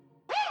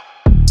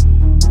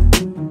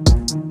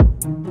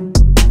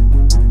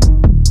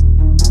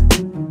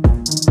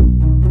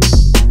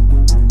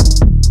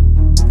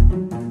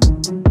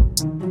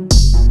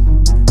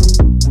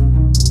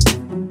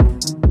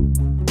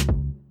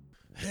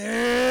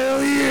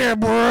Yeah,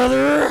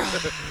 brother.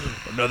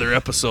 Another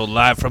episode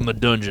live from the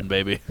dungeon,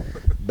 baby.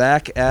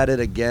 Back at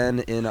it again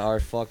in our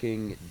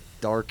fucking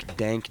dark,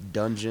 dank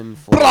dungeon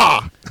full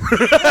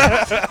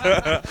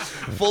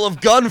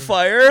of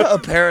gunfire,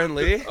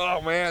 apparently.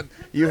 Oh, man.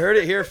 You heard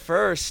it here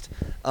first.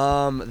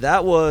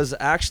 That was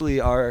actually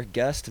our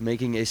guest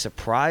making a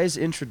surprise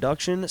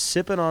introduction,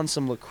 sipping on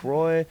some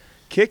LaCroix,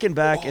 kicking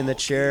back in the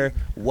chair.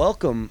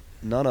 Welcome,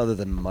 none other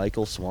than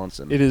Michael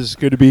Swanson. It is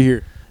good to be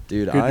here.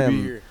 Dude, Good I to am.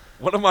 be here.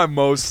 One of my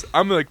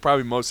I'm like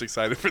probably most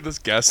excited for this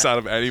guest out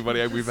of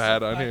anybody we've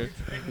had on here.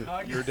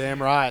 You're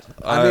damn right.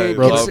 I mean,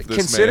 love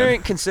this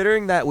man.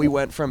 considering that we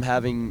went from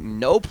having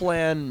no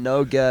plan,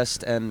 no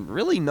guest, and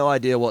really no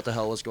idea what the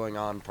hell was going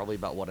on probably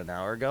about, an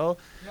hour ago,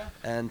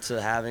 and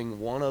to having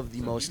one of the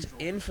most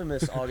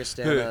infamous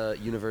Augustana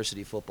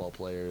University football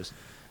players.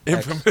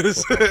 Infamous.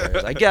 Ex-football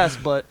players, I guess,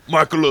 but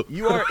Michael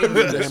you are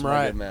infamous, Damn my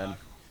right. good man.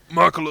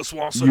 Michael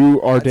Swanson.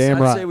 You are damn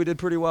I'd right. say we did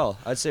pretty well.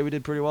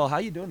 How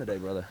you doing today,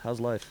 brother? How's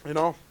life? You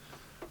know,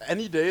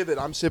 any day that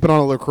I'm sipping on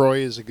a LaCroix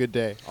is a good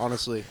day,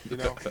 honestly. You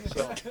know,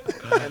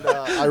 and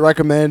I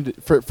recommend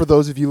for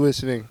those of you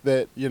listening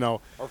that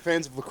are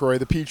fans of LaCroix,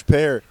 the Peach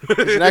Pear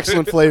is an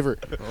excellent flavor.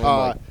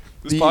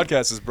 This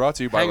podcast is brought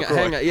to you by LaCroix.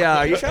 Hang on. Yeah,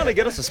 are you trying to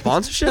get us a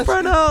sponsorship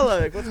right now?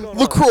 Like, what's going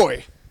on?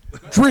 LaCroix,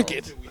 drink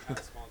it.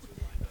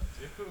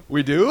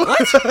 We do?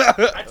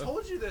 I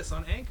told you this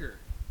on Anchor.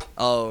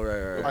 Oh,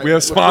 right. We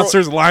have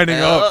sponsors lining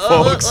up,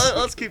 folks.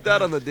 Let's keep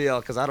that on the DL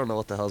because I don't know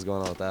what the hell's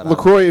going on with that.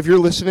 LaCroix, if you're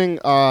listening,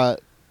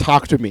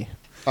 talk to me.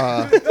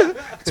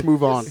 Let's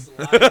move on.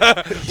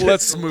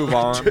 Let's move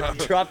on.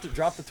 drop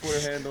the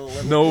Twitter handle.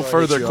 Let No LaCroix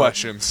further hit you up.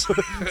 questions.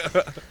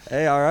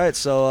 Hey, all right.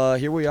 So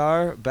here we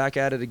are, back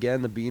at it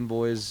again. The Bean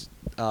Boys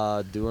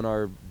doing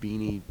our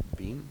beanie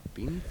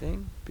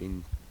thing.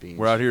 Beans.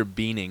 We're out here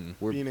beaning.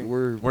 Beaning.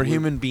 We're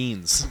human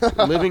beings.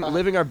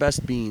 living our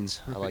best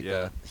beans. I like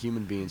Yeah. that.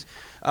 Human beings.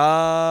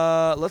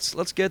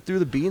 Let's get through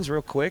the beans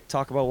real quick.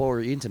 Talk about what we're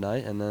eating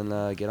tonight, and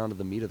then get on to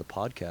the meat of the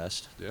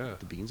podcast. Yeah.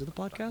 The beans of the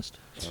podcast.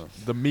 Oh.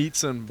 The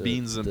meats and The-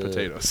 beans and the-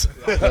 potatoes.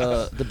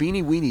 The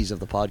beanie weenies of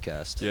the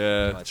podcast.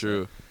 Yeah, Might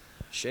true. say.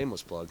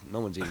 Shameless plug. No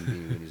one's eating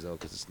beanie weenies though,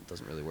 because it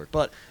doesn't really work.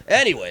 But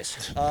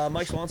anyways,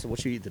 Mike Swanson,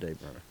 what you eat today,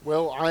 brother?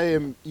 Well, I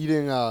am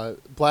eating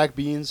black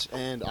beans,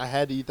 and I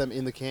had to eat them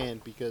in the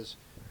can because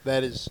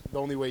that is the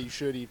only way you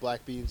should eat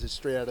black beans is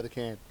straight out of the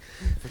can.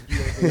 If you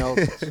do anything else.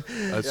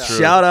 That's Yeah. true.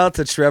 Shout out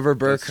to Trevor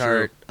That's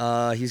true.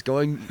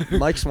 Burkhart.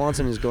 Mike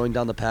Swanson is going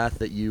down the path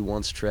that you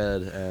once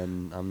tread,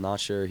 and I'm not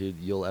sure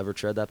you'll ever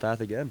tread that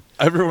path again.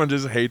 Everyone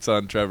just hates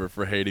on Trevor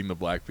for hating the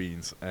black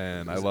beans,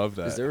 and I love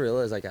that. Is there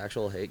really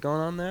actual hate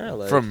going on there?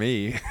 Like, From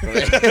me.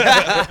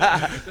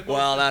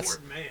 well, that's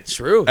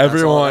true.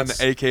 Everyone, That's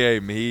a.k.a.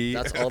 me.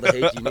 that's all the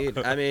hate you need.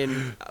 I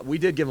mean, we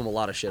did give him a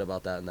lot of shit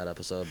about that in that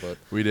episode, but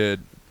We did.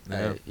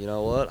 Yeah. hey, you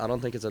know what? I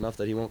don't think it's enough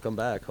that he won't come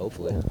back.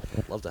 Hopefully,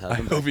 love to have I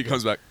him. hope back. he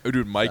comes back. Oh,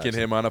 dude, Mike and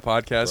him on a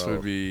podcast Bro.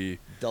 would be...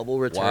 Double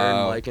return,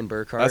 Wow. Mike and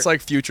Burkhart. That's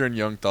like Future and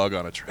Young Thug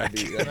on a track.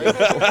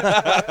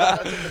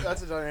 that'd be-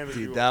 That's a dynamic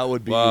dude, duo. that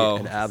would be Wow.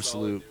 an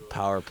absolute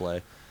power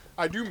play.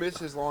 I do miss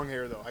his long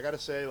hair though. I gotta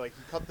say, like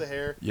he cut the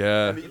hair.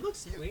 Yeah. I mean,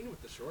 looks clean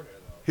with the short hair, though.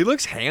 He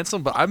looks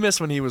handsome, but I miss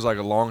when he was like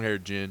a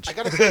long-haired ginge. I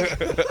gotta say,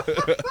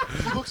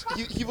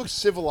 he looks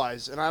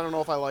civilized, and I don't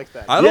know if I like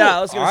that. I don't- Yeah,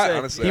 I was gonna say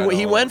honestly, I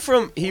he don't. went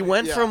from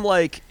Yeah.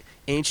 like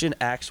ancient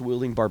axe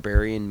wielding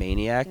barbarian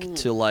maniac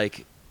to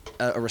like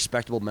a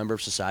respectable member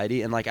of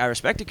society, and like I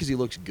respect it because he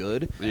looks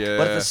good. Yeah.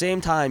 But at the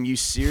same time, you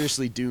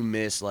seriously do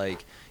miss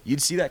like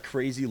you'd see that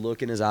crazy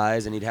look in his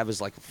eyes, and he'd have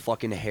his like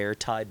fucking hair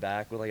tied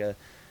back with like a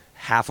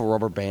half a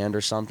rubber band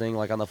or something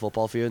like on the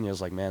football field, and he was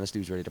like, man, this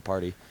dude's ready to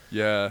party.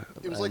 Yeah.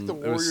 It was like the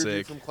and it was warrior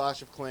dude sick. from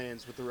Clash of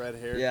Clans with the red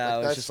hair. Yeah, like, it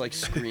was that's- just like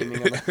screaming,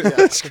 on the,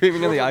 Yeah.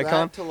 screaming in the From that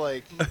icon. to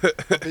like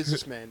a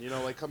businessman,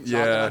 like come knocking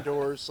Yeah. on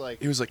doors,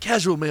 like He was like,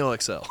 casual male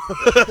XL.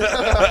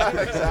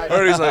 exactly.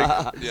 Or he's like, yeah,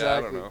 I don't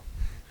Exactly. know.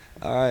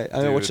 All right,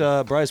 I mean,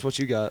 Dude. Bryce, what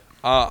you got?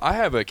 I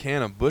have a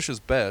can of Bush's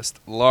Best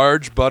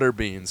large butter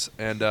beans,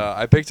 and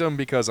I picked them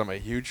because I'm a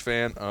huge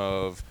fan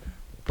of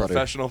Butter.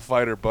 professional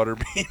fighter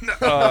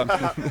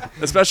Butterbean,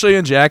 especially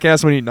in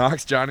Jackass when he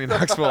knocks Johnny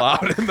Knoxville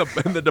out in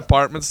the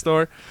department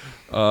store.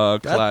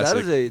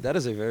 Classic. That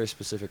is a very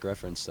specific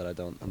reference that I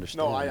don't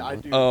understand. No, I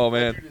do. Oh, That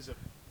man. dude is a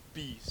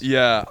beast.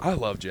 Yeah, I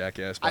love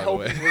Jackass. By I the hope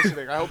way, he's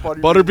listening. I hope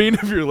Butterbean,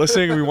 if you're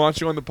listening, we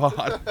want you on the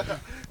pod.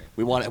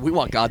 We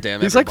want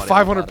goddamn. He's like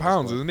everybody on the 500 pod at this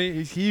pounds, point. isn't he?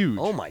 He's huge.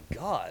 Oh my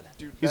god.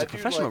 Dude, He's a that dude,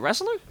 professional like,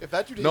 wrestler? If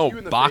that dude hit No, you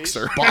in the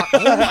boxer. face,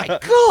 Oh my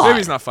god. Maybe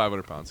he's not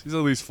 500 pounds. He's at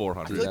least I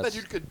 400. feel like that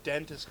That's- dude could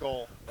dent a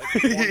skull. Like,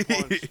 with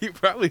one punch. He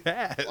probably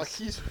has. Like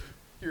he's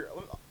here.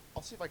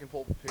 I'll see if I can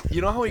pull up a picture.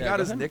 You know how he Yeah, got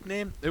go his ahead.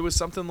 nickname? It was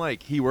something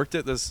like he worked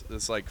at this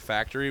like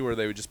factory where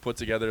they would just put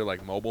together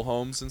like mobile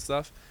homes and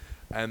stuff.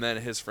 And then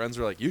his friends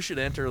were like, "You should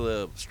enter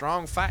the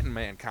strong fighting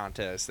man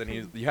contest."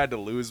 And you had to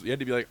lose. You had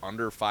to be like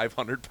under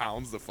 500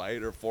 pounds to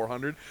fight, or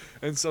 400.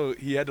 And so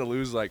he had to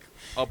lose like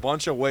a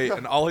bunch of weight,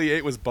 and all he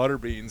ate was butter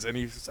beans, and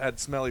he had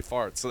smelly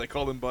farts, so they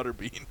called him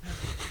Butterbean.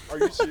 Are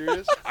you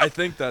serious? I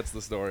think that's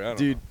the story. I don't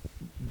Dude,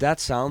 know.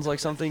 that sounds like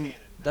something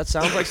That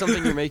sounds like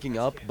something you're making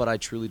up, but I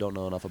truly don't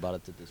know enough about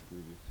it to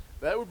disprove you.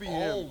 That would be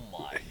him.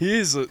 my He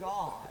is a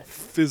god.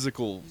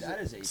 physical That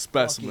is a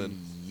specimen.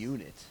 fucking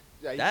unit.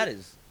 Yeah, That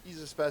is. He's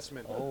a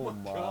specimen. Oh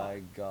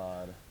my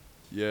god,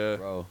 Yeah.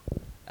 bro,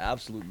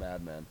 absolute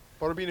madman.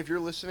 Butterbean, if you're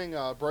listening,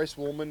 Bryce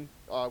Woolman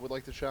would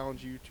like to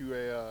challenge you to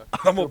a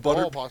I'm to a brawl,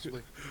 butter.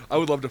 possibly. I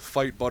would love to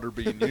fight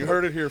Butterbean. You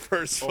heard it here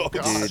first, Oh, folks.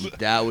 God. Dude,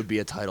 that would be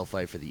a title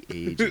fight for the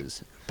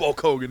ages. Bulk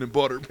Hogan and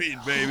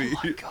Butterbean, baby. Oh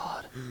my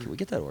god, can we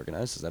get that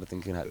organized? Is that a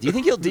thing can happen? Do you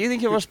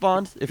think he'll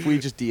respond if we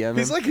just DM him?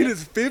 He's like in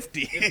his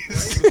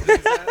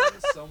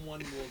 50s. Someone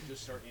will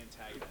just start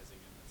antagonizing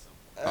him at some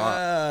point.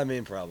 I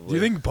mean, probably. Do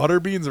you think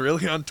Butterbean's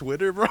really on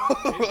Twitter, bro?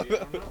 Maybe, I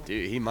don't know.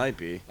 Dude, he might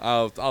be.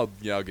 I'll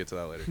get to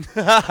that later.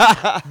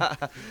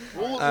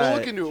 We'll Alright.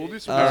 look into it. We'll do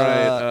some. All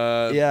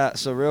right. Yeah.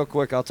 So real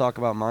quick, I'll talk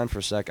about mine for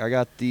a sec. I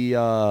got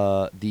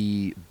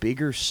the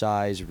bigger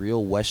size,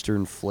 real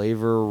Western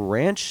flavor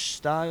ranch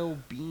style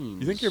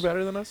beans. You think you're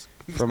better than us?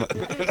 From?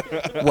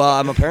 Well,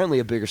 I'm apparently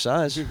a bigger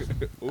size. I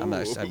Ooh.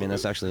 mean,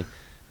 that's actually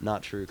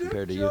not true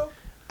compared to you.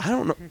 I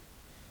don't know.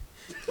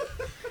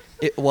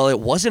 Well, it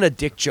wasn't a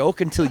dick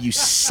joke until you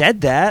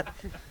said that.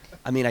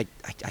 I mean, I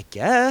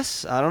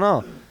guess. I don't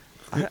know.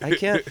 I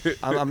can't.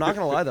 I'm not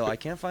gonna lie though. I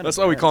can't find. That's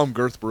why we call him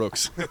Girth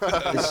Brooks.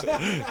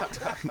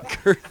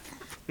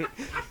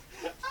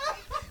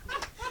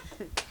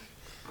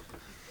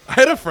 I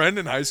had a friend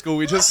in high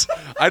school.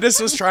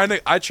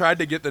 I tried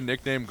to get the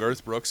nickname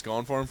Girth Brooks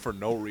going for him for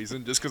no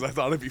reason, just because I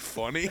thought it'd be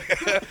funny.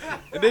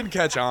 It didn't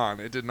catch on.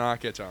 It did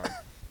not catch on.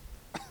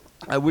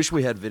 I wish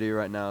we had video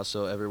right now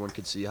so everyone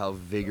could see how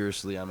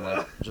vigorously I'm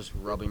like just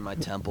rubbing my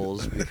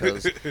temples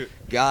because,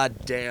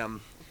 god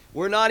damn,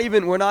 we're not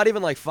even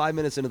like 5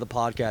 minutes into the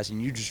podcast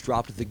and you just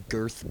dropped the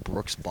Girth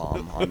Brooks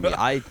bomb on me.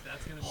 That's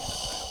gonna be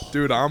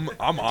Dude, I'm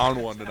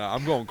on one tonight.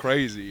 I'm going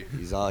crazy.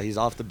 He's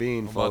off the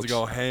bean, I'm about folks. to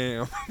go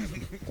ham.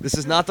 This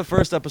is not the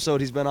first episode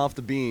he's been off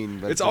the bean,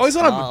 but It's always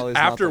when not I'm always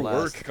not after the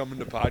last. work coming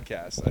to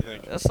podcasts, I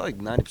think. That's like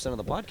 90% of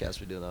the podcast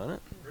we do, though, isn't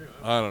it?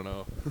 I don't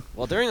know.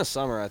 Well, during the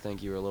summer, I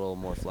think you were a little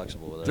more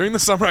flexible with it. During the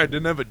summer, I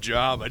didn't have a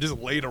job. I just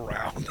laid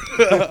around.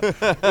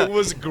 It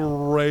was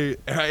great.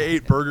 I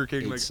ate Burger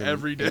King Ate like some-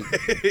 every day.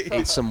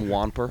 Ate some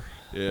Whomper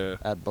Yeah.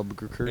 at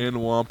Burger King. And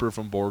Whomper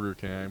from Burger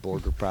King.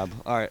 Burger Prob.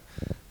 All right,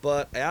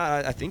 but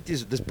yeah, I think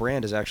this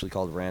brand is actually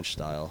called Ranch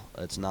Style.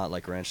 It's not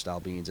like Ranch Style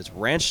beans. It's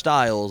Ranch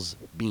Styles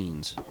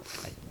beans.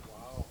 I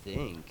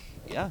think.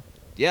 Yeah.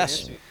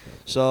 Yes. Fancy.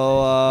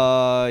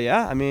 So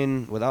yeah, I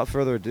mean, without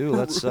further ado,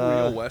 let's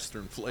Real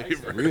Western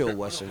flavor. real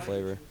Western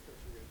flavor.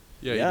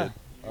 Yeah, Yeah. you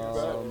did.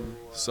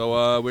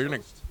 Um, We're gonna.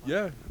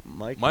 Yeah,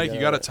 Mike, Mike, you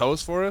got a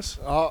toast for us?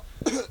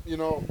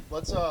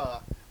 Let's.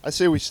 I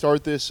say we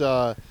start this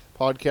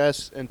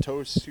podcast and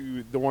toast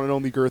to the one and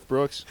only Girth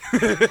Brooks. I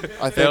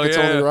think Hell it's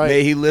yeah. only right.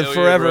 May he live Hell yeah,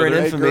 forever in brother.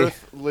 May infamy.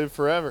 Girth live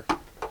forever.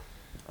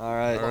 All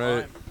right. All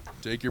right,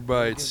 take your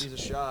bites. Give these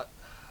a shot.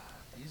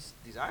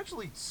 These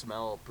actually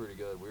smell pretty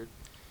good. Weird.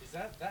 Is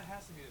that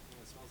has to be the thing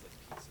that smells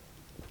like pizza?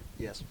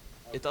 Yes.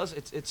 It does.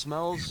 It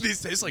smells.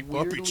 These taste like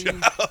puppy weirdly-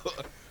 chow.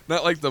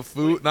 Not like the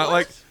food. Wait, not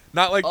what?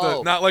 like Oh.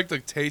 the not like the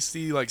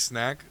tasty like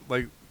snack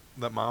like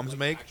that moms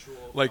make. Actual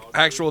Like dog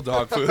actual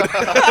dog food.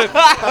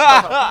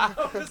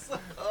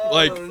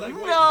 Like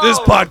no. this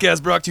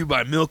podcast brought to you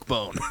by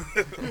Milkbone.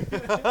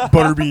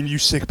 Butterbean, you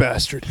sick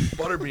bastard.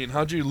 Butterbean,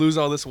 how'd you lose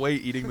all this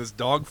weight eating this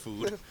dog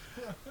food?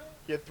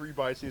 He had 3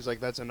 bites. He was like,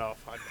 "That's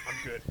enough. I'm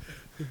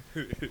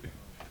good."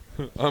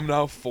 I'm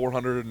now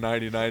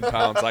 499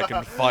 pounds. I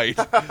can fight.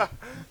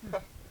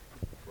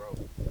 Bro,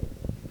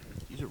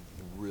 these are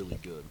really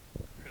good.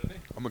 Really?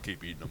 I'm gonna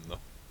keep eating them though.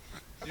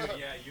 Dude,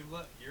 yeah, you're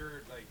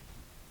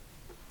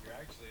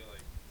actually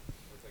like,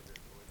 looks like you're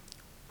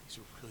These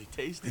are really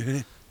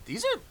tasty.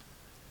 These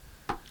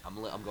are.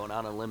 I'm going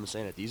out on a limb and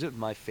saying it. These are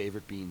my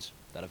favorite beans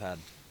that I've had.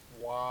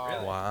 Wow.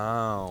 Really?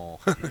 Wow.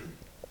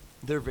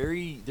 They're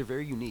very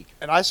unique.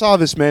 And I saw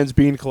this man's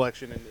bean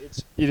collection, and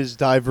it is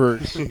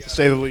diverse, to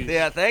say the least.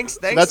 Yeah, thanks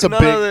That's to a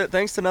none big-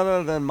 thanks to none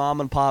other than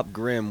Mom and Pop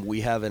Grimm,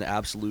 we have an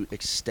absolute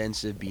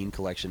extensive bean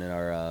collection in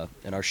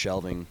our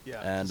shelving.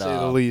 Yeah, and to say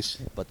the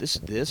least. But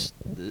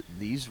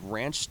these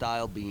ranch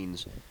style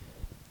beans,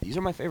 these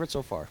are my favorite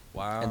so far.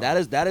 Wow. And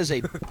that is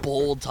a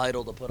bold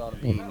title to put on a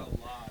bean.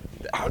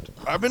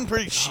 I've been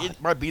pretty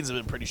shit. My beans have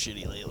been pretty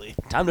shitty lately.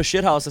 Time to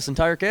shithouse this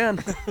entire can.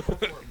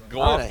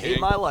 Go I'm off, gonna hate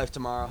King. my life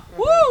tomorrow.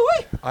 Woo!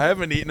 I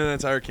haven't eaten an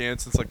entire can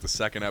since like the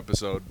second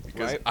episode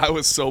because Right. I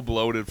was so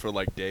bloated for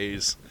like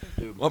days.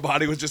 Dude. My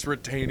body was just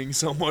retaining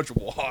so much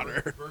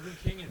water. Burger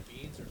King and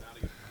beans are not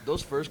a good.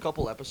 Those first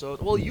couple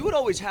episodes, well, you would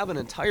always have an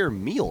entire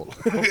meal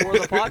before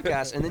the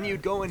podcast, and then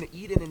you'd go and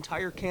eat an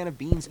entire can of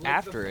beans Like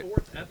after the it.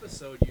 4th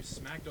episode, you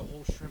smacked a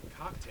whole shrimp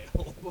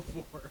cocktail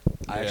before.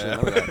 I actually Yeah.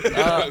 remember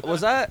that.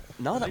 Was that?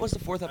 No, that was the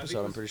 4th I think it episode.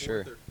 I'm was pretty 4th sure.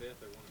 Or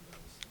 5th or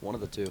One one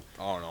of those. of the two.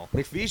 I don't know.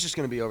 McPhee's just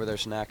gonna be over there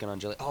snacking on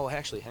jelly. Oh,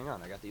 actually, hang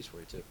on, I got these for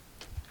you too.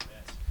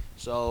 Yes.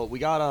 So we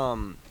got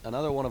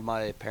another one of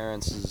my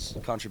parents'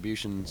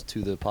 contributions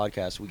to the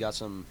podcast. We got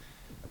some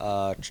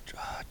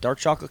dark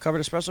chocolate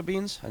covered espresso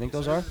beans. I think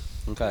those are.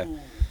 Okay.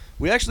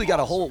 We actually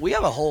got we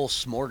have a whole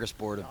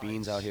smorgasbord of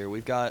beans out here.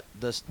 We've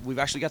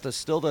actually got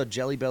the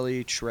Jelly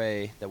Belly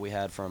tray that we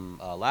had from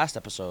last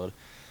episode.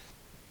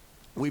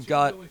 We've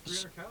got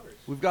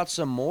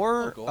some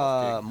more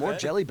more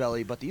Jelly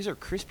Belly, but these are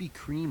Krispy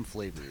Kreme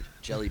flavored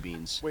jelly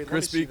beans. Wait, let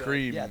me see Krispy that.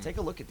 Kreme. Yeah, take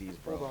a look at these,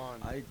 bro. Hold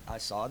on. I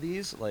saw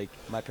these, like,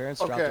 my parents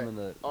dropped Okay, them in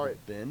the all right.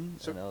 bin,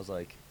 So- and I was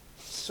like,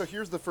 So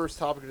here's the first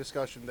topic of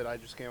discussion that I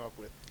just came up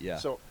with. yeah.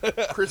 So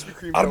Krispy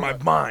Kreme Out of my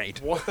donut.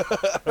 mind.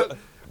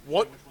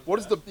 What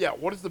is the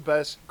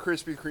best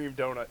Krispy Kreme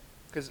donut?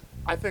 Because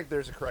I think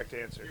there's a correct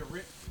answer.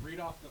 Read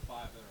off the 5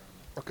 that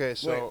are on Okay,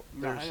 so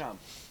no, there's hang on.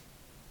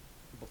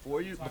 there.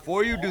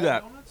 Before you do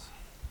that,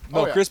 No,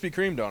 Oh, yeah. Krispy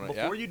Kreme donut.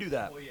 before Yeah. you do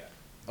that, Well, yeah.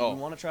 do Oh. you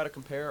want to try to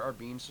compare our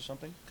beans to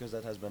something? Because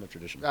that has been a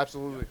tradition.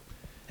 absolutely.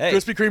 Hey,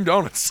 Krispy Kreme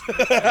donuts.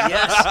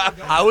 yes,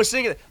 I was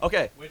thinking.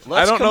 Okay, I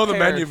let's don't know the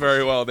compare- menu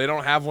very well. They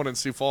don't have one in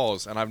Sioux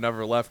Falls, and I've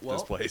never left Well,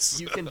 this place.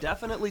 You can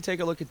definitely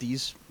take a look at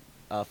these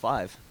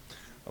 5.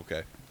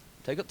 Okay.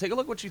 Take a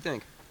look what you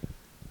think.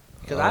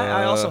 Because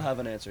I also have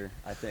an answer,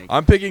 I think.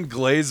 I'm picking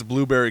glazed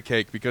blueberry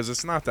cake because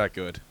it's not that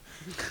good.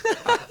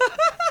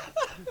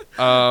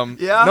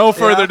 Yeah, No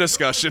further yeah.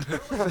 discussion.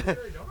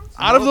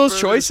 Out of No those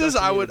further choices,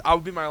 discussion I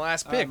would be my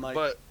last All right, pick. Mike,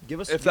 But give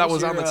us, if give that us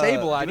was on your, the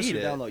table, give I'd us eat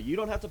your it. download. You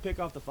don't have to pick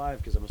off the 5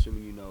 because I'm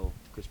assuming you know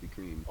Krispy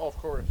Kreme. Oh, of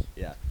course.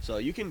 Yeah. So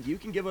you can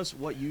give us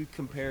what you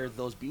compare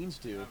those beans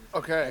to,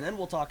 Okay. and then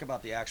we'll talk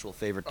about the actual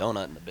favorite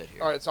donut in a bit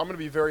here. All right, so I'm going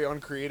to be very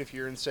uncreative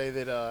here and say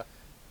that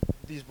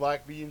these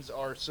black beans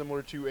are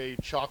similar to a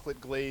chocolate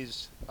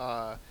glazed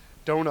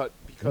donut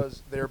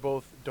because they're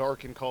both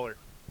dark in color.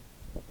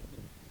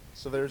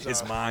 So there's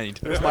his mind.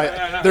 there's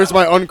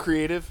my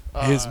uncreative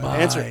His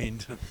answer.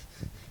 mind.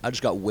 I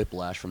just got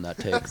whiplash from that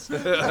take.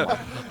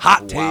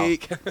 Hot Wow.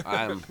 take.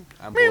 I'm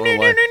blown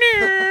away.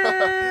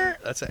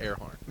 That's an air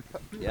horn.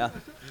 Yeah.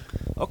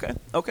 Okay.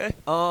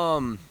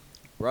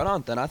 Right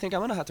on. Then I think I'm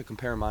gonna have to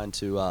compare mine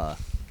to.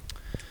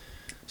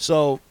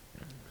 So,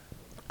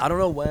 I don't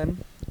know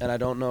when, and I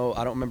don't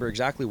remember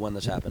exactly when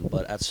this happened,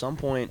 but at some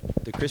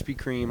point, the Krispy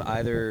Kreme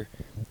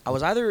I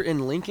was either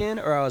in Lincoln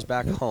or I was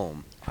back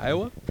home.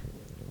 Iowa?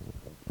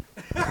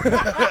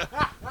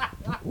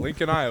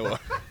 Lincoln, Iowa.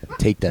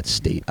 Take that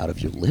state out of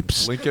your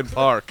lips. Lincoln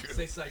Park.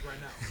 Say psych right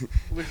now.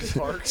 Lincoln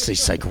Park. Say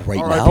psych right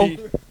R.I.P.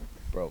 now,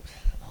 bro.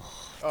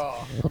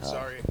 Oh, I'm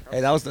sorry.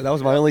 Hey, that was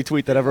my only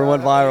tweet that ever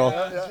went viral.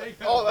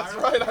 Oh, that's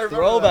right. I remember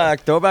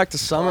Throwback to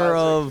summer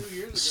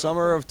Classic.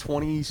 of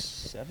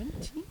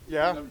 2017.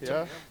 that.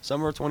 Yeah.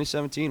 Summer of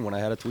 2017 when I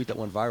had a tweet that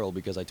went viral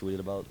because I tweeted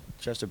about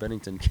Chester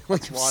Bennington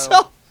killing Wild.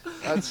 himself.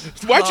 That's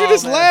Why'd you Oh,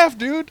 just man. laugh,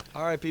 dude?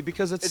 R.I.P.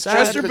 because it's It's sad.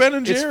 Chester Ben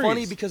and It's Jerry's.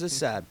 funny because it's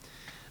sad.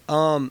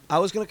 I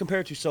was gonna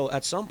compare it to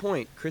at some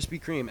point Krispy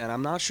Kreme, and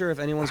I'm not sure if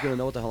anyone's gonna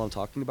know what the hell I'm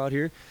talking about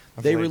here.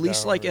 I've They laid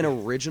released down like an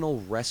already.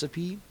 original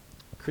recipe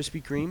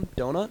Krispy Kreme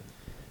donut,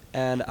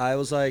 and I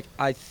was like,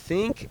 I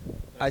think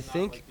Like the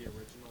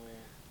original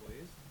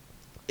glaze.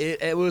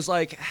 it was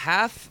like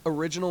half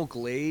original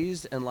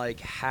glazed and like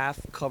half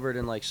covered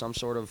in like some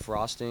sort of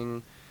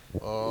frosting,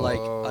 like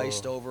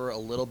iced over a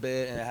little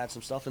bit, and it had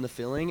some stuff in the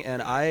filling.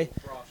 And Frosting,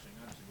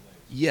 not just glaze.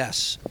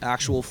 yes,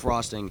 actual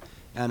frosting,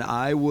 and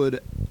I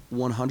would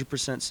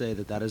 100% say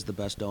that is the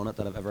best donut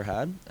that I've ever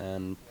had,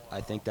 and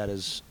I think that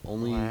is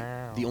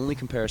the only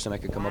comparison I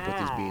could come up with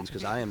these beans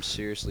because I am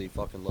seriously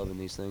fucking loving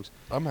these things.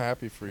 I'm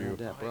happy for Oh, you.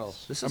 damn, bro,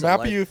 this I'm is a happy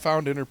life- you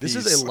found inner peace.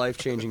 This is a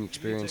life-changing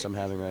experience I'm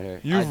having right here.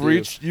 You've I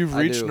reached do.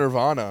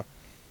 Nirvana.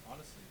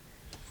 Honestly.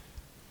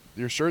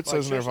 Your shirt Like,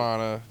 says seriously.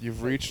 Nirvana.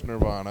 You've reached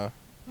Nirvana.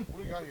 what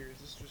do you got here?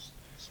 Is this just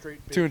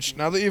straight? baked Tunch,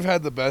 now that you've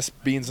had the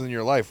best beans in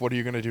your life, what are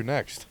you gonna do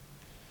next?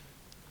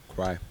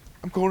 Cry.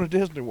 I'm going to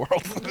Disney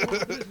World.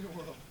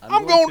 I'm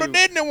I'm going to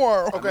Disney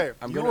World. Okay,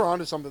 I'm you gonna- were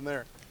onto something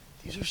there.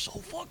 These are so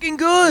fucking You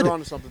good. were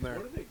onto something there.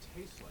 What do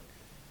they taste like?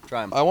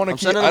 Try 'em. I want to I'm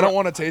keep. sending I them don't ar-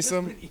 want to taste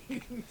them. Dude,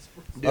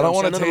 I don't I'm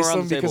want to sending taste around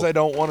them the because table. I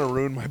don't want to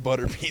ruin my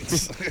butter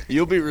beans.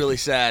 You'll be really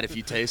sad if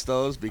you taste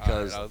those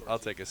because All right, I'll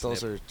take a snip.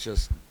 those are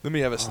just Let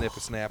me have a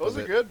snap Those of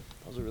are it. good.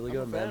 those are really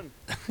I'm good, a man.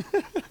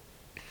 fan.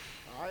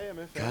 I am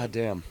a fan. God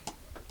damn.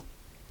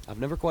 I've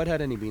never quite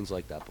had any beans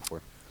like that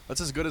before. That's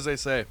as good as they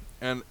say.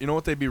 And you know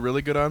what they'd be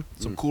really good on?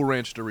 Some Cool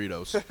Ranch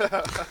Doritos.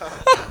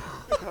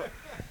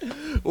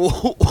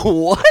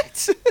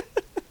 What?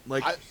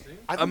 Like, I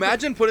think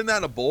imagine putting that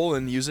in a bowl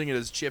and using it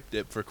as chip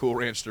dip for Cool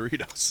Ranch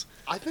Doritos.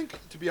 I think,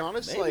 to be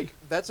honest, Maybe. like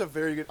that's a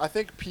very good. I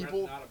think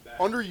people Not a bad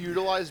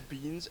underutilize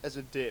beans as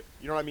a dip.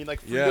 You know what I mean?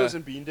 Like Yeah. Fritos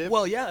and bean dip.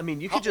 Well, yeah. I mean,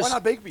 you How- could just. why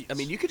not baked beans? I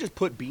mean, you could just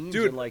put beans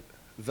Dude. in like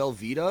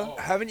Velveeta.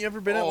 Haven't you ever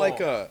been at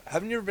like a?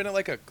 Haven't you ever been at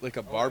like a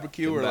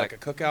barbecue Give or me like a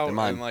back. cookout They're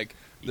mine. and like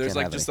You there's can't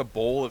like have just any. a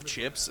bowl of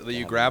chips that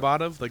you have grab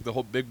out of, like the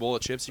whole big bowl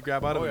of chips you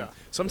grab out of. Oh, and yeah.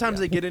 Sometimes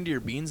they get into your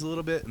beans a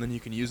little bit, and then you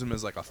can use them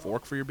as like a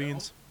fork for your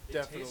beans. It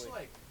Definitely. tastes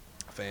like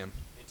Fan.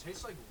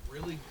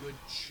 really good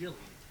chili.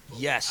 but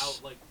Yes.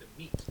 Without like the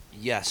meat.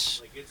 Yes.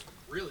 Like it's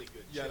really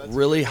good. Yeah, chili. that's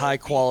Really high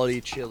quality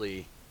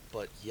chili,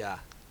 but yeah,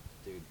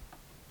 dude,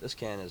 this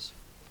can is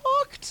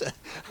fucked.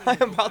 I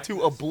am about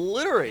to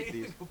obliterate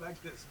these. Go back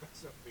to the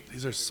espresso beans.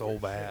 These are so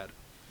bad.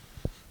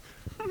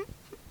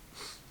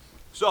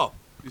 So,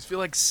 These feel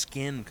like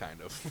skin, kind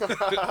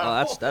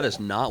of. That is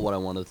not what I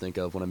want to think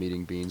of when I'm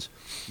eating beans.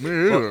 Me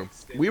either.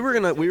 We were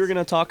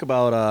gonna talk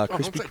about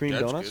Krispy think Kreme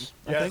that's donuts.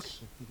 good. I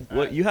think.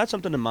 What you had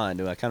something in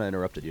mind? I kind of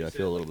interrupted you. I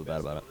feel a little bit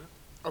bad about it.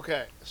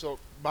 Okay, so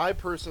my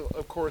personal,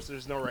 of course,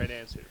 there's no right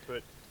answer,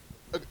 but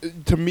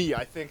to me,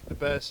 I think the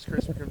best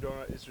Krispy Kreme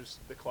donut is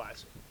just the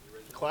classic.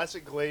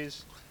 Classic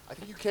glaze. I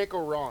think you can't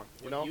go wrong,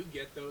 you know? When you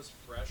get those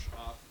fresh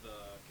off the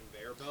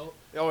conveyor belt,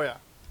 Oh, yeah.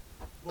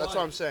 That's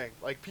what I'm saying.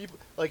 Like, people,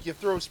 like, you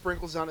throw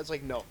sprinkles on it, it's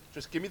like, no.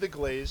 Just give me the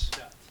glaze.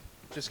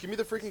 Just give me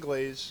the freaking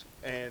glaze,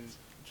 and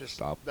just,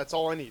 Stop. that's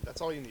all I need.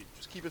 That's all you need.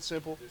 Just keep it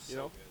simple, you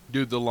know?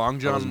 Dude, the Long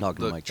I wasn't John, talking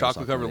to the Mike, I was chocolate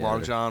talking covered to the Long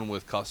editor. John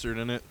with custard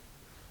in it.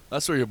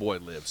 That's where your boy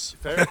lives.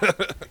 Fair?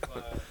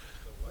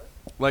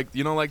 Like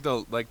you know, like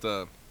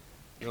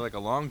you're like a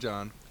Long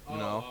John, you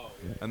know,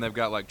 and they've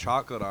got like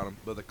chocolate on them,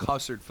 but the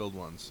custard filled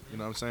ones. You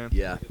know what I'm saying?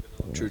 Yeah,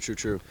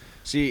 true.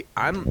 See,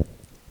 I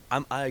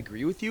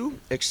agree with you,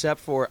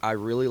 except for I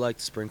really like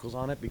the sprinkles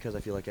on it because I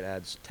feel like it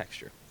adds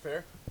texture.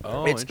 Fair?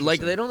 Oh, It's like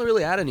interesting. they don't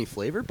really add any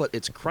flavor, but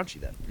it's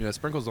crunchy then. Yeah,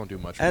 sprinkles don't do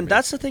much. For And me.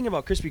 that's the thing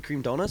about Krispy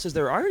Kreme donuts is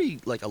they're already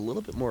like a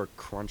little bit more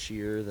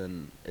crunchier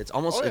than it's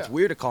almost Oh, it's yeah.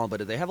 weird to call them,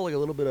 but they have like a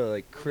little bit of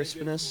like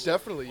crispness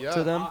Definitely, yeah.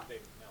 to them.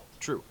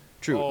 True.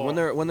 Oh, when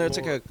they're it's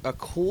like Lord. a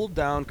cooled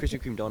down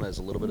Krispy Kreme donut is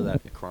a little bit of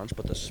that crunch,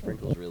 but the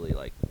sprinkles really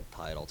like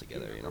tie it all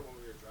together. You know. When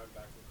we were driving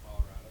back from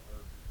Colorado,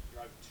 or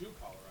driving to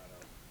Colorado,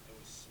 and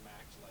we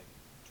smacked like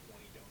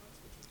 20 donuts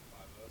between the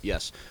 5 of us.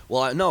 Yes.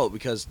 Well, I know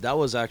because that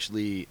was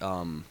actually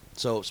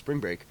so spring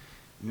break.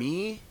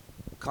 Me,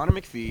 Connor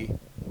McPhee,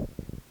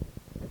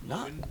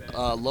 not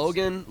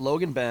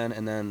Logan Ben,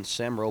 and then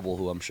Sam Roble,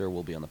 who I'm sure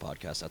will be on the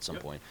podcast at some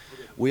point.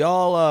 We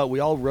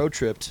all road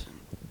tripped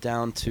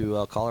down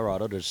to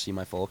Colorado to see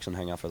my folks and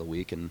hang out for the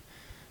week and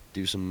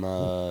do some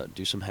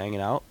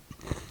hanging out,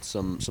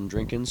 some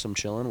drinking, some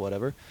chilling,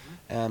 whatever.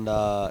 And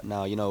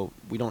now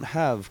we don't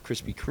have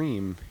Krispy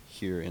Kreme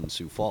here in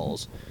Sioux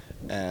Falls,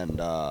 and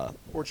Or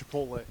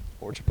Chipotle.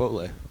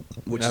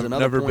 which is another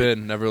never point,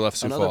 been, never left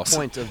Sioux another Falls.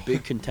 point of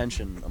big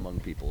contention among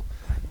people.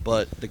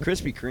 But the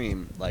Krispy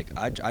Kreme, like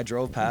I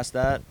drove past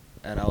that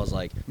and I was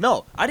like,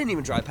 no, I didn't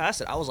even drive past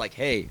it. I was like,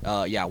 hey,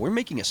 yeah, we're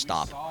making a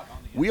stop.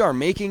 We are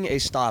making a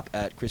stop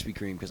at Krispy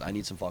Kreme because I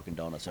need some fucking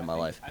donuts in my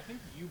life. I think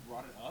you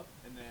brought it up,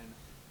 and then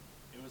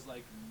it was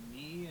like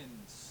me and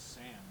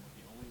Sam were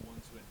the only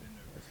ones who had been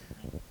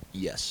to Krispy Kreme.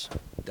 Yes,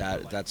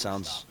 Like, we're that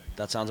sounds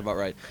stopping. about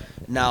right.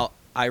 Now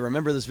I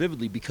remember this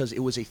vividly because it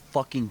was a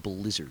fucking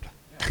blizzard.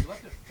 Yeah, we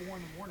left at 4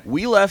 in the morning.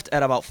 We left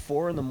at about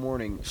 4 in the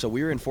morning, so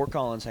we were in Fort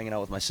Collins hanging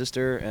out with my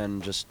sister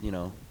and just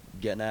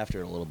getting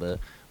after it a little bit.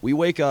 We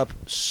wake up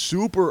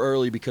super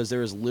early because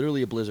there is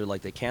literally a blizzard.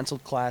 Like they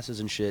canceled classes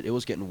and shit. It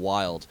was getting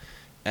wild,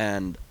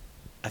 and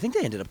I think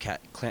they ended up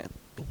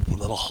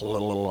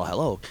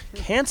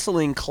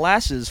canceling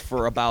classes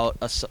for about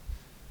a.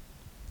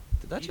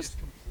 Did that He just?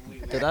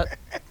 completely Did that?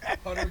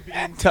 butter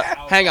beans T-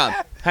 out.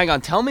 hang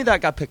on. Tell me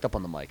that got picked up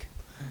on the mic.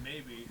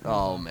 Maybe.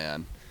 Oh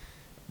man,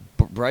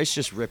 Bryce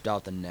just ripped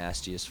out the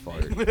nastiest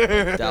fart.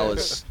 That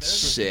was There's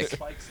sick.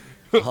 spikes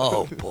in here.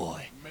 Oh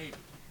boy. Maybe.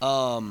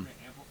 Um,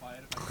 Amplify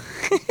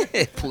it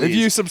if I please. If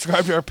you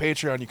subscribe to our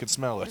Patreon, you can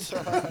smell it.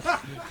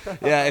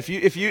 Yeah, if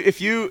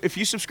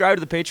you subscribe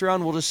to the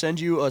Patreon, we'll just send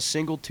you a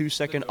single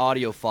 2-second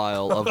audio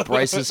file of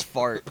Bryce's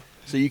fart,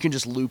 so you can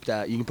just loop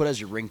that. You can put it as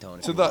your ringtone.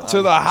 if to you the want.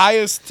 to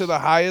the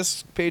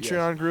highest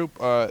Patreon group,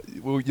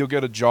 you'll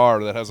get a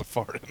jar that has a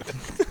fart in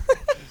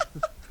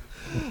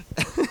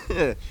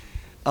it.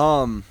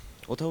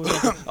 What the hell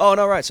was that? Oh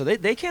no, right. So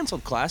they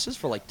canceled classes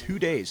for like 2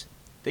 days.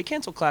 They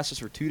canceled classes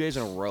for 2 days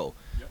in a row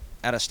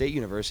at a state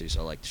university.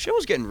 So like, shit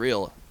was getting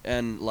real,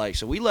 and like,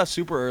 so we left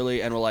super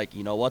early, and we're like,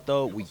 you know what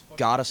though, we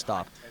gotta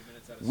stop. 10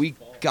 minutes out of We Sioux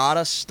Falls.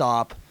 gotta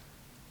stop.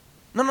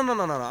 No.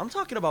 I'm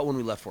talking about when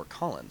we left Fort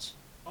Collins.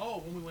 Oh,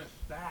 when we went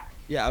back.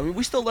 Yeah, I mean,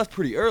 we still left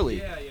pretty early.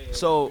 Yeah.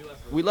 So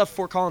we left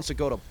Fort Collins to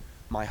go to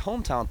my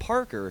hometown,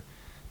 Parker,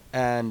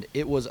 and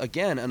it was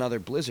again another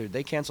blizzard.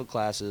 They canceled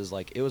classes,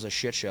 like it was a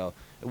shit show.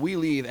 We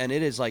leave and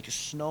it is like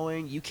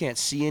snowing. You can't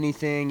see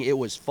anything. It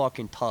was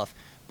fucking tough.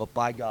 But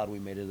by God, we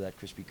made it to that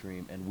Krispy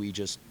Kreme, and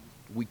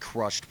we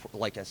crushed,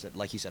 like I said,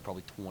 like he said,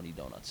 probably 20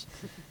 donuts,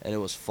 and it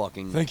was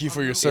fucking. Thank you for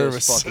your it was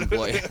service. fucking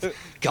boy. Did you say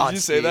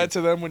Godspeed. that to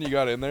them when you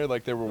got in there,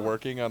 like they were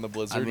working on the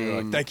blizzard? I You're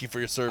like, mean, Thank you for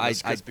your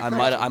service. I Krispy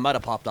might Kreme.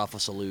 have popped off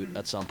a salute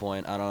at some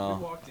point. I We don't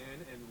know. walked in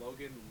and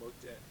Logan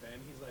looked at Ben.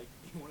 He's like,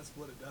 "You want to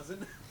split a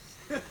dozen?"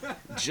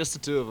 Just the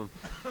two of them.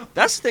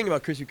 That's the thing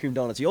about Krispy Kreme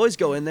donuts. You always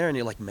go in there and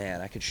you're like,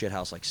 man, I could shit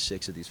house like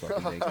 6 of these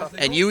fucking things.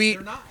 And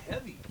They're not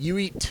heavy. you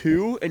eat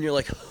 2 and you're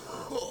like, They're not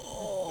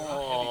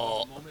heavy.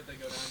 But the moment they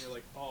go down, you're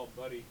like, "Oh,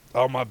 buddy."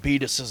 Oh, my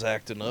beatus is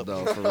acting up.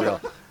 no, for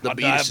real. The My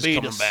beatus is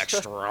coming diabetes. back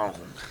strong.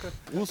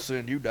 We'll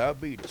send you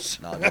diabetes.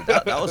 No, dude,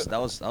 that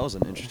was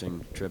an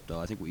interesting trip though.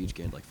 I think we each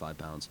gained like 5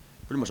 pounds.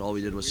 Pretty much all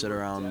we did was We sit were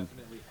around.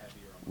 Definitely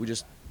heavier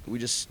on We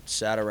just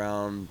sat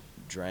around,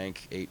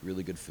 drank, ate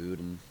really good food,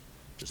 and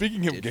just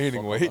Speaking of did gaining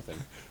fuck all weight, nothing.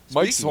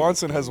 Mike Speaking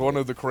Swanson of has gaining one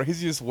weight. of the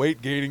craziest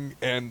weight gaining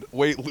and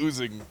weight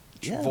losing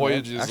Yeah, man.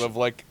 voyages Actually- of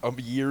like a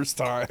year's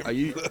time.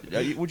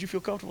 Would you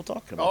feel comfortable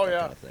talking about Oh, that yeah.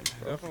 kind of thing?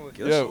 Bro? Definitely.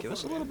 Give, Yeah. us, give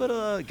us a little bit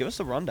of, give us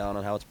a rundown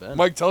on how it's been.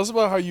 Mike, tell us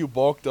about how you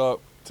bulked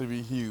up to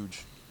be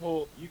huge.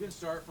 Well, You can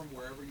start from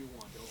wherever you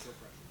want. Don't feel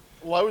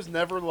pressure. well, I was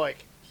never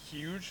like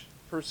huge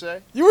per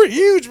se. You were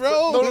huge,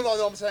 bro.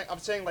 No. I'm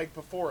saying like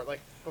before,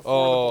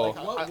 Oh. like,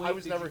 What I weight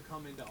was did never you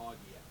come into Augie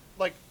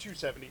like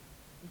 270,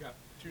 at? Okay.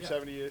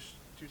 270-ish,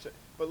 270.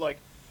 But like,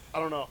 I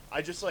don't know.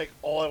 I just like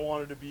all I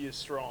wanted to be is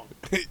strong.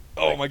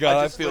 Oh Like, my god,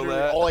 I just feel literally-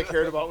 that. All I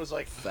cared about was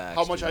like Facts,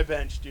 how much dude. I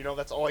benched. You know,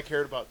 that's all I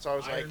cared about. So I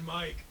was like, Iron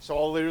Mike. so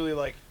I'll literally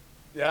like,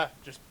 yeah,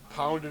 just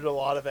pounded a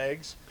lot of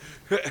eggs,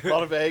 a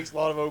lot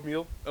of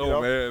oatmeal. You Oh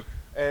know? man,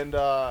 And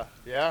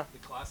yeah, The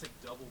classic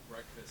double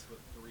breakfast with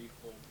 3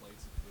 full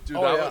plates of food. dude,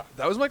 Oh, that, yeah.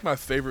 that was like my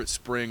favorite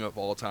spring of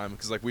all time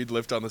because like we'd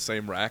lift on the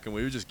same rack and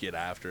we would just get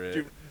after it.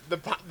 dude, the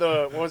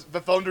what was it?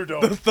 The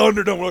Thunderdome. The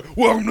Thunderdome, we're like,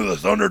 welcome to the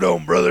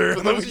Thunderdome, brother. For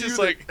And then those we of just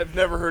you like, that have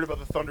never heard about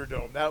the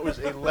Thunderdome, that was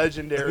a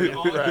legendary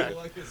Augie rack.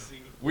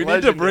 legacy. we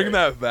need to bring legendary.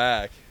 that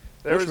back.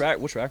 There Which was, rack?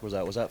 Which rack was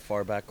that? Was that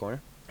far back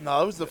corner? no,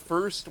 that was the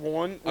first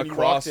one when you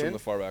Across walked from in. the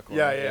far back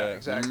corner. Yeah,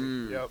 exactly.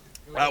 Mm. Yep.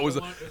 That was.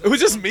 The one- It was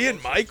just one me and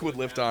closest Mike to would the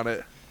lift mat. on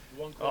it.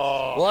 The one closest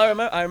Oh.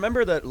 Well, I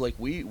remember that like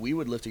we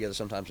would lift together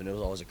sometimes, and it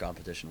was always a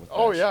competition with.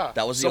 Oh, bench. yeah.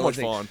 that was the So only much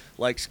thing. fun.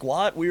 Like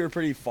squat, we were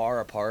pretty far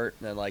apart,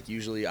 and like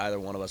usually either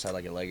one of us had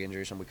like a leg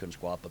injury, so we couldn't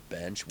squat. But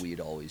bench, we'd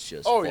always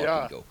just Oh, fucking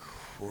yeah. go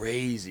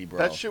crazy, bro.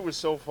 That shit was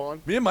so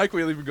fun. Me and Mike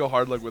would even go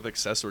hard like with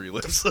accessory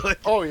lifts. Like,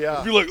 Oh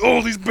yeah. be like,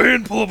 oh, these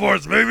band pull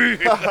aparts,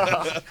 baby.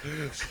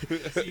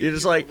 You're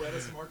just like- the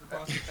wettest mark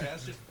across the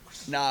chest, just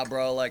Nah,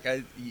 bro. Like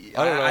I don't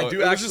know. I It do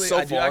was actually, just so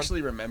I do fun.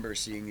 actually remember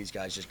seeing these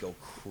guys just go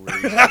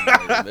crazy.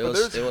 Like, it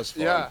was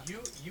fun. yeah.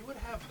 you would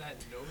have that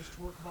nose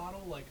torque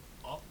bottle like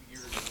up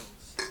your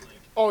nose. Like,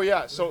 Oh yeah.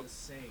 it was So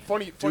insane.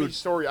 funny Dude.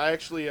 story. I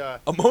actually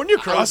Ammonia I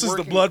was crosses the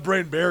working-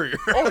 blood-brain barrier.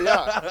 Oh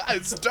yeah.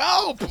 It's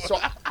dope. So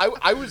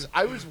I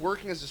was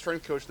working as a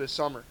strength coach this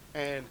summer,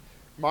 and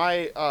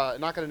my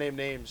not gonna name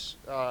names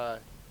for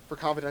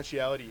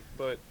confidentiality,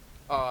 but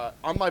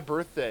on my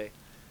birthday,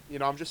 you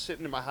know, I'm just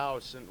sitting in my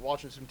house and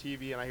watching some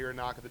TV, and I hear a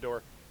knock at the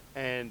door,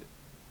 and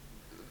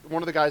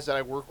one of the guys that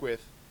I work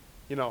with,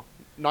 you know,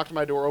 knocked on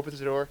my door, opens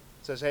the door,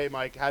 says, "Hey,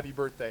 Mike, happy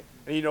birthday,"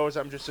 and he knows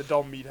I'm just a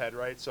dumb meathead,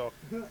 right? So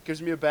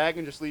gives me a bag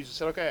and just leaves. I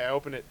said, "Okay," I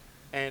open it,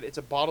 and it's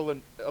a bottle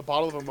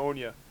of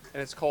ammonia,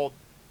 and it's called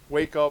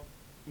 "Wake Up,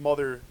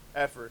 Mother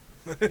Effer."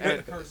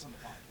 And, Curse on the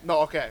pod. no,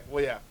 okay,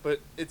 well, yeah, but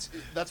that's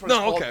what No,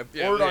 it's called. okay,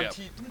 yeah, ordered on yeah.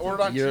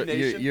 ordered on You're, T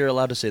Nation. you're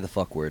allowed to say the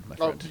fuck word, my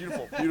Oh, friend.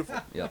 beautiful, beautiful.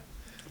 Yeah.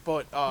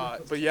 But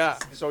yeah,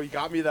 so he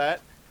got me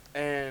that,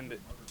 and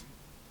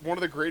one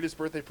of the greatest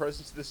birthday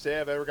presents to this day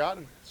I've ever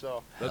gotten.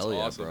 So That's Hell yeah,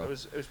 awesome. bro. it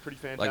was pretty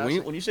fantastic.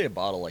 Like when you say a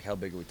bottle, like how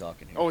big are we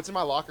talking here? Oh, it's in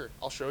my locker.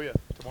 I'll show you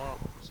tomorrow.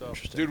 So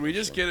Interesting. Dude, we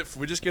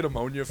just get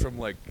ammonia from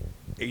like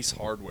Ace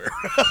Hardware.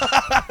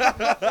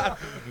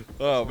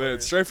 Oh man,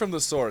 straight from the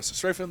source,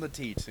 straight from the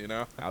teat, you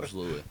know.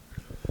 Absolutely.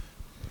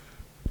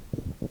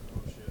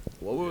 Oh shit.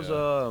 What was We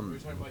were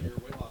talking about your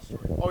weight loss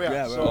story. oh yeah,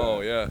 Yeah, so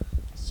Oh yeah,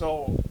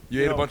 so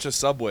you ate know, a bunch of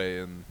Subway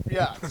and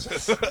Yeah,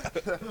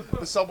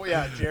 the Subway.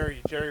 Yeah,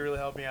 Jerry really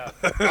helped me out.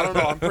 I don't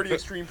know. I'm a pretty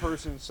extreme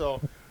person,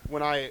 so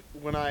when I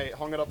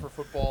hung it up for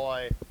football,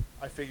 I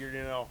figured,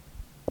 you know,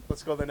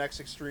 let's go the next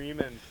extreme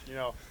and, you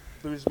know,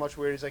 lose as much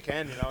weight as I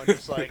can, you know, and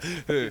just like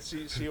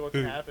see what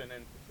can happen.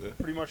 And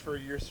pretty much for a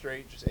year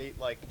straight, just ate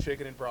like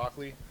chicken and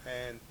broccoli,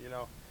 and you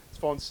know, it's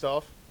fun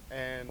stuff.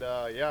 And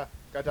yeah,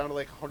 got down to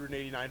like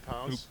 189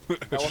 pounds.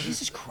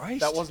 Jesus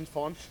Christ. That wasn't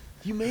fun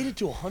You made it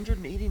to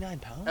 189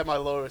 pounds. at my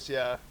lowest.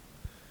 Yeah,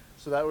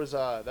 so that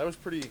was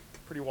pretty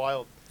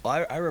wild.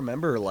 Well, I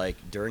remember like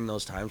during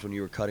those times when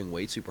you were cutting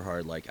weight super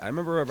hard. Like I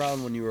remember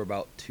around when you were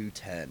about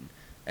 210,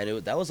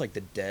 and that was like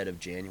the dead of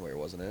January,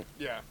 wasn't it?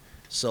 Yeah.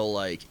 So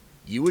like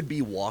you would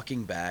be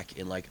walking back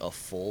in like a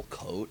full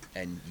coat,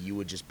 and you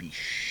would just be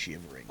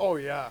shivering. Oh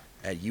yeah.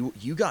 And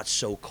you got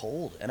so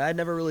cold, and I had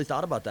never really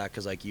thought about that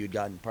because like you'd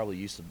gotten probably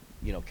used to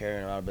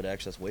carrying around a bit of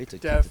excess weight to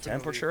keep the Definitely.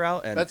 temperature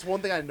out. And That's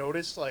one thing I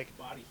noticed. Like,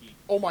 Body heat.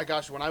 oh my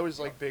gosh, when I was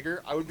like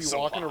bigger, I would be So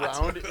walking hot.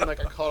 around in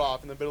like a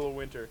cutoff in the middle of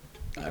winter,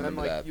 I and then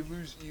remember like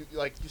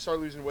that. you start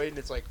losing weight, and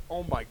it's like,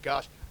 oh my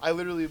gosh, I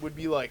literally would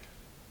be like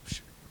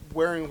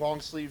wearing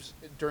long sleeves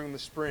during the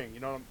spring. You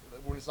know,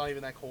 when it's not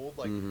even that cold,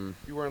 like Mhm.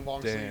 you wearing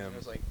long sleeves, Damn. and it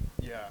was like,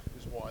 yeah, it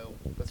was wild.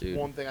 That's Dude.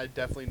 one thing I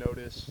definitely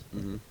noticed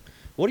hmm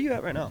What are you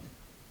at right now?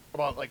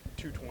 about like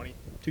 220,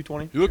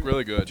 220. you look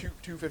really good.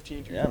 215,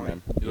 Yeah, 220.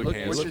 man. You look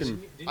handsome. Which is-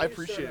 Didn't I you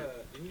appreciate start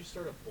it. Didn't you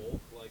start a bulk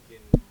like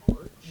in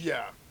March?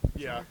 Yeah,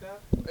 yeah. Something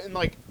like that? And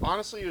like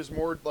honestly, it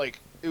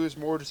was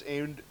more just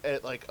aimed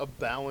at like a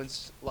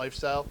balanced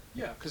lifestyle.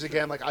 Yeah. Because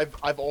again, like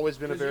I've always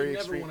been a very you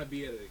never extreme. want to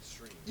be at an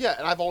extreme. Yeah,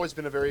 and I've always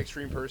been a very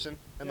extreme person.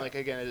 And Yeah. like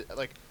again,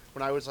 like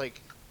when I was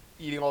like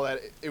eating all that,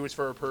 it was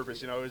for a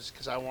purpose. You know, it was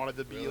because I wanted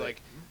to be Really?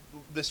 like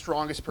the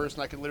strongest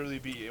person I could literally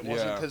be. It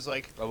wasn't Yeah. because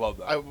like I love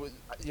that. I was,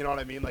 you know what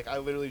I mean? Like I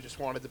literally just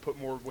wanted to put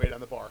more weight on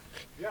the bar.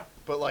 Yeah.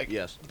 But like,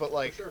 Yes. But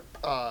like, sure.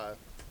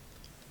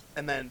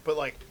 and then but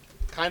like,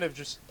 kind of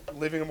just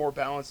living a more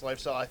balanced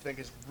lifestyle. I think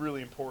is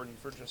really important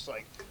for just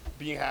like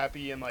being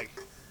happy and like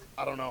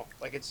I don't know,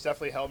 like it's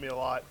definitely helped me a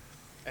lot.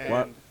 And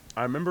What?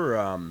 I remember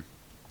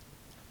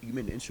you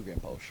made an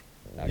Instagram post.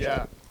 Actually.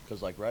 Yeah.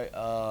 Because like right,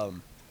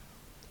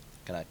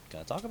 can I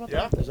talk about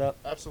Yeah. that? Is that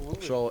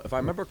absolutely. so? If I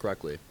remember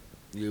correctly,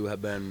 you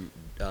have been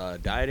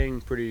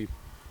dieting pretty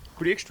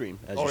extreme,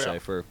 as Oh, you yeah. say,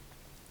 for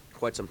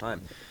quite some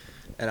time.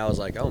 And I was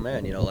like, oh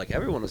man, like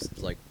everyone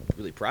was like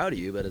really proud of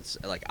you, but it's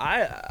like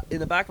in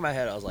the back of my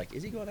head, I was like,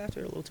 is he going after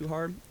it a little too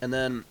hard? And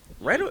then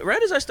right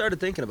as I started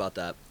thinking about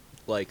that,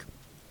 like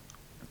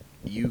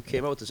you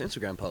came out with this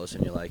Instagram post,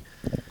 and you're like,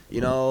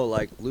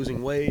 like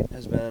losing weight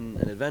has been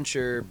an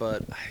adventure,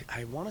 but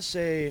I want to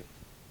say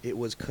it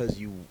was because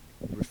you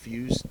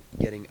refused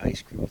getting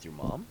ice cream with your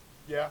mom.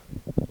 Yeah.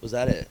 Was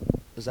that it?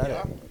 Was that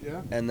it?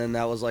 Yeah. And then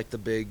that was like the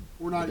big.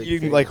 We're the not big eating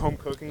thing. like home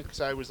cooking because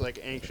I was like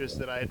anxious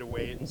that I had to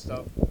wait and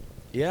stuff,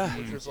 Yeah.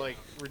 which was like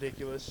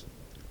ridiculous.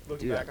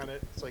 Looking Dude. back on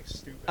it, it's like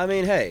stupid. I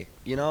mean, hey,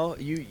 you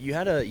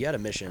had a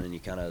mission, and you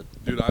kind of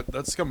Dude,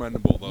 that's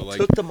commendable though. Like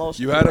took the most.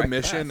 you had a direct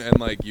mission path. and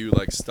like you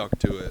like stuck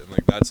to it, and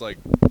like that's like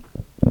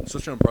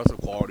such an impressive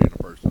quality in a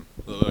person.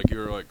 Like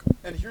you're like,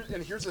 And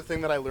here's the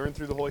thing that I learned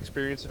through the whole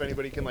experience. If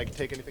anybody can like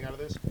take anything out of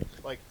this,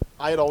 like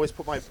I had always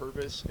put my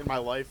purpose in my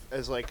life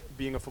as like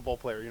being a football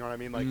player. You know what I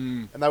mean? Like,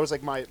 Mm. and that was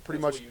like my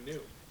pretty That's much. what you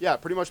knew. Yeah,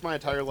 pretty much my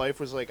entire life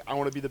was like I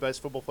want to be the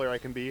best football player I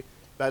can be.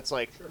 That's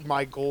like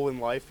my goal in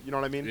life. You know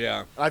what I mean? yeah,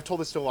 And I've told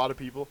this to a lot of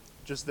people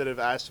just that have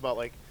asked about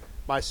like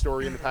my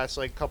story in the past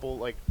like couple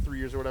like 3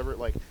 years or whatever.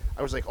 Like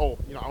I was like, oh,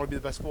 I want to be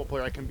the best football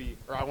player I can be,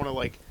 or I want to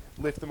like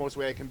lift the most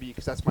weight I can be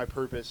because that's my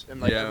purpose. And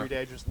like Yeah. every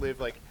day I just live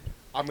like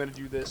I'm gonna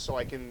do this so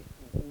I can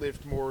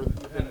lift more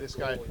than this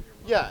guy. goal in your mind.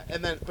 Yeah,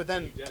 and then but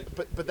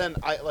then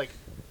I like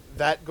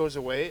that goes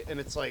away and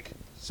it's like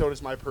so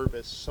does my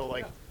purpose. So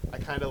like I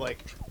kind of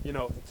like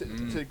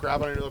to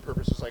grab on another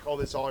purpose is like, oh,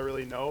 this is all I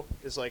really know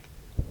is like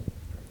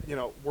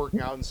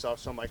working out and stuff.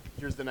 So I'm like,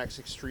 here's the next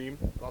extreme.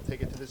 I'll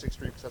take it to this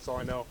extreme because that's all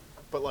I know.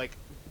 But like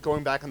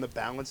going back on the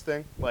balance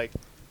thing, like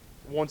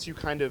once you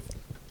kind of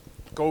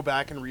go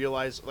back and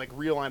realize like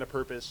realign a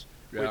purpose,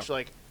 Yeah.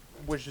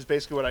 which is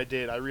basically what I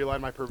did. I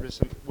realigned my purpose,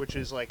 which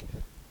is like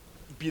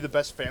be the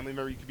best family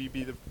member you can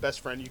be the best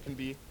friend you can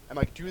be, and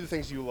like do the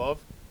things you love.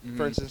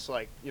 For Mhm. instance,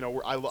 like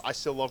I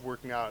still love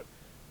working out.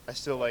 I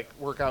still like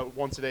work out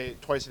once a day,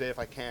 twice a day if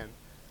I can.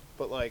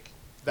 But like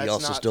that's you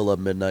also not still love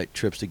midnight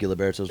trips to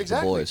Giliberto's with the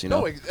exactly. boys.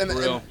 No, And and, For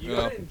real. You Yeah.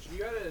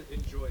 gotta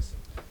enjoy some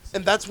things.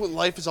 and that's what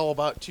life is all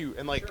about too.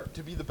 And like Sure.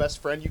 to be the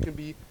best friend you can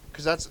be,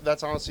 because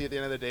that's honestly at the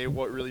end of the day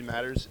what really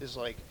matters is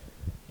like,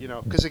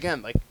 because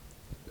again like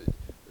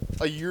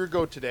a year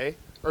ago today,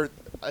 or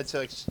I'd say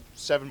like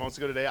 7 months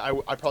ago today, I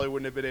probably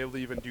wouldn't have been able to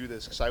even do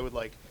this because I would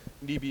like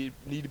need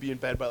to be in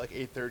bed by like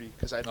 8:30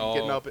 because I'd be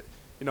getting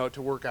Oh. up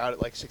to work out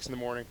at like 6 in the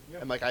morning,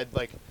 Yep. and like I'd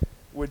like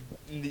would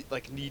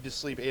need to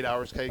sleep 8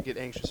 hours because I get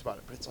anxious about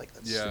it. But it's like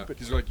that's yeah. stupid.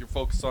 Because like you're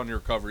focused on your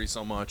recovery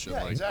so much, and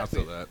Yeah, like exactly.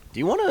 I feel that. do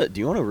you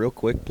want to real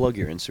quick plug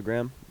your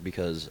Instagram,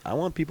 because I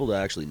want people to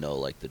actually know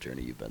like the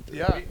journey you've been through.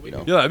 Yeah. You know.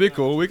 Yeah, that'd be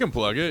cool. We can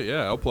plug it.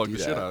 Yeah, I'll plug Do the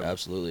shit that, out of it.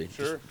 absolutely.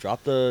 Sure. Just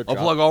drop the. I'll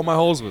drop- plug all my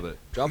holes with it.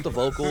 Drop the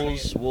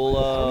vocals. We'll.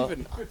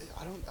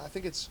 I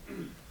think it's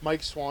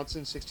Mike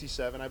Swanson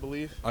 67, I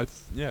believe.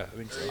 Yeah, I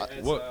think so.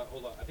 It's, What?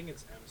 hold on, I think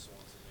it's M. Swanson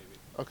maybe.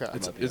 Okay.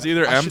 It's- I'm- It's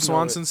either I M should know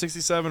Swanson it.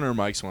 67 or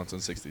Mike Swanson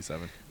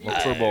 67. Look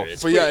for both.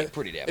 It's But yeah, pretty,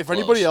 pretty damn if close.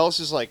 anybody else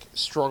is like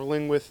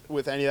struggling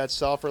with any of that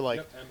stuff, or like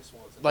Yep, M.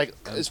 Swanson. like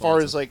M. as far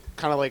as Swanson. like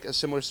kind of like a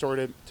similar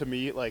story to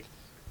me, like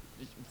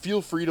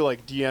feel free to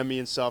like DM me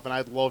and stuff, and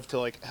I'd love to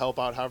like help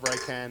out however I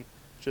can,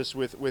 just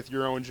with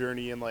your own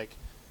journey and like,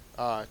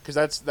 because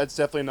that's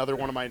definitely another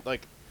one of my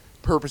like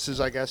purposes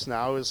I guess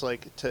now is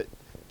like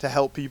to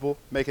help people,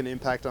 make an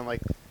impact on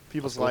like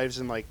people's lives,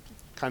 and like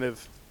kind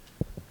of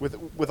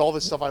with all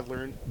this stuff I've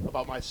learned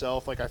about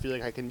myself, like I feel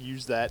like I can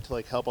use that to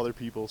like help other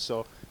people.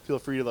 So feel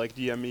free to like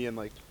DM me, and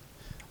like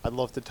I'd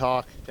love to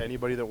talk to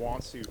anybody that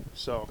wants to.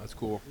 So That's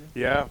cool.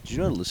 yeah. Did you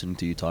know listening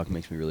to you talk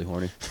makes me really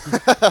horny?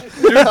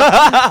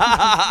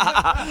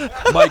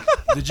 Mike,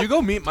 did you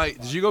go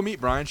meet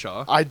Brian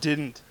Shaw? I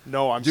didn't.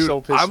 No, I'm Dude,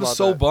 so pissed I was about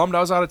so that. bummed. I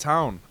was out of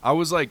town. I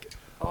was like,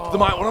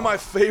 one of my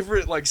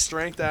favorite like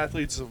strength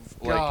athletes of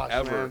like Gosh,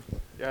 ever man.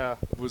 Yeah.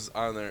 was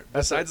on there.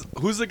 That's Besides,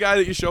 who's the guy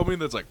that you showed me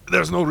that's like,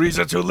 there's no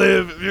reason to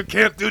live if you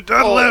can't do Oh,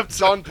 deadlifts?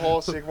 John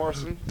Paul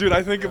Sigmarsson. Dude,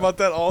 I think about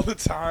that all the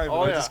time.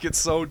 Oh, and yeah. I just get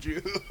so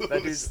juiced.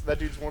 That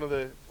dude's one of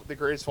the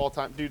greatest of all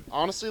time. Dude,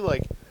 honestly,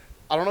 like,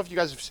 I don't know if you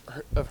guys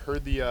have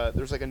heard the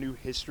there's like a new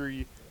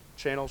History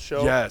Channel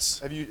show. Yes.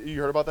 Have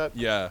you heard about that?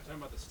 Yeah. Talking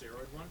about the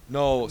steroid one?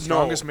 No,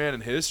 strongest man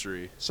in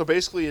history. So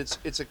basically,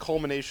 it's a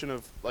culmination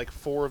of like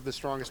 4 of the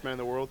strongest men in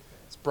the world.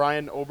 It's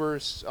Brian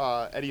Oberst,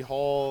 Eddie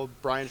Hall,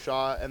 Brian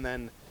Shaw, and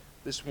then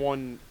this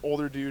one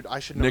older dude. I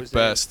should know Nick his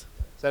name. Best.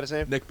 Is that his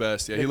name? Nick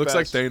Best. Yeah, he Nick looks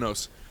Best. like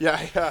Thanos.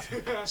 Yeah,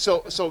 yeah.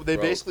 So they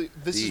Bro, basically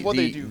this is what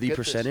they do. The Get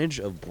this. percentage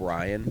of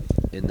Brian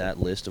in that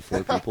list of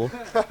 4 people,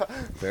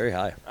 very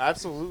high.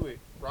 Absolutely.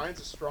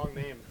 Brian's a strong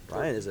name.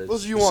 Brian is a.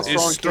 Those of you who want His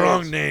strong strong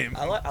kids. name.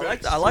 I like Very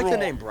the strong.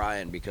 name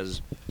Brian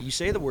because you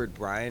say the word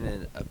Brian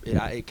and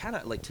it kind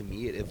of like to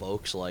me it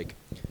evokes like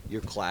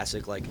your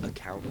classic like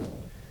accountant,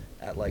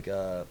 at like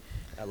a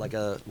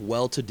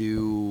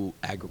well-to-do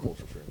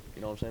agriculture firm.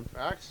 You know what I'm saying?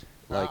 Facts.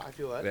 Like- I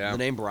feel that. Yeah. The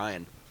name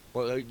Brian.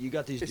 Well, you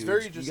got these It's dudes.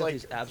 very you just got like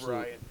these absolute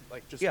Brian,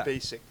 like just Yeah.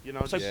 basic, you know,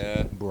 It's like just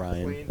Yeah.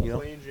 Brian. plain, you know?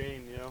 plain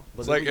Jane, you know.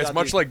 But It's then like we as got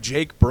much these- like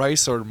Jake,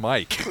 Bryce, or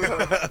Mike.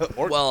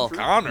 Or Well,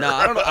 Connor. no,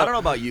 I don't know. I don't know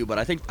about you, but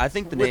I think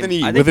the With name an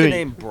E, I think with the an E.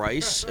 name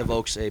Bryce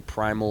evokes a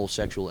primal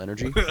sexual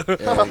energy. You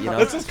know.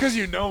 That's just because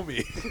you know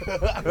me.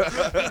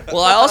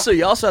 Well,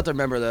 you also have to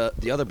remember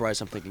the other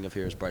Bryce I'm thinking of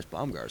here is Bryce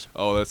Baumgars,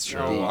 Oh, that's true.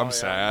 Oh, I'm yeah.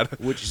 sad.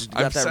 which has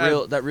I'm got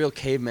sad. that real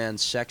caveman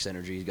sex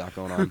energy he's got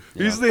going on.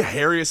 you He's know? the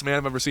hairiest man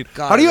I've ever seen.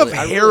 God, How do you I have really-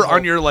 I hair really on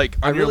hope- your like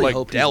I on your really like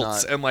hope he's delts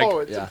not- and like oh,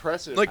 it's yeah.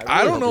 impressive. like I I,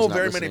 really don't hope know he's not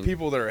very many listening.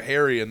 people that are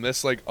hairy in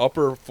this like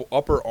upper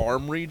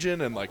arm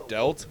region and like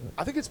delt,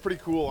 I think it's pretty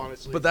cool,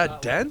 honestly. but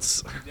that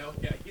dense, No,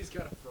 yeah, he's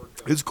got a fur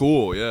coat. it's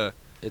cool. Yeah.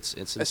 it's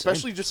insane.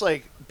 especially just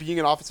like being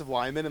an offensive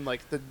lineman and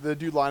like the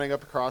dude lining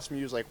up across from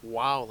you was like,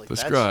 wow, like This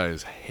that's, guy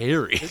is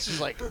hairy. This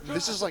is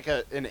like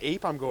an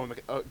ape I'm going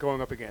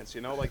up against,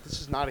 you know, like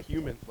this is not a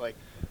human, like.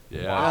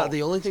 Yeah. Wow.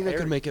 The only thing that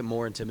Hairy. could make it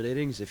more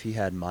intimidating is if he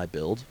had my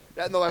build.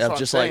 Yeah, no, that's Of what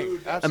just I'm like saying.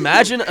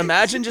 Absolutely.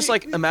 imagine just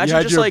like You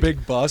had your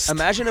big bust.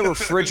 imagine a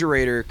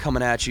refrigerator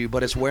coming at you,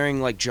 but it's wearing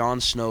like Jon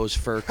Snow's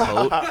fur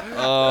coat. Like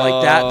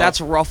like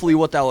that's roughly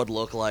what that would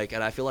look like,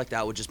 and I feel like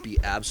that would just be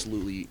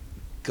absolutely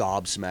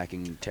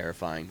gobsmacking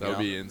terrifying. That you would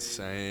know? be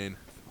insane.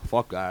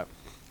 Fuck that.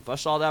 If I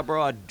saw that,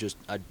 bro, I'd just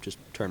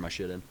turn my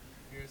shit in.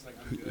 Here's like,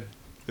 I'm good.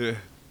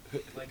 Yeah.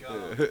 Like,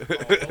 what was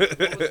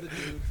the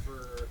dude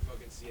for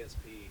fucking CSP?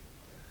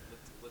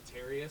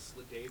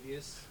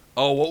 Latavius?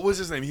 Oh, what was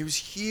his name? He was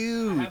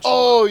huge.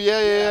 Oh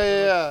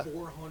yeah.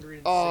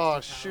 460 Oh,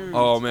 pounds. shoot.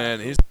 Oh man,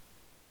 he's.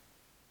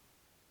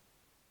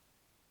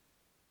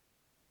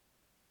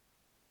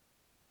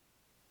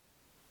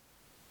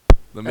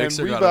 The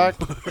mixer And we got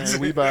back. him.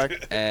 And we back.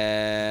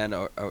 And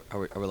are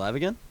we live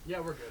again? Yeah,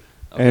 we're good.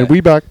 And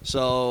we back.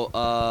 So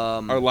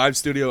Our live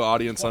studio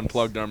audience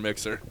unplugged our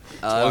mixer.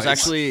 it was twice.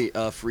 actually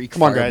a freak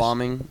Come on, guys.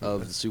 firebombing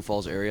of the Sioux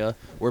Falls area.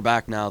 We're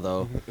back now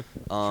though.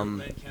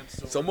 Ben Kemp's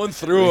still Someone working.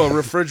 threw a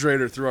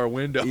refrigerator through our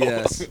window.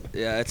 Yes,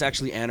 yeah, it's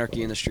actually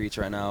anarchy in the streets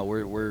right now.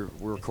 We're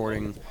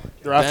recording.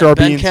 They're after our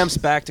Ben beans. Kemp's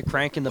back to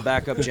cranking the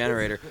backup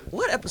generator.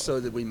 What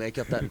episode did we make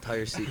up that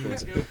entire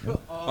sequence?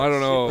 I don't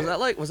Was know. that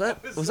like was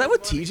that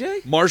with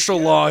TJ? Martial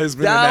law has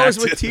been That was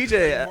enacted. with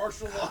TJ.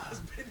 Martial law has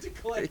been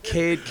declared.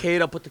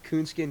 Cade up with the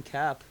coonskin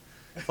cap.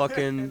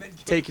 Fucking And then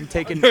taking.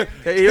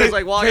 He was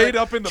like, "Well, Cade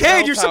up in the Cade,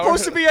 bell you're tower."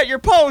 supposed to be at your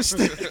post."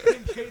 And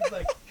Cade's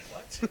like,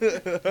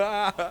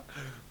 what?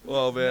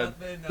 Well, man,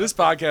 Nothing, this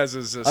podcast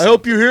is just. I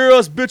hope you hear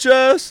us, bitch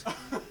ass.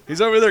 He's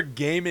over there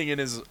gaming in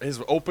his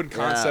open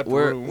concept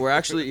room. We're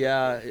actually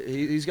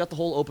he's got the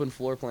whole open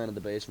floor plan in the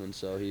basement,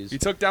 so he's He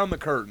took down the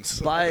curtains.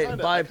 by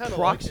I kinda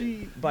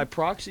like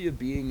proxy of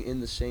being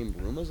in the same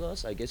room as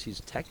us. I guess he's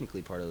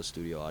technically part of the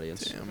studio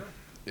audience. Damn. quote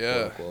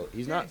Yeah. unquote.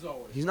 Cade's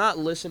always. He's not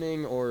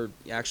listening or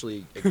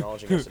actually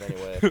acknowledging us in any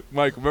way.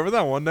 Mike, remember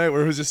that one night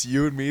where it was just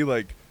you and me,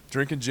 like,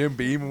 drinking Jim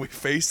Beam and we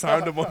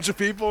FaceTimed a bunch of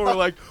people? We're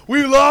like,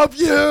 we love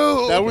you!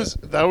 That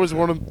was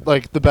one of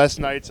like the best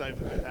nights I've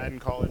had in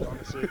college,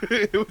 honestly.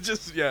 it was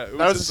just, yeah. It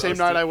That was the just same us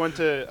night two. I went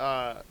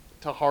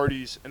to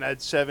Hardee's and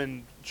had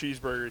 7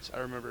 cheeseburgers. I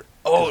remember.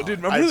 Oh,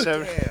 dude, I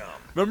remember had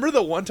remember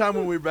the one time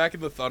when we were back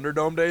in the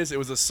Thunderdome days? It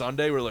was a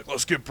Sunday. We were like,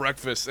 let's get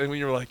breakfast. And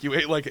we were like, you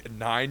ate like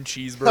 9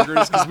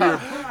 cheeseburgers because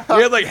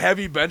we had like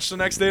heavy bench the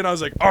next day. And I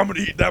was like, I'm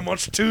going to eat that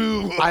much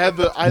too. I had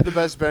the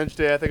best bench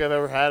day I think I've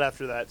ever had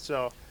after that.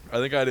 So I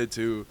think I did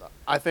too.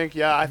 I think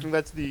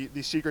that's the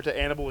secret to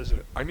anabolism.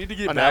 I need to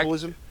get back.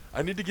 Anabolism.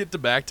 I need to get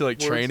back to like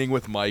Words. training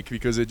with Mike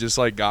because it just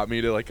like got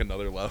me to like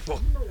another level.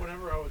 Remember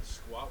whenever I would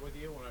squat with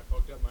you when I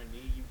fucked up my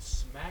knee, you'd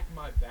smack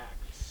my back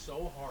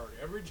so hard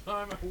every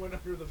time I went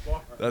under the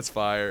bar. That's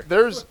fire.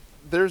 There's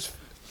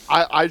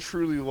I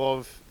truly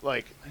love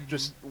like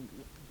just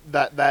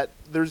that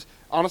there's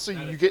honestly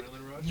That you get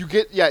adrenaline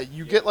rush?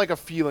 you get like a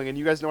feeling, and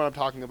you guys know what I'm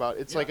talking about.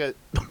 It's like a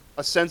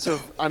sense of,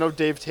 I know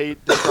Dave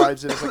Tate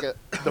describes it as like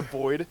the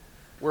void,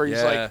 where he's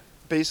Yeah. like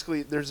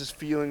basically there's this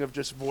feeling of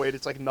just void.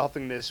 It's like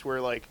nothingness, where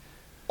like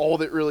all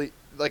that really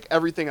like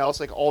everything else,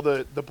 like all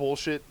the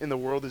bullshit in the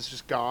world is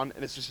just gone,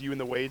 and it's just you and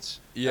the weights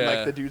and Yeah.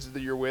 like the dudes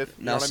that you're with.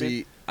 You know Now, what I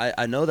mean? see,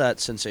 I know that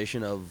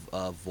sensation of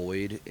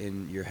void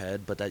in your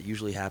head, but that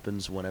usually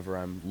happens whenever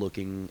I'm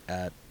looking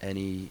at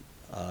any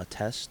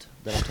test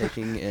that I'm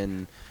taking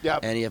in Yeah.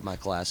 any of my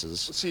classes.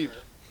 See,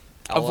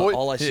 All, void-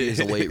 all I see is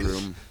a weight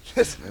room,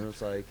 and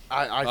it's like,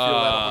 I feel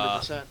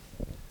that 100%.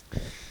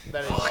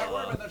 That is. Don't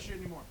worry about that shit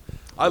anymore.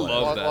 I What?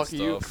 love that Lucky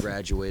you. stuff.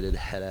 graduated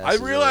head ass.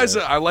 I realize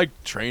that I like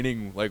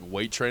training, like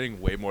weight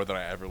training, way more than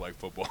I ever liked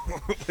football.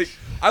 Like,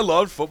 I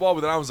loved football,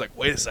 but then I was like,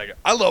 wait a second,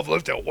 I love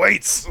lifting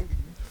weights.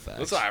 That's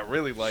Facts, what I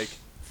really like.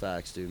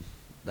 facts, dude.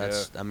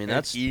 That's, Yeah. I mean, And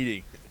that's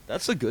eating.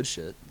 that's the good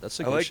shit. That's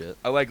the I good like shit.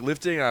 I like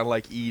lifting. And I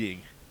like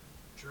eating.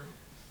 True.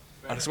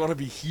 I just want to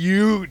be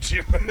huge.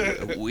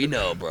 We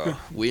know, bro.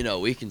 We know.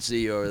 We can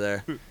see you over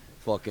there.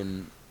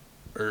 Fucking.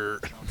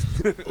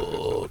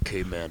 Oh,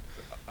 caveman.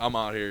 I'm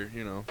out here,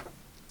 you know.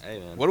 Hey,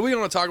 man. What are we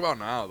gonna talk about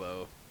now,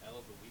 though? Hell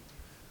of a week.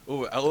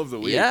 Oh, L of the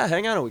week. Yeah,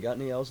 hang on. We got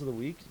any L's of the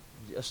week?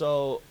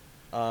 So,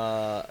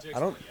 I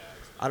don't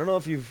know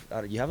if you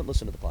haven't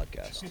listened to the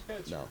podcast.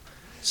 No.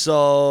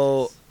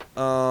 So,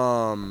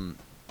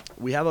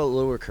 we have a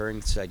little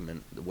recurring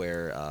segment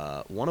where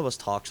one of us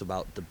talks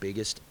about the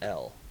biggest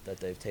L that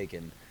they've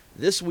taken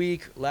this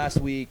week, last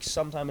week,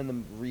 sometime in the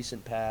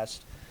recent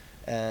past.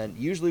 And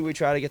usually we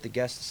try to get the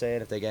guests to say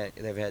it. If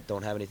they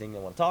don't have anything they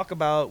want to talk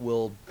about,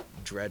 we'll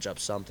dredge up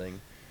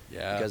something.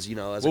 Yeah. Because, you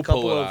know, as we'll a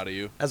couple pull it of out of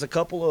you. as a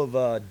couple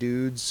of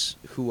dudes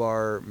who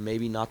are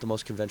maybe not the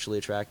most conventionally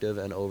attractive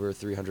and over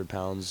 300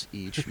 pounds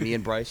each, me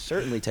and Bryce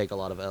certainly take a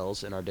lot of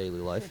L's in our daily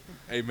life.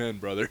 Amen,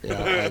 brother.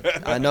 Yeah,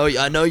 I know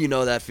you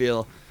know that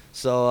feel.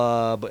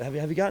 So, but have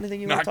you got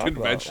anything you want Not to talk about?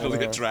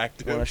 conventionally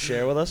attractive. Want to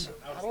share with us?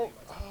 I don't.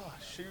 Oh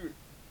shoot.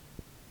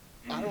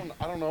 I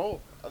don't know.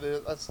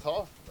 That's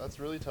tough. That's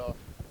really tough.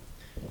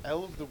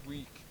 L of the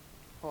week,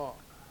 huh?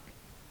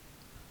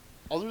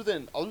 Other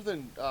than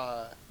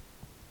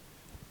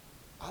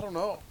I don't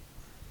know.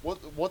 What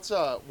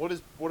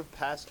have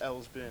past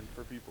L's been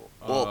for people?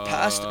 Well,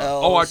 past L's.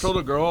 Oh, I told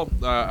a girl.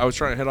 I was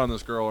trying to hit on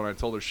this girl, and I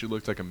told her she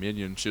looked like a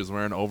minion. She was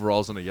wearing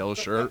overalls and a yellow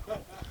shirt.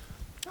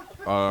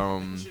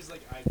 She's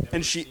like, I've never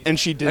And seen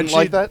she that. didn't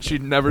like that.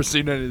 She'd never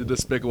seen any of the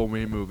Despicable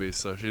Me movies,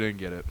 so she didn't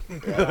get it.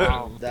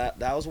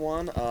 That was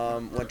one.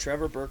 When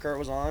Trevor Burkhardt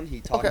was on, he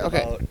talked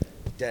Okay. about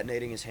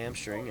detonating his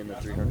hamstring in the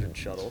 300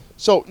 shuttle.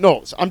 So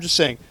no, I'm just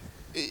saying.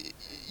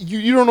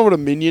 You don't know what a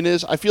minion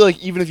is. I feel like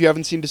even if you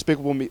haven't seen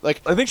Despicable Me,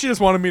 like I think she just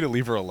wanted me to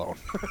leave her alone.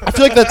 I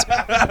feel like that's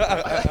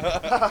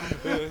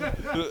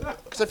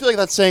because I feel like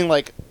that's saying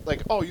like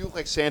oh, you look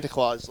like Santa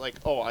Claus. Like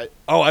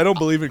I don't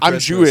believe in I'm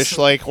Christmas. Jewish.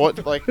 Like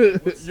what? Like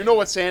you know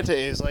what Santa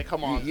is. Like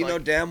come on. You know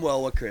like, damn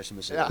well what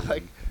Christmas is. yeah.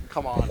 Like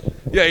come on.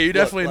 Yeah, you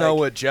definitely know like-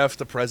 what Jeff,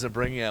 the present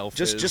bringing elf,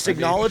 is. Just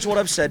acknowledge what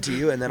I've said to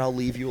you, and then I'll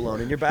leave you alone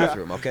in your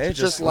bathroom. Okay?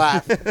 Just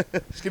laugh.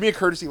 Just give me a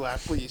courtesy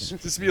laugh, please.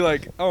 Just be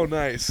like, oh,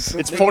 nice.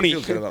 It's Make me funny.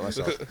 feel good about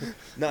myself.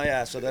 No,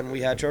 yeah. So then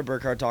we had Trevor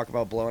Burkhardt talk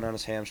about blowing on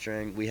his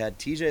hamstring. We had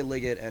T.J.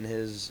 Liggett and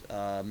his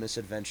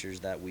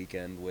misadventures that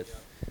weekend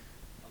with,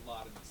 A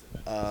lot of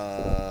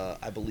misadventures.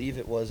 I believe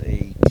it was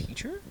a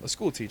teacher, A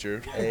school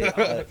teacher.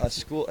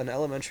 an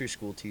elementary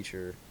school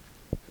teacher,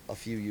 a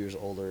few years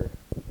older,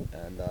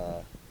 and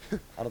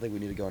I don't think we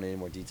need to go into any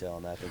more detail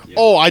on that. I think you.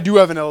 Oh, I do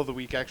have an L of the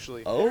week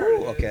actually.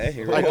 Oh, okay.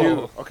 Here we I go.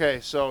 do. Okay,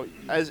 so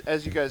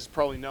as you guys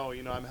probably know,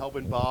 I'm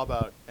helping Bob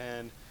out,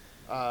 and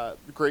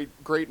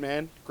great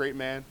man,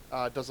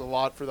 does a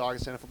lot for the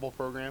Augustana football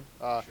program.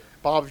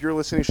 Bob, if you're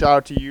listening, shout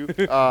out to you.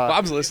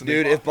 Bob's listening.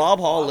 Dude, if Bob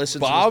Hall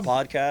listens Bob- to this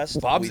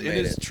podcast, Bob's we in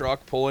made his it.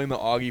 truck pulling the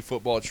Augie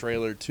football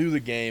trailer to the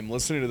game,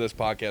 listening to this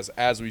podcast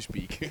as we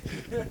speak.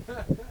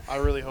 I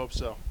really hope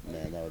so.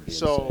 Man, that would be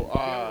So, If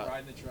you ever ride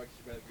in the truck, you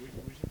should be like,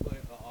 we should play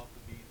the Off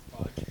the Beats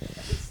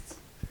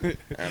podcast.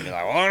 and be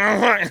like,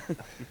 what?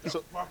 The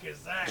fuck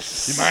is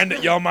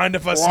that? Y'all mind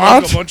if I What?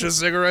 smoke a bunch of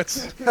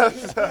cigarettes?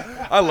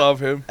 I love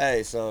him.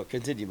 Hey, so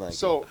continue, Mike.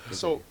 So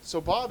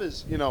Continue. Bob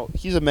is,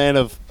 he's a man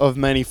of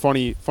many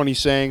funny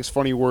sayings,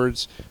 funny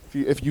words.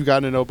 If you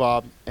got to know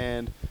Bob,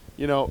 and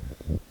he'll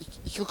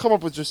come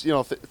up with just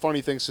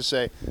funny things to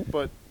say.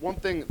 But one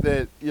thing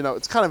that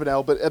it's kind of an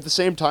L, but at the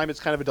same time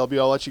it's kind of a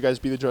W. I'll let you guys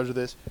be the judge of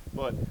this.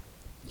 But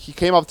he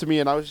came up to me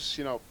and I was just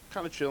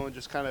kind of chilling,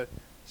 just kind of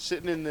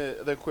sitting in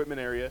the equipment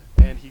area,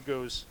 and he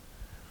goes,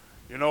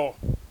 you know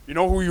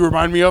who you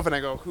remind me of? And I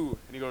go, who?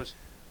 And he goes,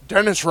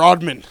 Dennis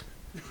Rodman.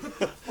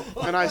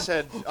 And I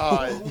said,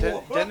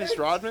 Dennis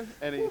Rodman?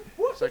 And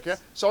he's like, yeah.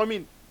 So,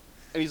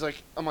 and he's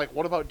like, I'm like,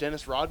 what about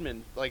Dennis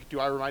Rodman? Like, do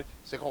I remind?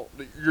 He's like, oh,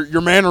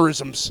 your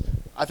mannerisms.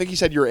 I think he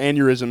said your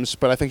aneurysms,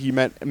 but I think he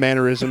meant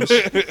mannerisms.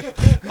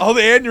 All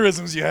the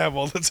aneurysms you have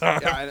all the time.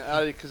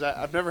 Yeah, because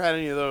I've never had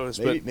any of those.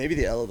 Maybe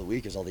the L of the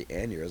week is all the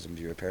aneurysms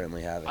you're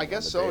apparently having. But I on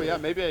guess the so, daily. yeah.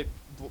 Maybe I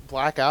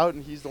black out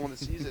and he's the one that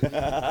sees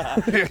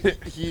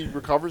it. He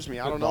recovers me.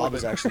 I don't know. Bob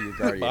is but- actually your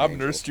guardian Bob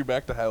angel. nursed you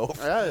back to health.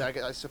 Yeah,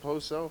 I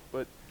suppose so.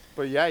 But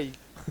yeah, he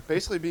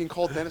basically being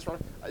called Dennis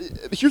Rodman.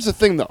 Here's the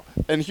thing, though,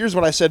 and here's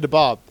what I said to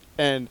Bob.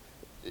 And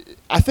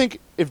I think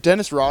if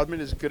Dennis Rodman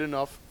is good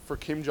enough for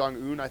Kim Jong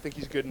Un, I think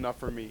he's good enough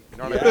for me. You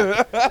know what I mean?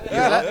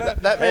 Because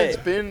that man's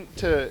been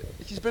to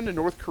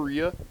North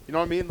Korea. You know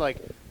what I mean? Like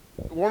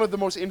one of the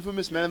most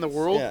infamous men in the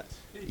world. Yeah.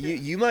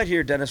 You might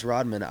hear Dennis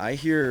Rodman. I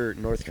hear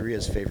North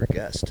Korea's favorite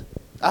guest.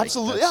 Like,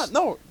 Absolutely. Yeah. that's-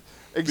 No.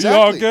 Be our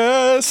Exactly.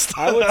 guest.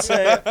 I would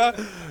say,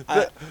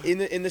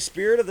 in the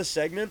spirit of the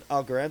segment,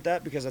 I'll grant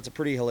that because that's a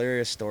pretty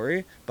hilarious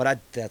story. But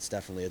that's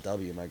definitely a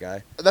W, my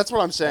guy. That's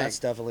what I'm saying. That's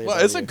definitely. Well,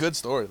 a it's a W. good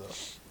story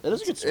though. It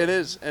is a good story. It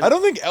is. And I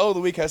don't think L of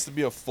the week has to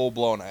be a full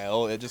blown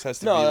L. It just has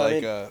to be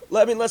like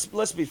I mean,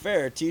 let's be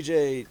fair.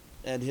 TJ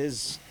and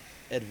his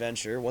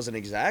adventure wasn't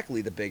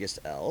exactly the biggest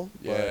L.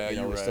 But, Yeah,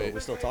 you're we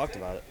right. still talked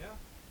about it. Yeah.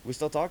 We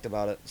still talked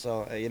about it.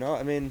 So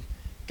I mean,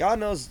 God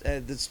knows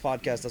this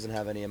podcast doesn't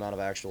have any amount of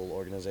actual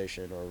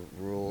organization or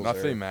rules.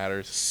 nothing or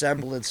matters.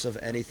 semblance of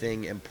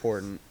anything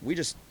important. We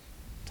just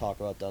talk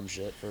about dumb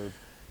shit for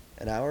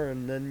an hour,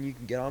 and then you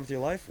can get on with your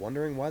life,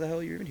 wondering why the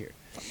hell you're even here.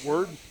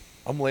 word.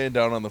 I'm laying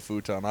down on the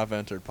futon. I've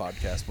entered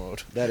podcast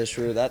mode. That is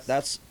true.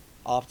 That's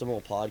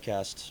optimal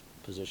podcast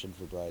position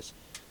for Bryce.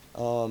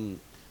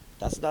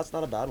 That's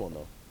not a bad one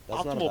though.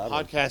 That's not a Optimal bad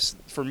one. podcast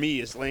for me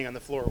is laying on the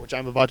floor, which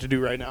I'm about to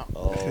do right now.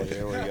 Oh,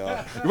 here we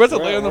go. You're about to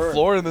We're- lay on the we're-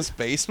 floor in this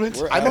basement?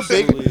 We're I'm a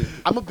big- absolutely-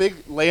 I'm a big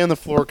lay on the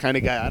floor kind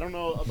of guy. I don't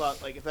know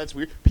about like if that's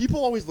weird.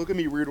 People always look at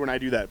me weird when I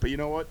do that, but you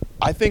know what?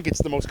 I think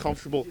it's the most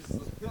comfortable.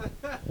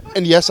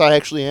 And yes, I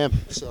actually am.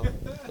 So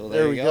So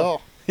there we go.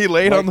 He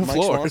laid on the Mike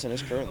floor. Swanson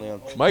is currently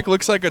on. Mike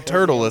looks like a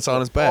turtle that's on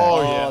his back. Oh,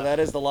 Oh, yeah. that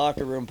is the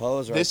locker room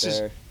pose right This is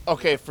there.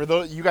 okay for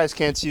those you guys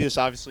can't see this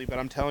obviously, but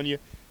I'm telling you,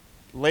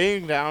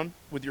 laying down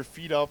with your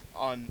feet up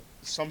on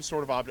some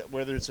sort of object,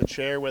 whether it's a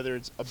chair, whether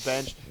it's a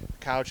bench,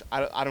 couch,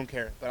 I don't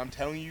care. But I'm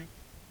telling you,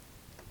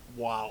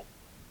 wow,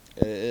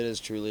 It is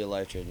truly a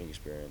life-changing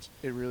experience.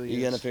 it really You is.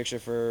 getting a picture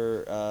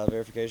for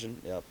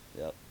verification? Yep.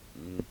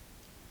 Mm.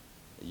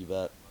 You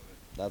bet.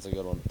 That's a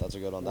good one. That's a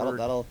good one. Word.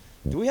 That'll.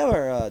 Do we have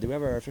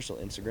our official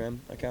Instagram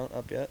account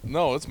up yet?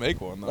 No, let's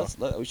make one,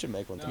 though. We should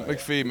make one tonight.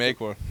 McPhee, make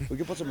one. We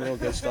could put some real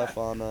good stuff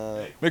on.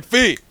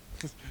 McPhee!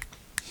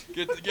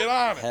 Get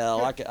on it.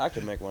 Hell, I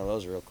could make one of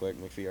those real quick.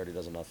 McPhee already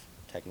does enough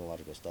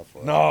technological stuff for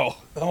it. No,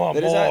 I want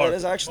That is, more. that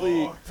is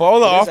actually. Follow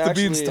the that is Off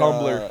the Beans actually,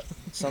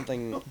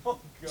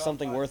 Tumblr.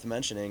 Something worth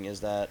mentioning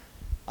is that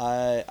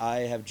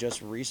I have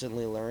just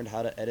recently learned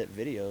how to edit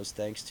videos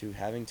thanks to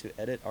having to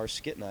edit our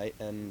skit night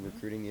and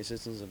recruiting the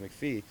assistance of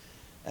McPhee,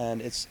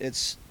 and this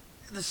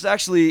is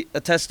actually a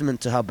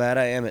testament to how bad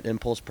I am at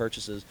impulse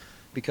purchases,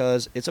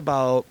 because it's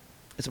about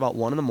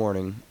 1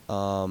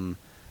 a.m.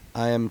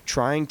 I am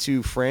trying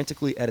to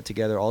frantically edit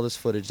together all this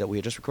footage that we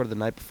had just recorded the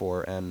night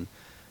before, and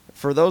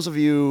for those of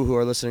you who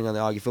are listening on the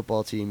Augie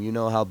football team, you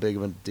know how big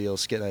of a deal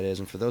skit night is,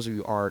 and for those of you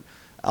who aren't,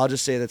 I'll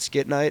just say that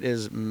skit night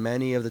is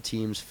many of the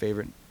team's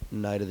favorite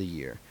night of the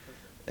year,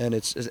 and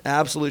it's an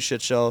absolute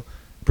shit show.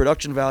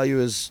 Production value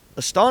is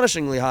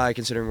astonishingly high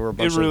considering we're a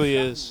bunch It really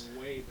is.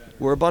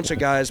 we're a bunch of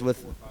guys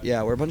with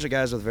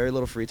very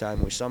little free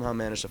time. We somehow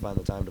managed to find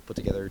the time to put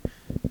together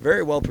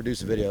very well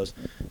produced videos.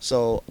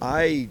 So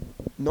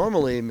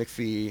normally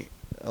McPhee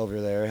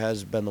over there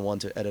has been the one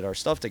to edit our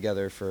stuff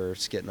together for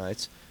skit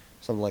nights,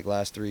 something like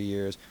last 3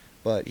 years.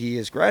 But he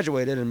has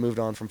graduated and moved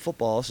on from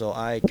football, so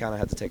I kind of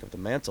had to take up the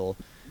mantle.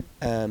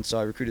 And so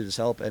I recruited his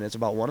help, and it's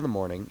about 1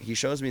 a.m. He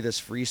shows me this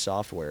free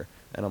software,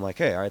 and I'm like,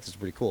 hey, all right, this is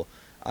pretty cool.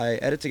 I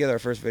edit together our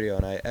first video,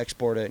 and I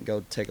export it and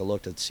go take a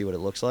look to see what it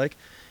looks like.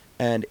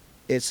 And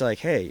it's like,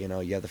 hey, you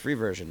have the free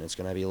version. It's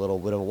going to be a little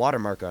bit of a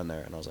watermark on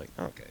there. And I was like,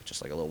 okay,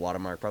 just like a little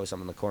watermark, probably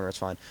something in the corner. It's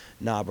fine.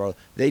 Nah, bro.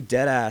 They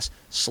dead ass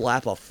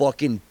slap a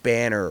fucking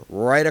banner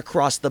right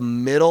across the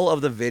middle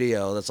of the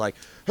video that's like,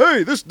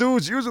 hey, this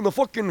dude's using the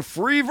fucking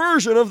free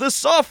version of this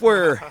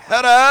software.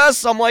 Head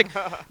ass. I'm like,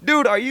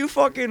 dude, are you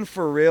fucking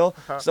for real?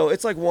 So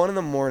it's like 1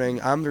 a.m.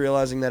 I'm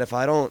realizing that if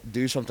I don't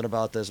do something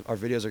about this, our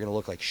videos are going to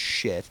look like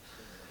shit.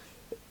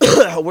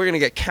 We're going to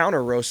get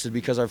counter roasted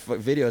because our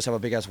videos have a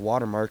big ass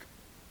watermark.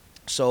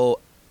 So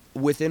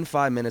within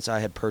 5 minutes, I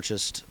had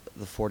purchased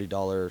the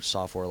 $40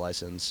 software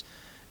license.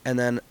 And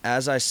then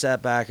as I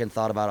sat back and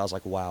thought about it, I was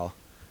like, wow,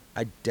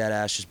 I dead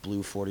ass just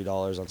blew $40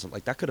 on something.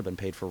 Like, that could have been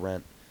paid for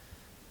rent.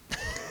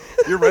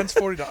 Your rent's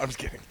 $40. I'm just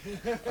kidding.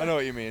 I know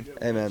what you mean.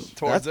 Hey, man,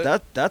 Towards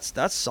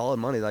that's solid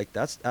money. Like,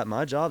 that's at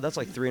my job, that's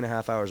like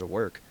 3.5 hours of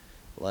work.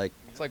 Like,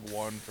 It's like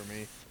one for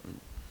me.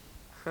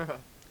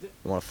 you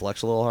want to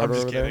flex a little I'm harder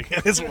just over there?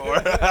 kidding. It's more.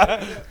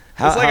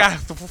 How, It's like how,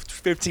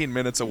 15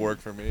 minutes of work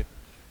for me.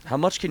 how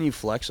much can you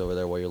flex over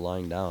there while you're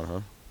lying down, huh?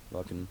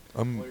 Fucking,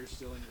 I'm While you're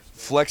still in your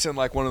space. flexing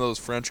like one of those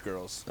French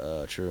girls.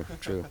 true.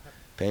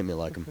 Paint me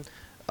like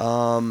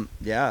him.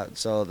 Yeah,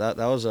 so that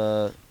was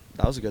a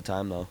good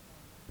time, though.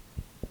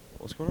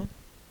 What's going on?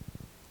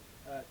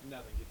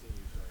 Nothing.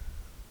 Continue. Sorry.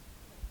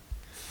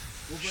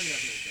 We'll bring it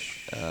up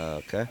in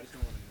a second. Okay. I just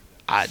don't want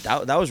to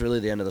interrupt. That was really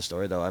the end of the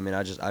story, though. I mean,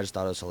 I just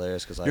thought it was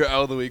hilarious because Your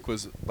L of the week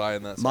was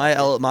buying that. my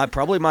software.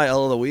 probably my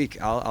L of the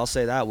week. I'll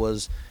say that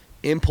was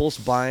impulse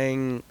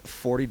buying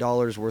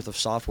 $40 worth of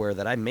software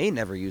that I may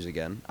never use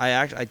again.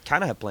 I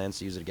kind of have plans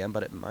to use it again,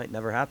 but it might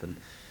never happen.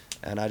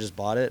 And I just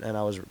bought it, and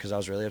because I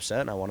was really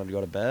upset, and I wanted to go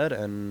to bed,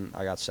 and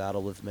I got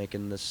saddled with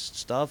making this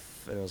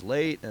stuff, and it was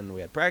late, and we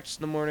had practice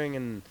in the morning,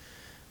 and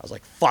I was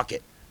like, fuck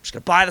it, I'm just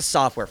gonna buy the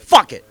software,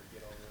 fuck it.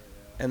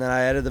 And then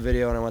I edited the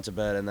video, and I went to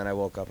bed, and then I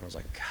woke up, and I was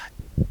like,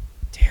 God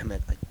damn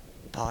it, I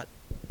bought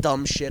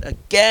dumb shit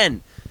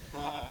again.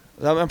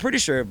 I'm pretty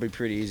sure it'd be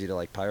pretty easy to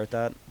like pirate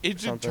that. It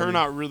did something. turn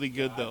out really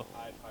good though.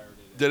 I pirated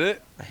it. Did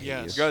it? I hate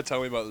Yes. You gotta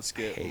tell me about the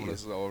skit Hate when you.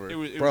 this is over.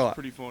 It Bro, was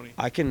pretty funny.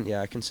 I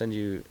can send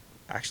you.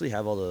 I actually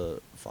have all the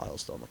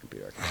files still on my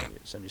computer. I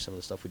can send you some of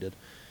the stuff we did.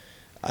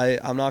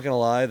 I'm not gonna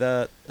lie,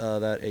 that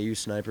AU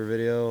sniper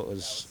video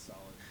was Solid.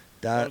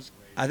 that. was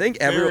I think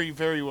Very,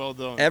 very well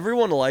done.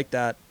 everyone liked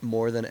that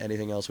more than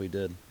anything else we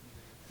did.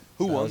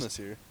 Who that won was- this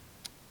year?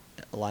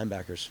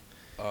 Linebackers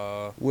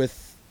Uh,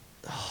 with,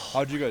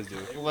 how'd you guys do?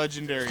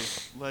 Legendary.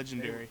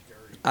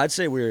 I'd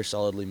say we were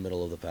solidly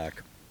middle of the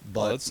pack.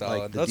 But that's solid.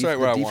 like, the That's right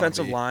where I the wanna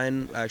defensive be.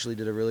 line actually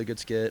did a really good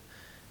skit,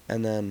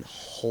 and then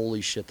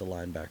holy shit, the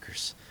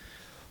linebackers.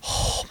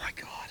 Oh my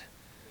god,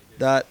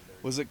 that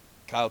Was it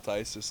Kyle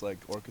Tice just like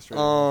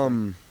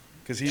orchestrated.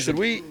 Because should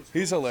we?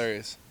 He's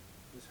hilarious.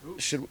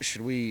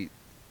 Should we?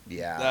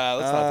 Yeah. Nah,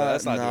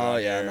 let's not do no,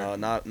 it yeah, here.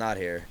 no, not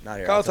here. Not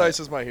here. Kyle I'll tell Tice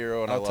is my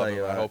hero, and I'll I tell love you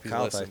him. I what, hope he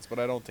Kyle listens, Tice- but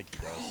I don't think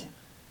he does.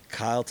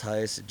 Kyle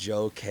Tice,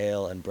 Joe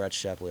Kale, and Brett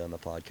Shepley on the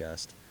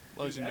podcast.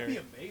 That'd be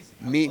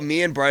amazing.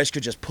 Me and Bryce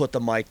could just put the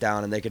mic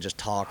down and they could just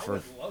talk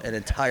for an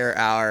entire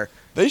hour.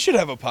 They should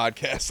have a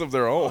podcast of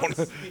their own.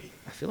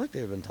 I feel like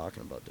they've been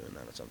talking about doing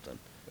that or something.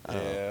 I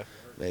don't know. Yeah.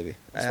 Maybe.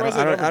 I'm I surprised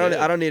don't, they I, never don't, I, don't, did.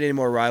 I don't need any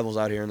more rivals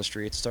out here in the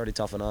streets. It's already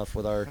tough enough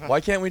with our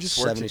Why can't we just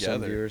work 70-some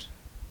together? viewers.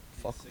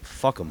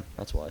 Fuck them.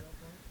 That's why.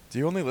 Do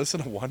you only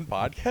listen to one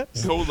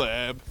podcast?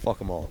 Collab. Fuck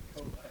them all.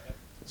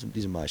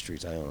 These are my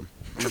streets. I own them.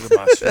 These are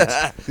my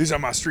streets. These are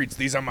my streets.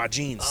 These are my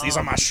jeans. These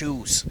are my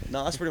shoes.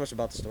 No, that's pretty much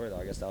about the story, though.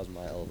 I guess that was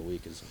my L of the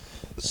week is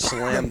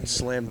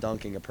slam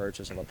dunking a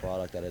purchase of a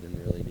product that I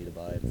didn't really need to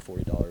buy and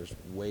 $40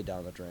 way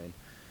down the drain.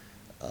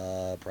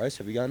 Bryce,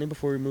 have you got any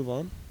before we move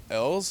on?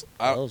 L's?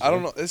 L's, I don't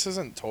yeah. know. This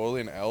isn't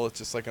totally an L. It's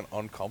just like an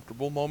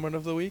uncomfortable moment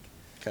of the week.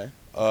 Okay.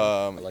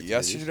 like to do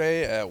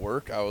Yesterday at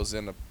work, I was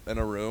in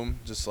a room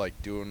just like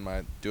doing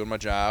my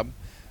job,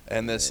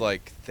 and this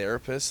like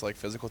therapist, like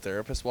physical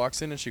therapist,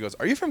 walks in and she goes,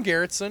 "Are you from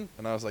Garrettson?"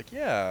 And I was like,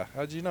 "Yeah."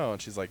 "How'd you know?"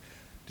 And she's like,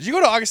 "Did you go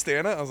to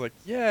Augustana?" I was like,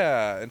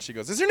 "Yeah." And she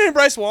goes, "Is your name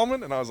Bryce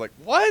Wallman?" And I was like,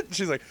 "What?" And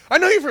she's like, "I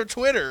know you from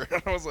Twitter."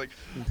 And I was like,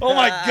 "Oh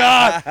my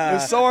god!" It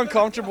was so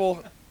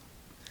uncomfortable.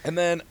 And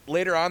then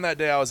later on that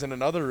day, I was in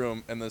another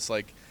room, and this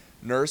like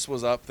nurse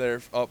was up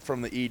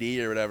from the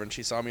ED or whatever, and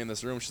she saw me in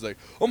this room. She's like,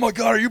 "Oh my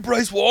god, are you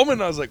Bryce Wallman?"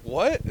 And I was like,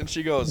 "What?" And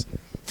she goes,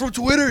 "From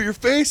Twitter, your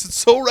face is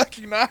so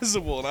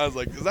recognizable." And I was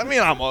like, "Does that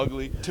mean I'm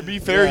ugly?" To be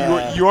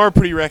fair, you are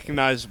pretty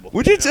recognizable.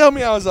 Would you tell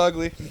me I was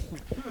ugly?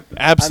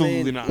 Absolutely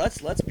I mean,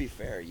 not. Let's be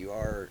fair. You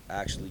are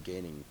actually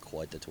gaining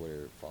quite the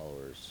Twitter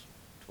followers.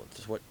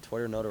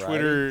 Twitter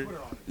notoriety.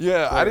 Twitter.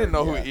 Yeah, I didn't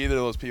know who yeah. either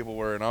of those people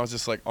were, and I was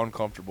just like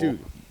uncomfortable. Dude,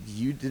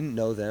 you didn't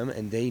know them,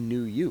 and they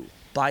knew you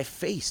by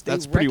face. They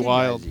That's pretty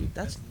recognize wild. You.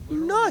 That's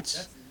nuts.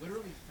 That's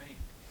literally fame.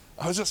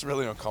 I was just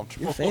really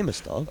uncomfortable. You're famous,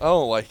 dog. I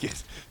don't like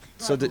it.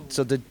 So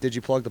did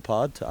you plug the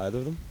pod to either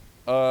of them?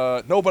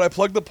 No, but I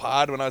plugged the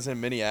pod when I was in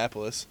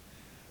Minneapolis.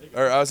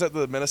 Or I was at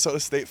the Minnesota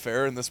State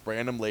Fair, and this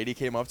random lady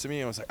came up to me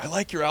and was like, "I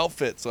like your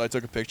outfit." So I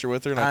took a picture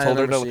with her, and I told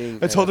her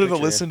to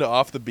listen to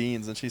Off the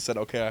Beans, and she said,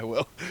 "Okay, I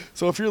will."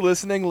 So if you're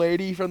listening,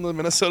 lady from the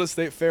Minnesota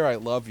State Fair, I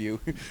love you.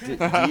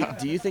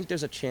 Do you think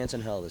there's a chance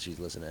in hell that she's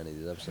listening to any of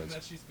these episodes?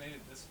 That she's made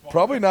it this far.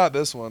 Probably not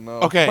this one. No.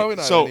 Okay, Probably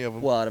not so any of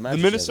them. Well, I'd The imagine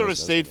she Minnesota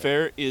has State those,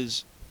 Fair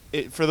is,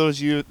 for those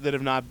of you that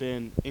have not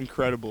been,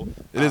 incredible.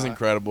 It is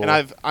incredible.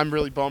 And I'm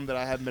really bummed that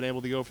I haven't been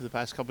able to go for the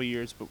past couple of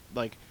years. But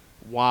like,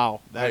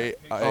 wow, that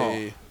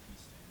I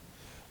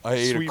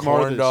ate a Sweet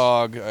corn Martha's.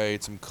 dog. I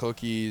ate some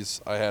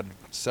cookies. I had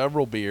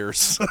several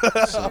beers.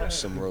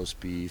 some roast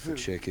beef, a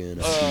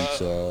chicken, a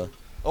pizza.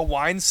 A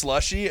wine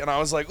slushy, and I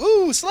was like,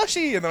 "Ooh,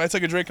 slushy!" And then I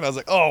took a drink, and I was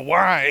like, "Oh,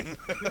 wine!"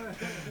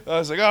 I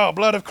was like, "Oh,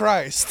 blood of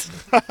Christ!"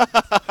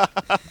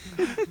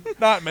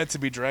 Not meant to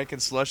be drank in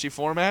slushy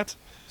format.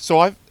 So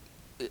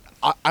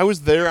I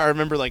was there. I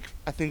remember, like,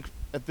 I think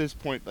at this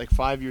point, like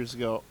 5 years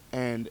ago,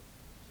 and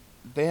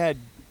they had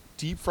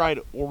deep fried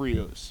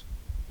Oreos,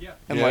 Yeah.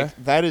 and Yeah.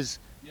 like that is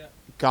Yeah.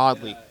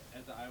 godly.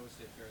 At the Iowa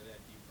State Fair, they had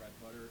deep fried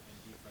butter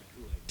and deep fried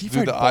Kool-Aid. Deep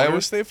Dude, the fried butter?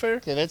 Iowa State Fair?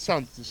 Okay, that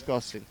sounds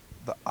disgusting.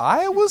 The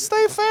Iowa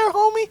State Fair,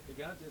 homie? It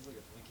kind of tastes like a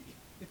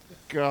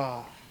Twinkie.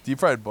 God, Deep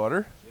fried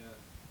butter? Yeah.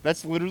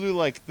 that's literally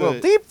like the. Well,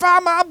 deep fry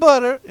my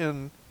butter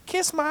and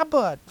kiss my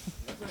butt.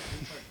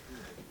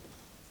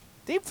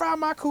 Deep fry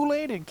my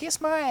Kool-Aid and kiss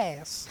my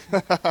ass.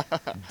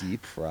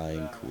 Deep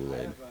frying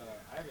Kool-Aid.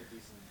 I have a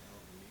decent L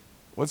of the week.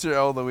 What's your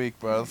L of the week,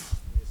 bruv?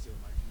 Let me see what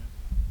Mike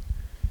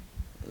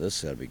can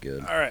This gotta be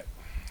good. All right.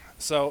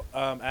 So,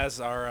 as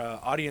our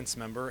audience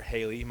member,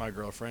 Haley, my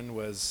girlfriend,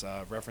 was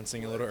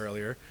referencing a little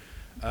earlier,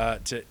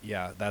 that's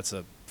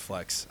a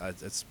flex.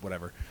 It's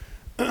whatever.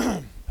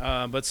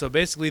 But so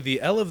basically,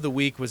 the L of the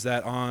week was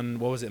that on,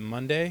 what was it,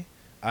 Monday?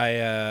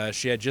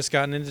 She had just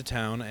gotten into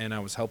town, and I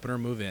was helping her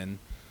move in.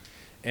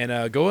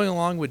 And going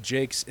along with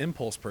Jake's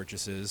impulse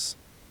purchases,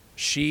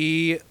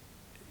 she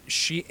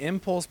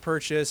impulse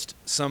purchased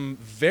some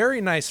very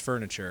nice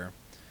furniture,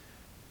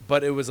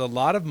 but it was a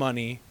lot of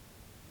money,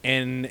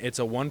 and it's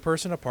a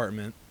one-person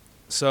apartment.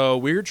 So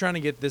we were trying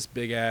to get this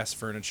big-ass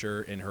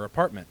furniture in her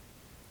apartment.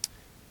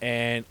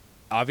 And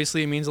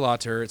obviously it means a lot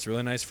to her. It's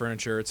really nice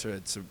furniture. It's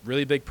a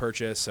really big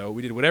purchase. So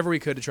we did whatever we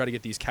could to try to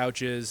get these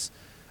couches,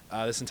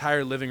 this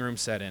entire living room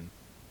set in.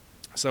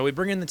 So we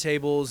bring in the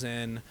tables,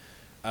 and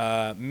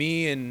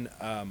me and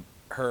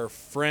her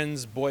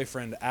friend's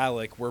boyfriend,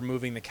 Alec, we're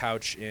moving the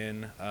couch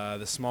in,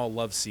 the small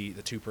love seat,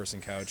 the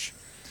two-person couch.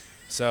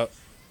 So,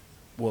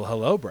 well,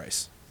 hello,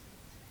 Bryce.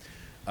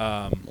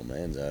 My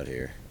man's out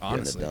here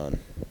Honestly. getting it done.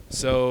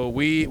 So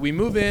we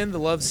move in the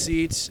love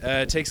seat.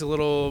 It takes a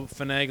little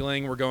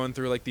finagling. We're going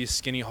through like these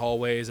skinny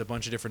hallways, a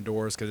bunch of different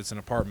doors because it's an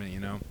apartment, you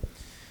know.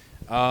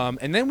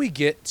 And then we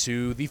get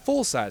to the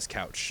full-size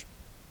couch.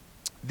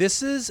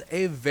 This is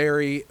a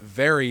very,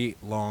 very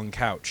long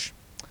couch.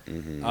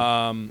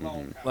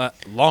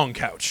 Mm-hmm. Long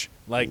couch.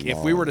 Like if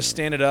we were to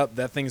stand it up,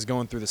 that thing's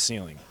going through the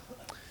ceiling.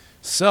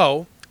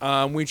 So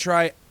we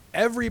try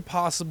every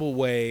possible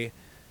way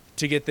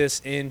to get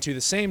this into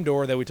the same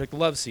door that we took the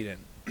love seat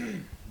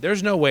in.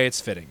 There's no way it's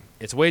fitting.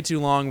 It's way too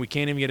long. We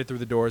can't even get it through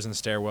the doors in the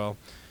stairwell.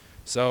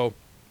 So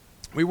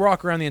we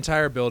walk around the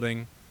entire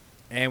building,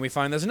 and we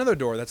find there's another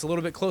door that's a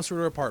little bit closer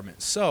to our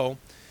apartment. So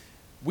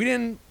we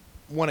didn't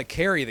want to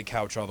carry the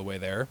couch all the way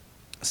there.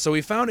 So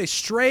we found a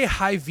stray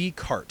Hy-Vee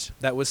cart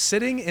that was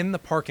sitting in the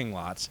parking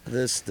lot.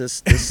 This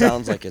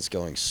sounds like it's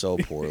going so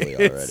poorly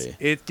already.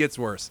 It gets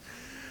worse.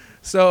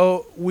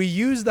 So we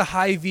use the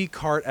Hy-Vee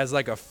cart as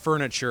like a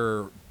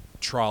furniture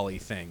trolley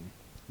thing.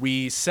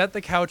 We set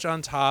the couch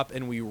on top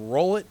and we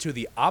roll it to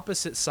the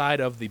opposite side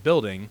of the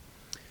building,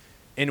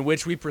 in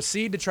which we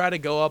proceed to try to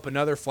go up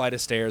another flight of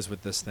stairs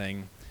with this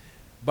thing.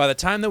 By the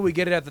time that we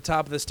get it at the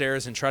top of the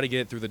stairs and try to get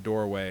it through the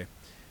doorway,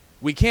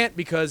 we can't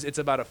because it's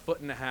about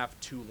 1.5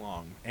 feet too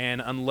long. And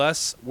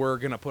unless we're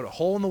going to put a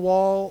hole in the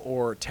wall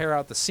or tear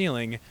out the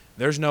ceiling,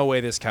 there's no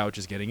way this couch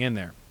is getting in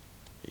there.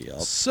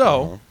 Yep.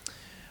 So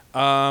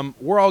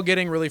we're all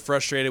getting really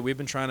frustrated. We've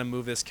been trying to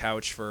move this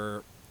couch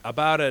for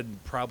about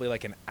probably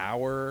like an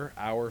hour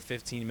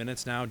 15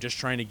 minutes now, just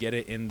trying to get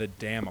it in the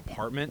damn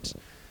apartment.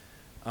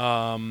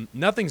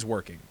 Nothing's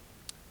working.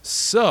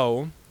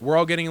 So we're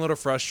all getting a little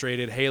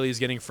frustrated. Haley's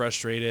getting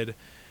frustrated.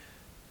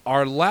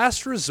 Our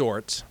last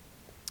resort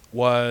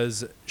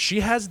was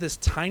she has this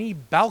tiny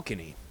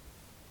balcony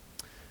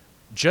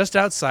just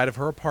outside of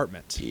her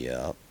apartment.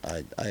 Yeah,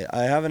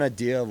 I have an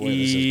idea of where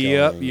this is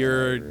going.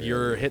 Yep,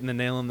 you're hitting the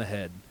nail on the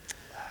head.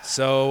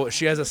 So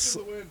she has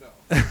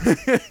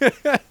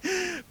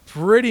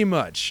pretty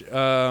much.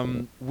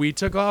 We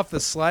took off the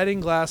sliding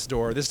glass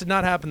door. This did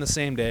not happen the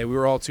same day. We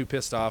were all too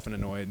pissed off and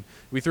annoyed.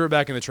 We threw it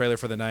back in the trailer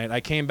for the night.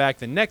 I came back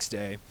the next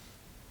day.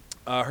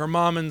 Her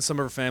mom and some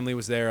of her family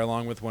was there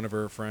along with one of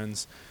her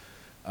friends.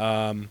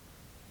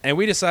 And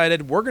we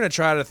decided we're going to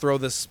try to throw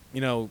this,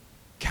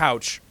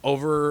 couch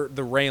over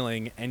the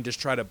railing and just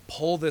try to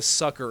pull this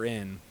sucker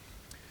in.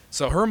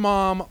 So her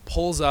mom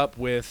pulls up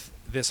with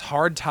this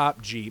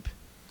hardtop Jeep.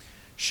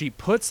 She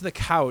puts the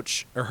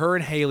couch, or her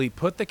and Haley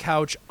put the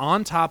couch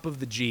on top of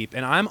the Jeep,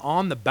 and I'm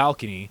on the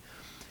balcony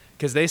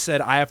because they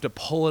said I have to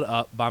pull it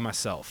up by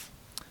myself.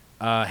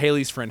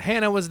 Haley's friend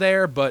Hannah was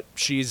there, but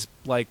she's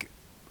like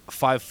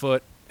 5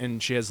 foot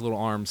and she has little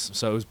arms,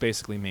 so it was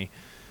basically me.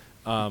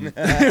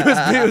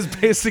 It was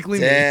basically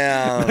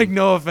Damn. me. Like,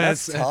 no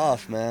offense. That's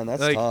tough, man.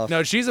 That's like, tough.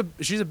 No, she's a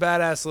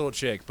badass little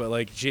chick, but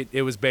like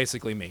it was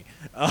basically me.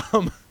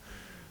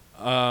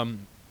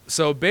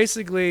 So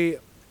basically,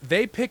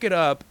 they pick it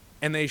up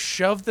and they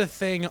shove the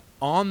thing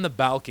on the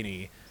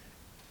balcony,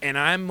 and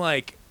I'm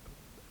like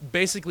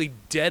basically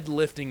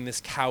deadlifting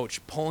this couch,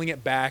 pulling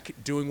it back,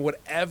 doing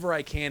whatever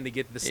I can to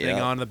get this thing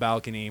on the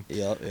balcony.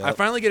 Yep. I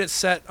finally get it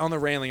set on the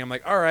railing. I'm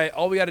like, all right,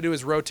 all we got to do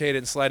is rotate it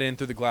and slide it in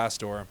through the glass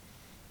door.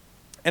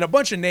 And a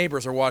bunch of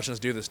neighbors are watching us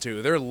do this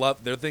too. Their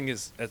thing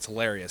is, it's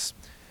hilarious.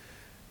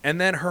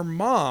 And then her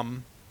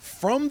mom,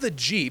 from the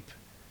Jeep,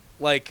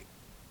 like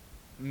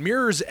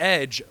mirror's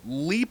edge,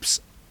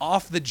 leaps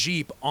off the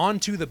Jeep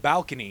onto the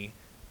balcony,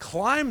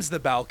 climbs the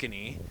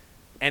balcony,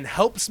 and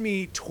helps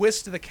me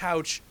twist the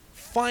couch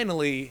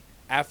finally,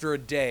 after a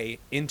day,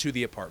 into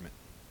the apartment.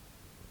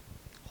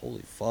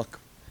 Holy fuck.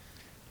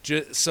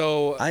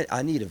 So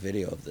I need a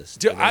video of this.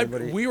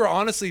 we were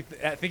honestly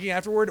thinking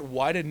afterward,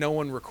 why did no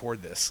one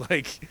record this?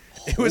 Like,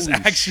 it was Holy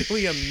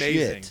actually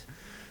amazing. shit.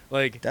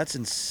 Like, That's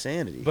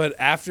insanity. but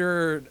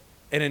after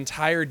an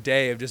entire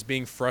day of just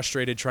being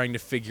frustrated trying to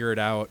figure it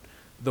out,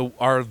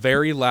 our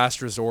very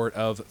last resort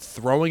of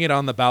throwing it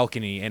on the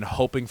balcony and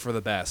hoping for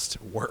the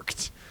best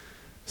worked.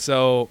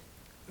 So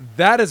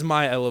that is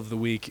my L of the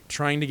week,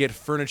 trying to get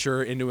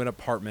furniture into an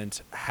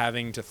apartment,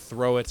 having to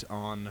throw it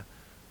on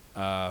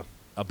a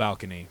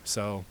balcony.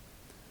 So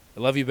I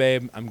love you,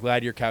 babe. I'm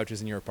glad your couch is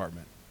in your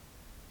apartment.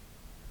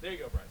 There you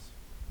go, Bryce.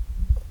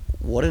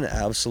 What an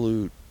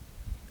absolute...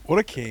 What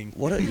a king.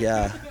 What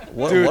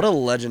Dude. a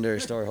legendary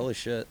story. Holy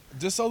shit.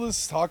 Just all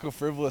this talk of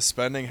frivolous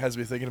spending has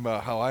me thinking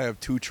about how I have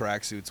 2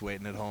 tracksuits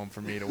waiting at home for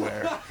me to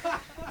wear.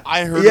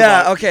 I heard.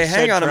 Yeah, about okay,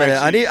 hang said on a minute.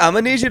 tracksuit. I'm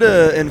going to need you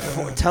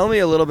to tell me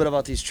a little bit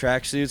about these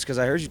tracksuits, because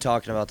I heard you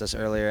talking about this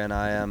earlier, and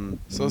I am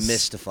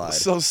mystified.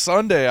 So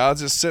Sunday, I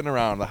was just sitting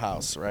around the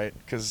house, right?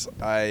 Because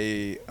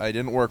I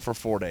didn't work for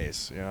 4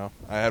 days,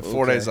 I had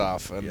 4 Okay. days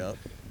off. And Yep.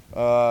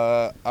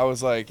 I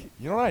was like,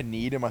 you know what I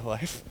need in my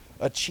life?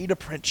 A cheetah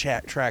print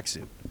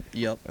tracksuit.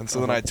 Yep. And so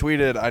then I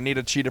tweeted, I need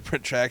a cheetah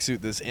print tracksuit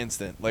this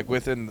instant, like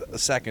within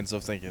seconds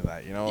of thinking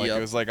that, Like Yep.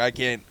 it was like, I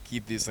can't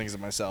keep these things to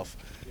myself.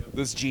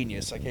 This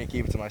genius, I can't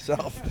keep it to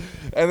myself.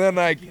 And then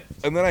I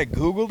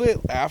Googled it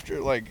after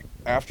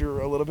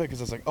a little bit, because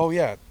I was like, oh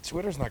yeah,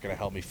 Twitter's not gonna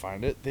help me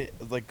find it.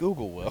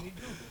 Google will.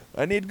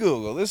 I need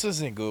Google. This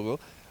isn't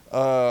Google.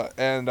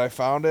 And I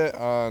found it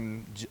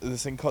on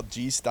this thing called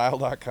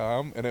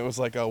gstyle.com, and it was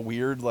like a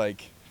weird,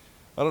 like,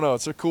 I don't know,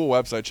 it's a cool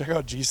website. Check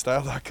out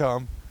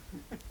gstyle.com.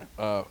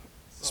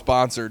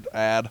 Sponsored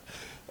ad.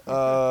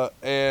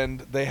 And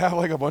they have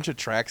like a bunch of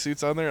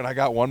tracksuits on there, and I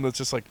got one that's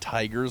just like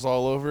tigers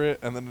all over it,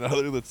 and then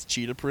another that's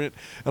cheetah print,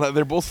 and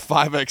they're both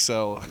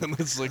 5XL, and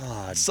it's like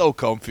God. so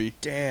comfy.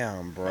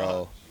 Damn,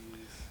 bro.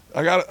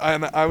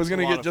 I was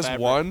gonna a lot get of just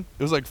fabric. one.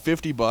 It was like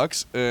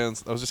 $50,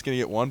 and I was just gonna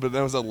get one, but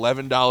then it was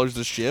 $11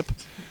 to ship.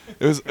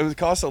 It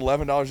cost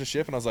 $11 to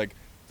ship, and I was like,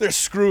 they're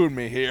screwing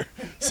me here.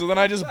 So then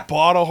I just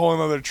bought a whole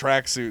another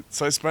tracksuit.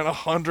 So I spent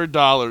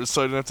 $100,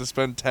 so I didn't have to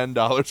spend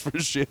 $10 for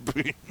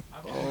shipping.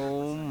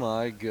 Oh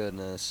my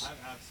goodness. I've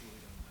absolutely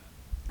done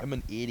that. I'm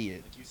an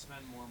idiot. Like you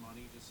spend more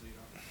money just so you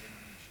don't have to pay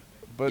money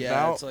shipping. But yeah,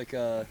 now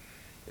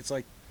it's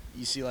like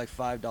you see like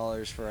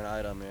 $5 for an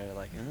item, and you're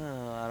like,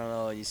 oh, I don't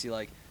know. And you see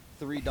like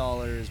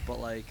 $3, but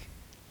like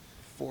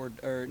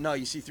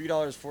you see $3,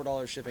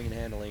 $4 shipping and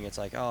handling. It's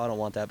like, oh, I don't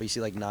want that. But you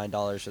see like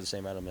 $9 for the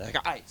same item. You're like,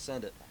 all right,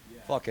 send it. Yeah.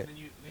 Fuck it. And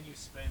then you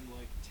spend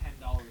like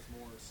 $10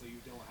 more so you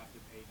don't have to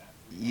pay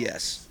that. $3.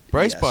 Yes.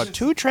 Bryce yes. bought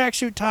 2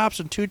 tracksuit tops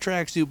and 2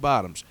 tracksuit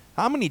bottoms.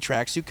 How many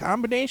tracksuit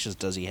combinations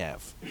does he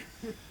have?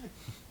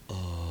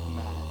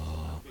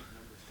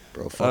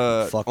 Bro,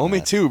 fuck only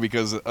that. 2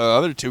 because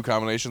other 2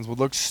 combinations would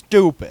look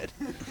stupid.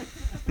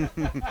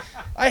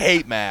 I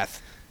hate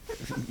math.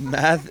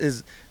 Math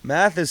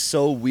is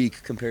so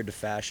weak compared to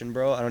fashion,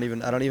 bro. I don't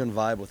even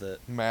vibe with it.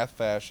 Math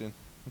fashion.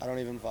 I don't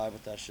even vibe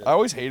with that shit. I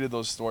always hated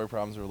those story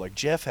problems where like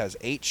Jeff has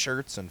 8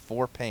 shirts and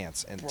 4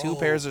 pants and 2 Bro.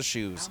 pairs of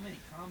shoes. How many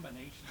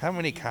combinations? How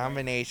many do you need, right?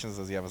 combinations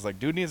does he have? I was like,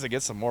 dude needs to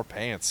get some more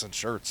pants and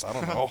shirts. I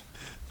don't know.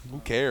 Who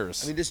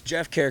cares? I mean, this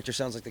Jeff character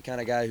sounds like the kind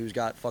of guy who's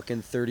got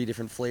fucking 30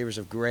 different flavors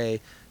of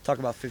gray.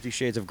 Talking about 50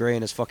 Shades of Gray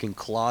in his fucking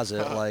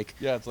closet. Like,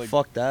 Yeah, it's like-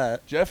 fuck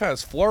that. Jeff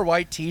has 4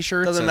 white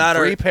T-shirts Doesn't and matter.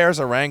 3 pairs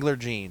of Wrangler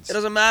jeans. It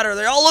doesn't matter.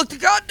 They all look the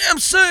goddamn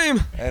same.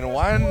 And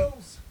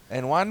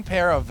one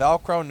pair of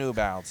Velcro New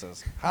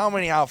Balances. How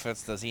many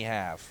outfits does he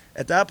have?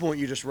 At that point,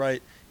 you just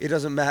write, it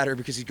doesn't matter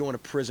because he's going to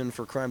prison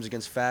for crimes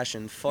against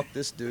fashion. Fuck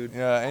this dude.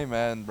 Yeah,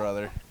 amen,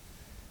 brother.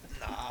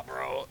 Nah,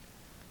 bro.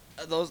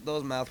 Those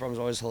math problems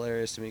are always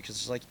hilarious to me because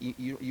it's like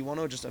you want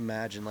to just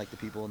imagine like the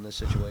people in this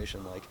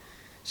situation. Like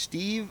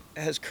Steve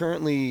has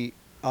currently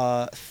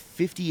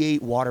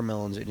 58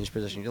 watermelons in his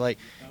possession. You're like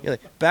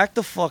back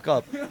the fuck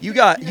up. You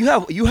have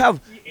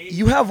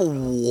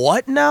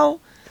what now?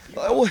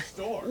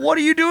 What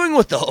are you doing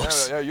with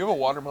those? Yeah, you have a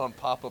watermelon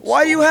pop-up.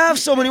 Why do you have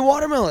so many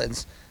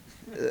watermelons?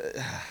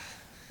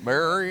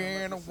 Mary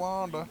and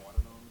Wanda?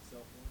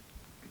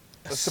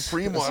 A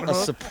Supreme A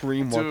watermelon?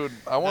 supreme one. Dude,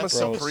 I want a That's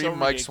so Supreme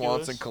Mike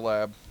ridiculous. Swanson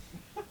collab.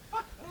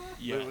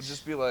 It would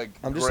just be like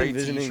I'm just gray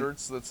envisioning-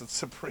 T-shirts that's a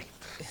Supreme.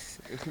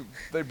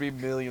 There'd be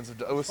millions of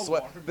with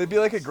sweat. They'd be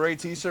like a gray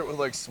T-shirt with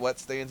like sweat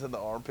stains in the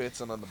armpits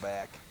and on the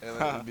back, and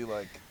then it'd be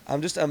like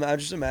I'm just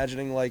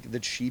imagining like the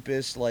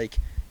cheapest like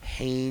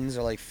Hanes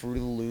or like Fruit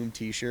of the Loom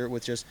T-shirt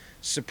with just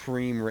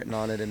Supreme written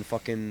on it and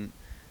fucking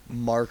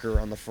marker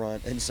on the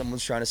front, and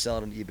someone's trying to sell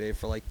it on eBay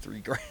for like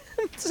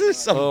 $3,000.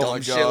 Some Oh my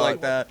dumb shit God.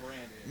 like that.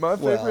 my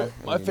favorite. Well,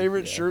 I my mean,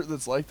 favorite yeah. shirt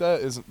that's like that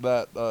is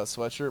that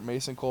sweatshirt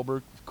Mason Mason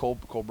Colbert.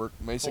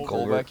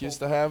 Colbeck used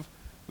to have.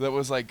 That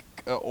was like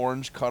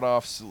orange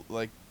cutoffs.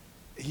 Like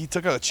he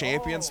took a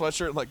champion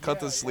sweatshirt and like cut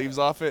the sleeves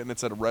off it, and it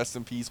said "Rest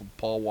in Peace,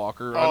 Paul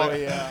Walker" on Oh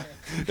it. yeah.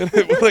 And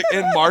it was, like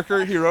in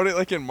marker, he wrote it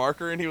like in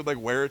marker, and he would like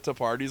wear it to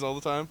parties all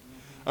the time.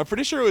 I'm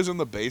pretty sure it was in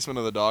the basement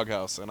of the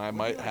doghouse, and I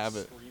might have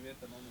it. Scream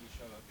it the moment you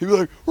shut up. He'd be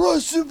like,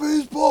 "Rest in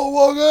peace, Paul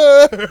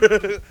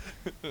Walker."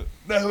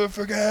 Never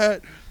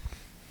forget.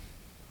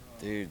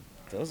 Dude,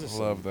 those are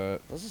Love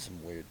that. Those are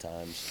some weird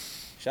times.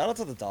 Shout out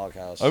to the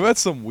doghouse. I've had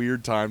some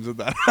weird times at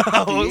that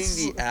Being house.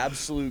 the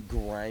absolute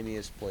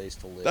grimiest place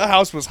to live. That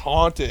house was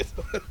haunted,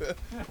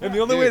 and the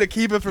only way Dude, to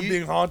keep it from you-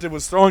 being haunted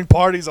was throwing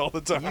parties all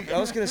the time. I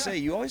was gonna say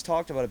you always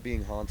talked about it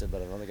being haunted,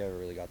 but I don't think I ever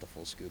really got the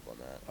full scoop on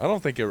that. I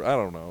don't think it. I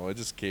don't know. It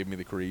just gave me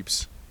the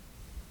creeps.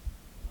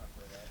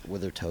 Were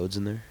there toads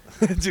in there?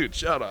 Dude,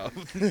 shut up.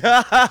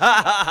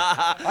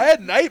 I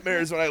had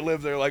nightmares when I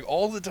lived there, like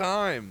all the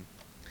time.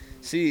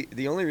 See,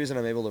 the only reason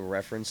I'm able to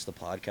reference the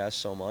podcast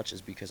so much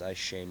is because I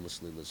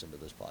shamelessly listen to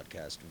this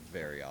podcast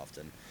very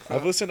often.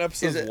 I've listened to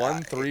episodes Is it-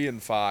 1, 3,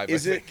 and 5.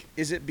 Is I it think.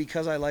 is it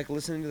because I like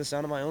listening to the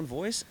sound of my own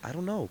voice? I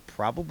don't know.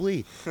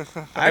 Probably. Am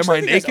actually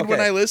I think naked when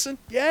okay. I listen?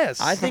 Yes.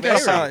 I think I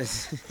Very.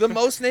 saw. The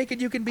most naked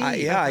you can be.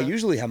 I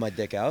usually have my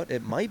dick out.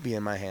 It might be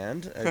in my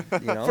hand. You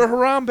know, For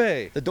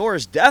Harambe. the door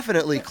is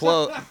definitely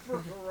closed.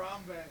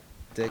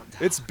 Dick,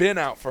 It's been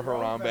out for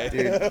Harambe.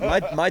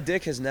 dude, my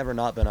dick has never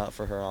not been out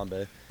for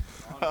Harambe.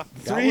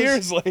 3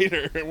 years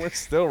later, and we're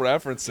still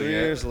referencing 3 it.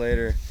 years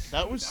later.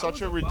 That was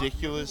such a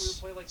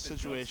ridiculous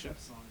situation.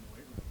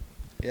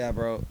 Yeah,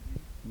 bro.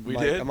 We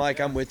Mike, did? Mike,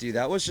 I'm with you.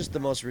 That was just the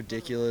most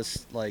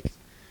ridiculous. Like,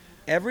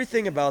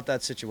 everything about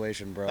that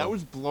situation, bro. That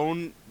was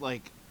blown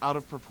like out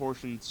of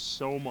proportion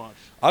so much.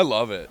 I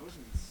love it.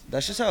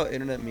 That's just how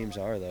internet memes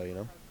are, though. You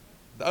know.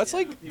 That's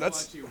like People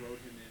that's. actually wrote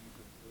him in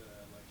for the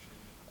election.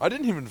 I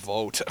didn't even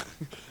vote.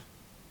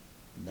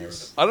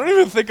 Nice. I don't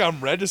even think I'm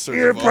registered.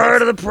 You're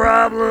part of the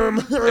problem.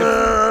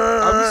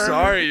 I'm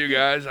sorry, you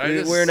guys.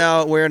 We're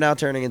now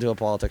turning into a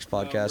politics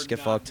podcast. Get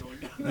fucked.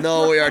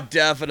 No, we are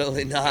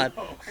definitely not.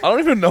 I don't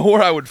even know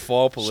where I would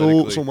fall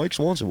politically. So Mike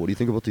Swanson, what do you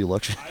think about the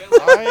election?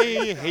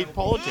 I hate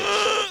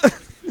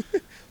politics.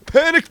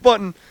 Panic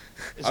button.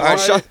 As All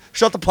right, long as-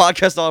 shut the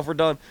podcast off. We're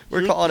done.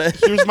 We're calling it.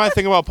 Here's my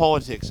thing about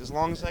politics. As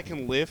long as I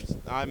can lift,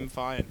 I'm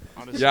fine.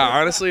 Honestly. Yeah,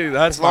 honestly,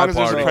 that's As long my as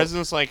there's party. a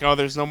president's like, oh,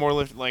 there's no more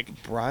lift. Like,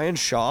 Brian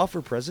Shaw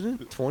for president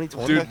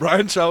 2020. Dude,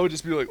 Brian Shaw would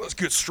just be like, let's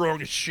get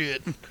strong as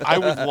shit. I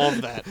would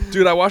love that.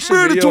 Dude, I watched a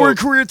Mandatory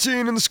video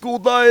creatine in the school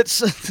diets.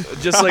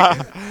 just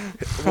like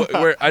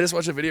where I just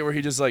watched a video where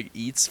he just like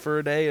eats for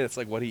a day and it's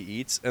like what he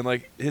eats and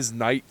like his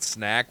night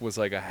snack was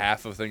like a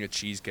half a thing of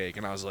cheesecake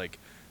and I was like,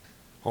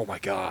 oh my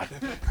god.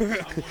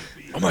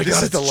 Oh my This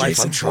god, is the it's life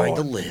Jason I'm trying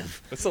to Bourne.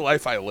 live. That's the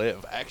life I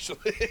live,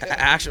 actually.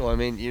 Actually, I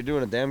mean, you're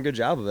doing a damn good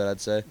job of it,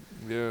 I'd say.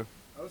 Yeah.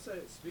 I would say,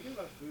 speaking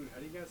about food, how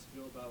do you guys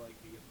feel about like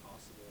the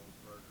Impossible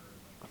Burger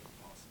and like the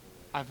Impossible?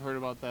 I've heard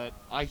about that.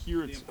 I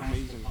hear it's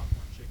amazing. Popcorn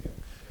chicken.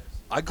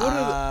 I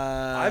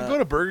go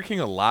to Burger King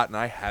a lot and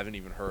I haven't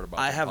even heard about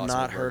I the have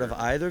Impossible not heard of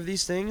Burger. either of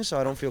these things, so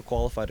I don't feel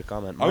qualified to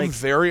comment. I'm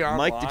very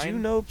Mike, online. did you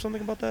know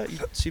something about that? You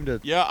seem to.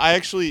 Yeah, I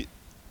actually,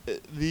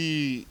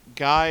 the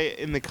guy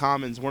in the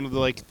Commons, one of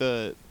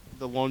the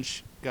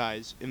lunch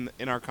guys in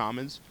our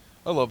Commons.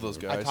 I love those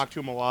guys. I talk to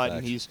him a lot, and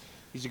Facts.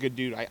 he's a good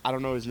dude. I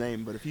don't know his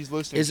name, but if he's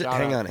listening, Is it? shout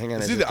Hang out. on.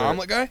 Is he the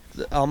omelet guy?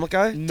 The omelet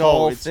guy? No,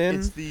 Tall, it's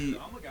thin. the.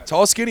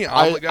 Tall, skinny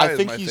omelet guy I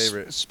think is my he's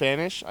favorite.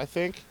 Spanish. I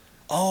think.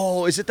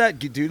 Oh, is it that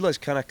dude that's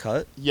kind of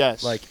cut?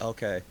 Yes. Like,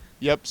 okay.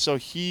 Yep. So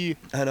he.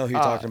 I know who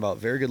you're talking about.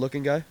 Very good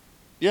looking guy.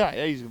 Yeah,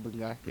 he's a good looking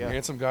guy. Yeah.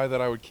 Handsome guy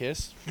that I would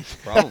kiss.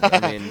 Probably.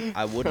 I mean,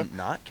 I wouldn't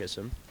not kiss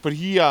him. But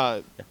he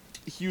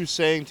was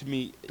saying to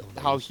me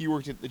how he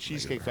worked at the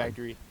Cheesecake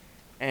Factory,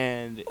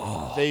 and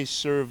they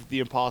served the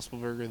Impossible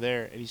Burger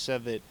there, and he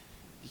said that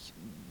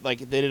like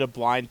they did a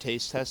blind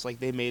taste test, like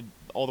they made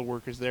all the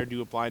workers there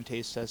do a blind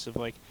taste test of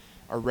like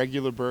a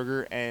regular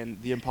burger and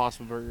the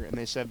Impossible Burger, and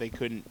they said they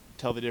couldn't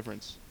tell the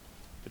difference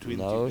between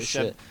the two. No They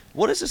said, shit.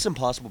 What is this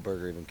Impossible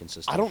Burger even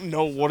consist of? I don't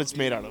know what it's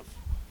made out of.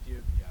 You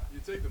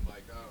take the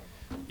mic. I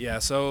don't know. Yeah,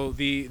 so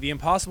the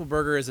Impossible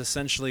Burger is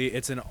essentially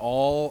it's an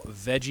all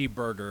veggie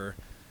burger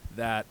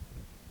that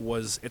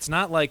it's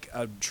not like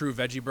a true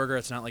veggie burger,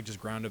 it's not like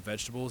just ground up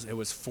vegetables. It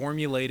was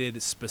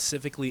formulated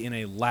specifically in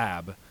a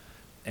lab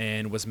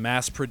and was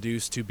mass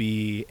produced to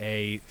be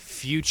a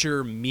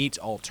future meat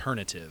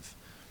alternative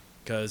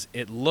because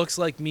it looks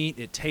like meat,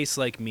 it tastes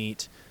like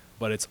meat,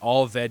 but it's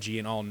all veggie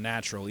and all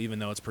natural even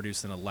though it's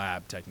produced in a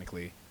lab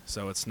technically.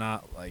 So it's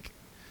not like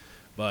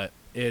but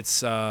it's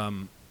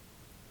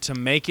to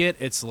make it,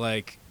 it's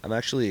like I'm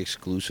actually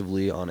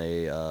exclusively on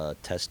a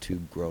test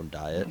tube grown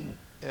diet.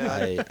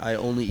 Yeah. I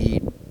only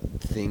eat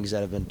things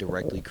that have been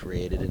directly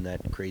created in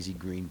that crazy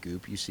green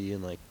goop you see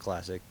in like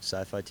classic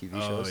sci-fi TV Oh,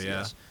 shows. yeah.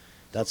 Yes.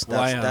 That's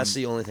Well, that's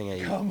the only thing I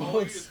eat.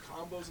 Combos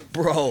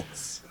and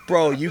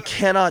Bro, you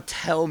cannot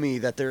tell me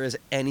that there is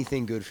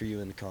anything good for you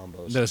in the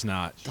combos. there's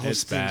not. Those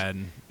It's things- bad.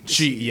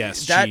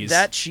 Yes, that cheese.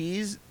 that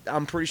cheese,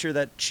 I'm pretty sure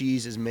that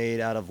cheese is made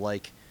out of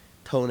like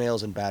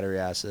toenails and battery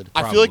acid.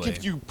 I feel like Probably.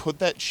 if you put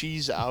that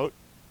cheese out,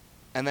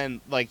 and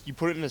then like you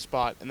put it in a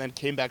spot, and then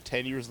came back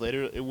 10 years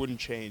later, it wouldn't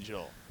change at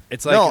all.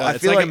 It's like No, I I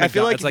feel like it's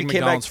if like you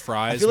came McDonald's back-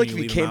 fries. I feel like when if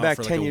you leave came them out back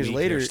for 10 like a years week,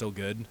 later- they're still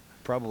good.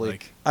 Probably.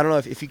 Like- I don't know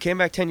if you came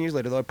back 10 years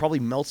later, though, it probably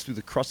melts through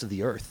the crust of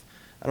the earth.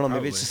 I don't know.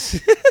 Maybe it's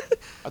just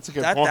That's a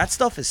good that point. that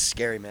stuff is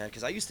scary, man.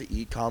 Because I used to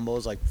eat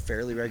combos like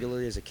fairly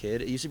regularly as a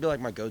kid. It used to be like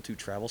my go-to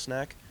travel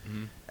snack,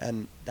 Mhm.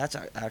 and that's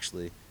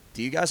actually.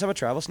 Do you guys have a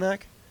travel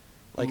snack?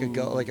 Like a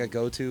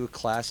go-to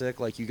classic.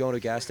 Like you go to a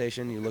gas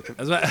station, you look at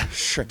As well-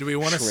 shrimp. do we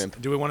want to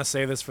shrimp. do we want to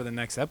say this for the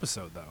next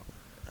episode though?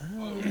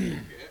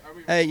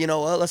 Hey, you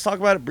know what? Let's talk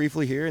about it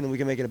briefly here, and then we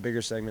can make it a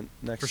bigger segment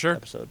next For sure.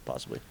 episode,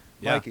 possibly.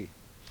 Yeah. Mikey,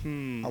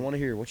 I want to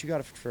hear what you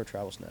got for a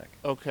travel snack.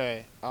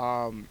 Okay.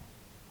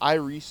 I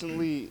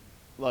recently,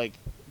 like,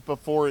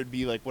 before it'd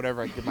be like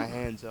whatever I get my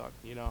hands on,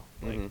 you know.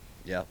 Like, Mhm.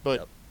 Yeah. but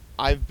yep.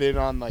 I've been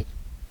on like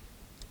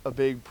a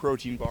big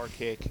protein bar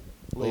kick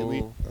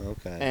lately,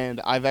 Okay.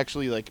 and I've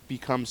actually like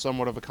become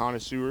somewhat of a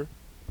connoisseur.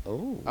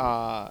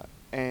 Oh.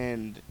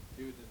 And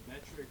Dude, the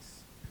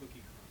Metrix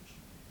Cookie Crunch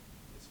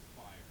is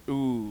fire.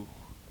 ooh,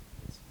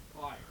 It's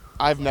fire.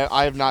 I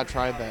have not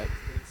tried that.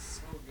 It's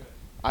so good.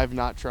 I've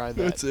not tried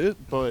that. That's it.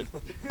 But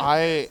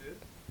a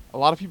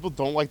lot of people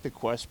don't like the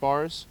Quest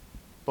bars,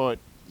 but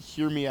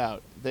hear me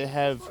out. They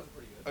have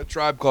A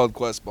tribe called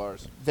Quest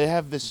Bars.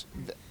 this.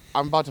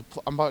 I'm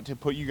about to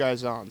put you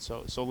guys on.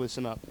 So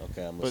listen up.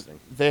 Okay, I'm But listening.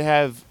 they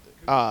have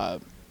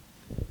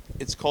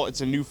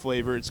it's a new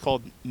flavor. It's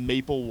called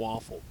maple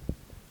waffle.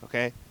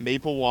 Okay,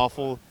 maple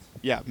waffle.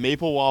 Yeah,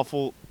 maple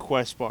waffle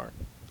Quest bar.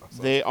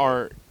 They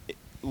are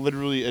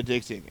literally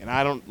addicting, and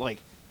I don't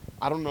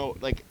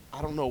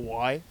know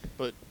why,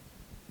 but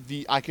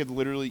I could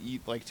literally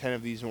eat like 10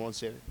 of these in one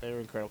sitting. They're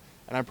incredible,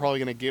 and I'm probably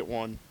gonna get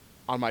one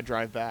on my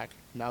drive back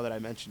now that I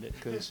mentioned it,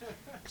 because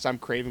I'm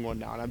craving one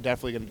now, and I'm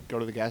definitely gonna go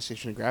to the gas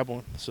station and grab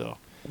one. So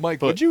Mike,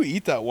 But- what'd you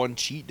eat that one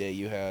cheat day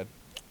you had?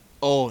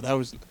 Oh, that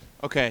was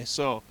okay.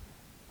 So,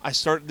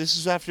 This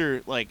is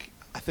after like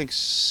I think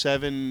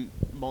 7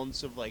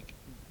 months of like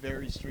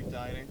very strict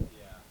dieting.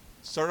 Yeah.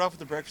 Started off with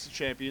the breakfast of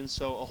champions,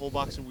 so a whole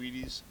box of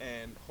Wheaties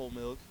and whole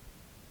milk,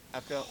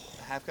 half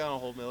gallon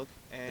of whole milk,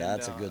 and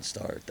That's a good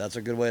start. That's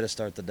a good way to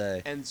start the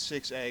day. and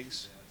 6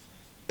 eggs.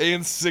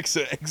 And 6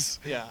 eggs.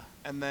 Yeah,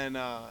 and then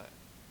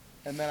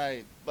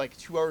I like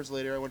 2 hours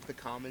later I went to the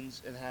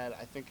Commons and had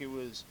I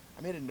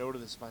made a note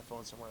of this on my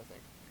phone somewhere. I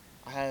think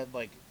I had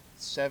like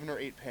 7 or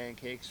 8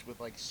 pancakes with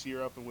like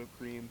syrup and whipped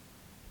cream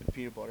and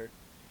peanut butter,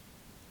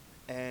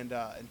 and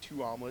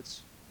 2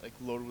 omelets like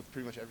loaded with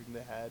pretty much everything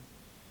they had.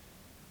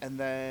 And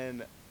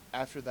then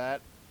after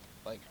that,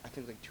 like I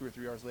think like 2 or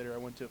 3 hours later, I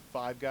went to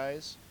Five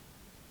Guys,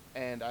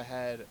 and I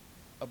had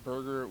a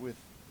burger with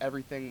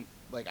everything.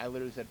 Like I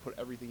literally said, put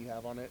everything you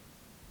have on it.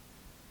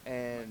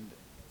 And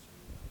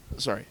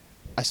sorry,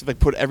 I said like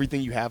put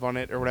everything you have on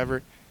it or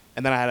whatever.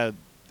 And then I had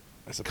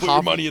I said, put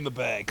your money in the a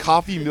bag.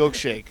 coffee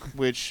milkshake,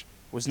 which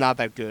was not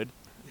that good.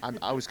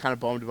 I was kind of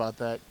bummed about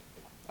that.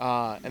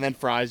 And then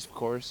fries, of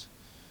course.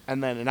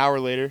 And then an hour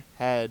later,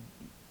 had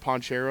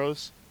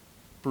Poncheros,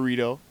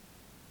 burrito.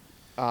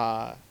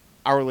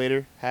 Hour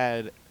later,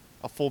 had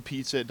a full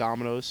pizza at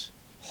Domino's.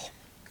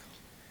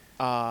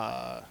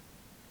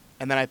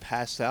 And then I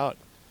passed out.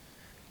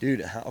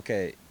 Dude,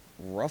 okay,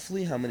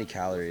 roughly how many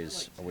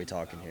calories are we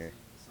talking here?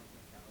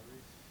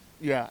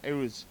 Yeah, it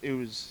was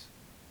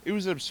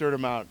an absurd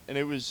amount, and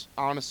it was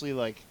honestly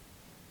like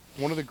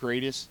one of the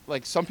greatest.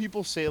 Like some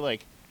people say,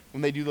 like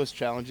when they do those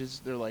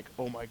challenges, they're like,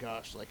 "Oh my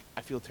gosh, like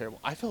I feel terrible."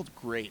 I felt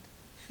great.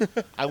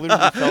 I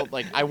literally felt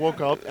like I woke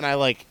up and I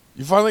like,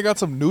 You finally got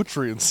some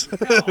nutrients.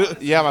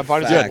 yeah, my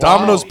body's Yeah, like,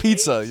 Domino's wow.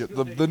 pizza,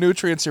 the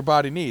nutrients your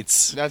body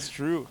needs. That's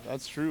true.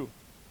 That's true.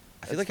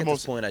 I feel That's like the at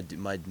this most- point,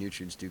 my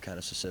nutrients do kind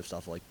of subsist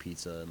off like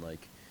pizza and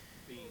like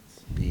Beans.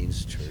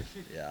 beans. True.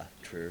 Yeah,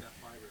 true.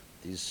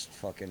 These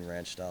fucking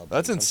ranch style.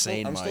 That's beans.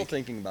 insane, I'm still Mike.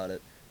 thinking about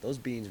it. Those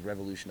beans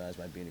revolutionized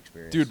my bean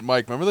experience. Dude,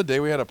 Mike, remember the day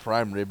we had a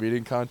prime rib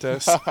eating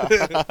contest?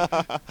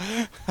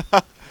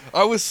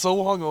 I was so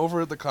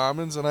hungover at the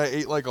Commons, and I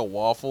ate like a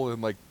waffle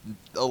and like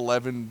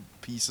 11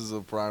 pieces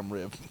of prime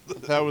rib.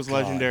 That was God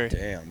legendary.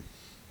 Damn.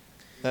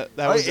 That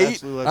I was ate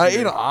absolutely I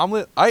legendary. ate an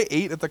omelet. I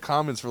ate at the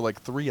Commons for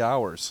like 3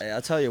 hours. Hey,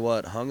 I'll tell you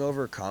what,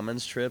 hungover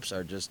Commons trips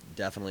are just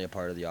definitely a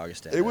part of the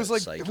Augustana It was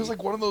like psyche.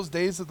 one of those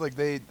days that like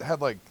they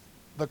had like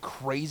the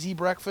crazy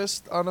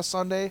breakfast on a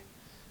Sunday,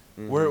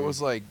 where it Mhm.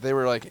 was like they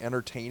were like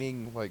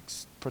entertaining like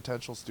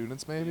potential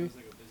students maybe.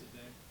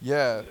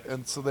 Yeah,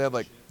 and so they had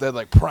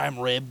like prime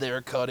rib they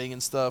were cutting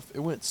and stuff. It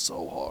went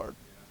so hard.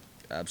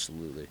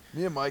 Absolutely.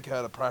 Me and Mike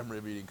had a prime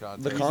rib eating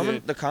contest.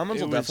 did. The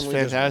Commons It will was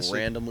definitely just fantastic.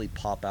 randomly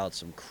pop out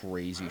some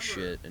crazy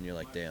shit, and you're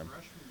like, My damn.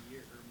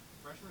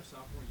 freshman or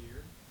sophomore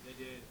year, they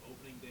did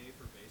opening day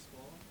for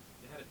baseball.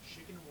 They had a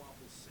chicken and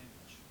waffle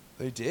sandwich.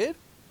 They did?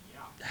 Yeah.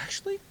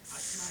 Actually, I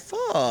smacked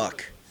all of fuck.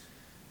 those.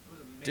 It was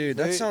amazing. Dude,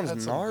 that They sounds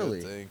had some good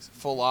gnarly. things.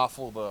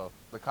 Falafel though.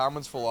 The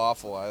Commons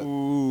falafel.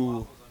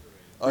 Ooh.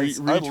 I lived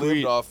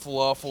Retweet. off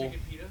falafel,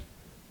 Chicken pita.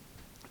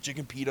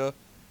 chicken pita.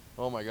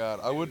 Oh my god,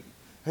 I would.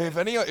 Hey, if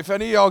any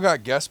of y'all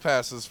got guest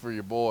passes for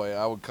your boy,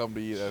 I would come to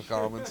eat at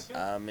Commons.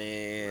 I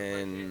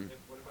mean,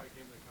 What if I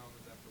came to the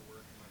Commons after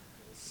work in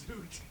my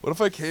full suit? What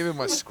if I came in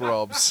my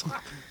scrubs?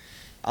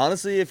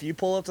 honestly, if you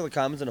pull up to the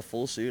Commons in a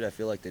full suit, I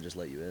feel like they just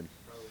let you in.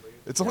 Probably.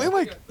 It's only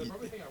like They'll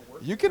probably think I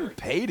work you there. can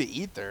pay to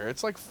eat there.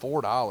 It's like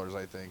 $4,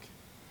 I think.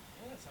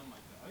 Yeah, something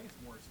like that. I think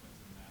it's more expensive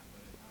than that,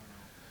 but I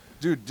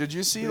don't know. Dude, did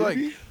you see like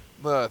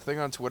the thing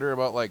on Twitter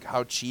about like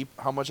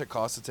how much it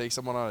costs to take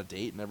someone on a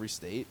date in every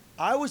state?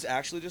 I was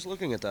actually just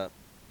looking at that.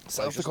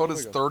 South just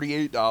Dakota's a while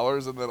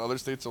 $38, and then other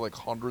states are like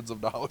hundreds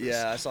of dollars.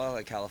 Yeah, I saw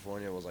like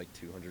California was like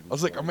 200. I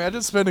was like,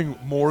 imagine spending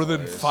more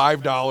than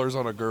 $5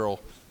 on a girl.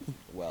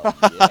 Well,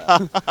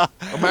 yeah.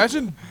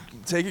 Imagine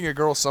taking a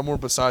girl somewhere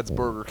besides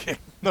Burger King.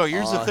 No,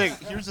 here's the Uh, thing.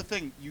 Here's the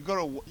thing. You go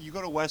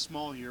to West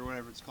Mall here,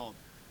 whatever it's called,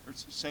 or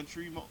it's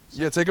Century Mall.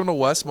 Yeah, take them to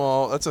West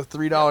Mall. That's a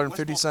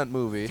 $3.50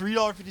 movie.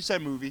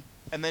 $3.50 movie,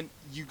 and then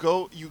you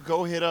go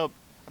hit up.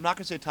 I'm not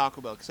gonna say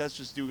Taco Bell because that's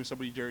just doing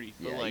somebody dirty.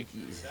 But Yeah, like,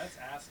 That's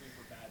asking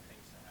for bad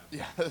things to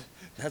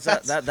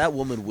happen. yeah, that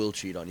woman will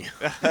cheat on you.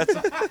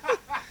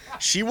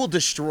 She will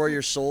destroy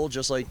your soul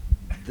just like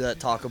that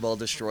Taco Bell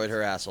destroyed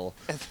her asshole.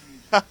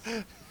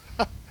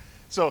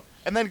 so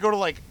and then go to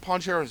like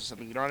Poncheros or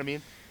something. You know what I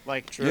mean?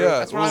 Like, Yeah,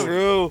 that's what I would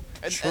do.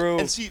 True.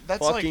 And see,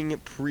 that's like, Fucking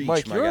preach,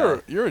 Mike, my you're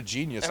guy. you're a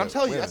genius. and I'm at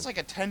telling you, women. that's like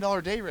a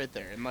 $10 day right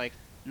there. And like,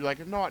 you're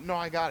like, no,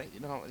 I got it. You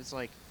know, it's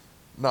like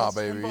Nah, that's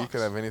baby, you $10. can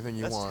have anything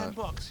you that's want.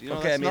 $10. You know,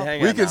 Okay, I that's mean, not-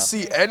 hang We on can now.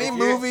 see any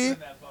movie.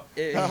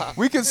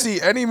 We can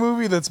see any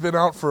movie that's been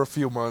out for a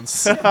few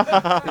months,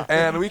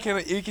 and we can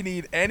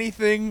eat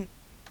anything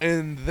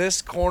in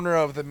this corner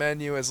of the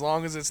menu as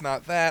long as it's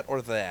not that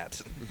or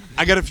that.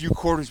 I got a few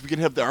quarters. We can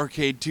have the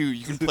arcade too.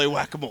 You can play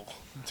whack-a-mole.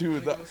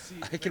 Dude,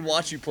 I can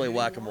watch you play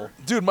whack-a-mole.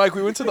 dude, Mike,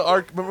 we went to the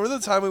Remember the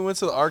time we went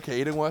to the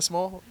arcade in West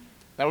Mall?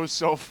 That was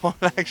so fun,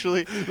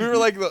 actually. We were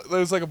like, there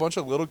was like a bunch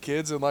of little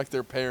kids and like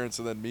their parents,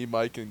 and then me,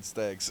 Mike, and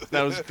Stags.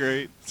 That was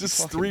great.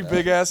 Just Fucking three bad.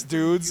 big ass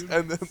dudes,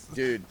 and then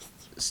Dude,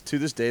 to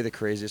this day, the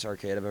craziest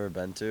arcade I've ever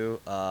been to.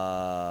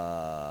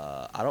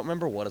 I don't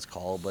remember what it's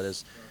called, but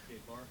it's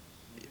Arcade bar.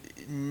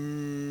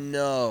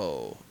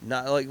 no,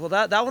 not like. Well,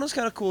 that one was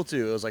kind of cool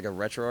too. It was like a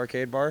retro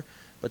arcade bar,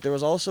 but there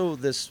was also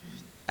this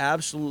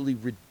absolutely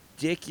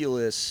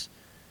ridiculous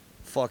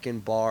fucking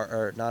bar,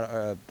 or not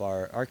a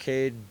bar,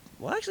 arcade.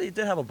 Well, actually, it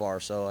did have a bar,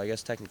 so I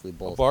guess technically a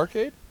both.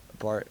 barcade.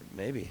 Bar,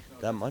 maybe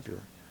that might be.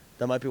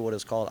 That might be what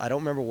it's called. I don't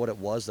remember what it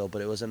was though,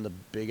 but it was in the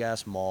big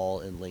ass mall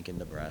in Lincoln,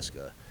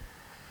 Nebraska.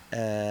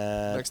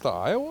 And Next to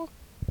Iowa.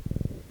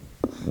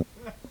 I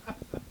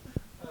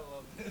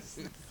love this.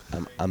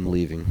 I'm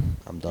leaving.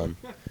 I'm done.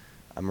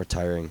 I'm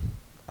retiring.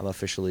 I'm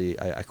officially.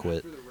 I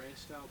quit. For the ranch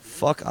style beer.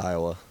 Fuck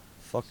Iowa.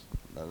 Fuck.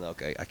 No,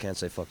 okay, I can't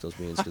say fuck those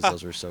beans because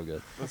those were so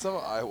good. Let's have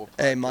an Iowa.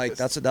 Hey Mike,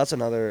 podcast. that's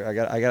another.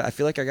 I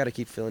feel like I got to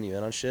keep filling you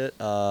in on shit.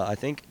 I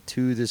think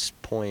to this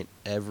point,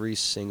 every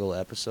single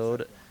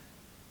episode.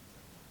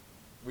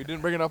 We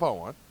didn't bring it up on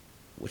one.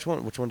 Which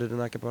one? Which one did it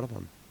not get brought up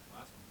on?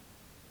 Last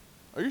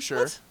one. Are you sure?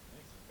 What?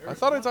 There I was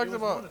thought I one- talked it was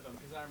about- one of them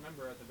because I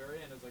remember at the very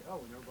end it was like, oh,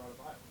 we never brought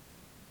up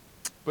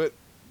Iowa.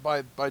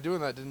 But by doing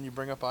that, didn't you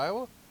bring up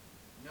Iowa?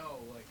 No,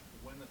 like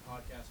when the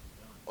podcast was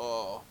done.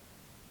 Oh.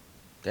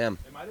 Damn.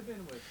 It might have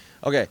been with.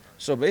 Okay,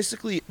 so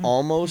basically,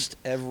 almost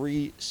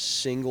every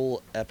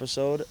single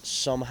episode,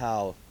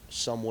 somehow,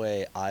 some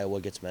way, Iowa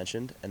gets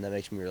mentioned, and that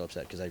makes me real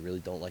upset because I really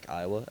don't like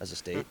Iowa as a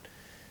state.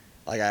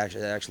 Like, I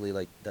actually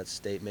like that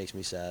state makes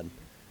me sad.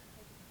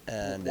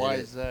 And Why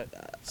it- is that?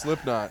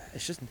 Slipknot.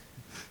 It's just.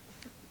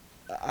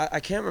 I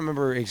can't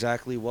remember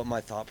exactly what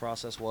my thought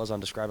process was on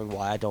describing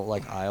why I don't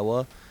like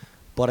Iowa,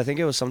 but I think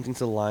it was something to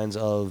the lines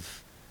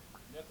of,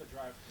 You have to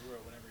drive through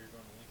it whenever you're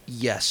going to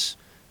Lincoln. yes,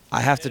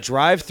 I have to It-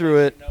 drive it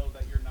through lets it. you know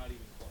that you're not even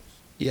close.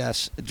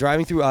 Yes,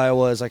 driving through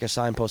Iowa is like a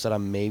signpost that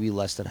I'm maybe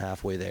less than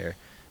halfway there.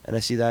 And I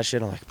see that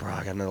shit, I'm like, bro,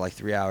 I got another like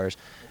 3 hours.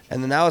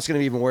 And then now it's going to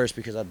be even worse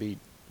because I'd be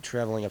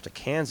traveling up to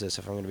Kansas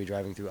if I'm going to be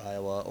driving through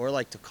Iowa or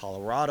like to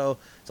Colorado.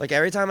 It's like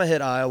every time I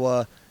hit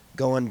Iowa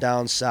going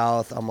down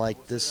south, I'm like,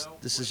 Also, this though,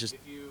 is when just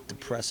you hit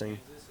depressing.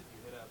 Kansas, if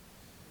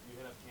you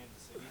hit up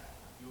Kansas City,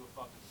 you will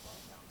fucking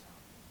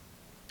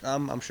love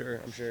downtown. I'm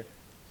sure.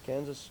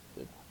 Kansas,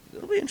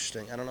 it'll be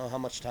interesting. I don't know how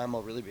much time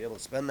I'll really be able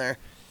to spend there,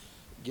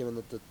 given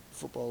that the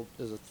football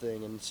is a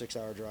thing and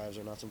 6-hour drives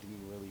are not something you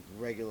can really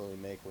regularly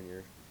make when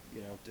you're,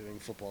 doing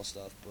football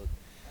stuff. But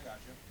I got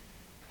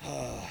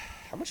you.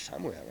 how much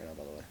time are we at right now,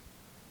 by the way?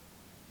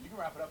 You can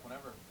wrap it up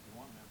whenever you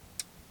want, man.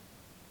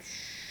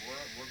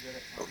 We're good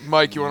at time.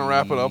 Mike, you want to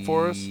wrap it up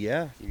for us?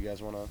 Yeah. You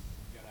guys want to?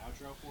 You got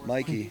an outro for us?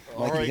 Mikey,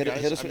 All right, hit,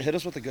 guys, hit us I mean- hit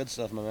us with the good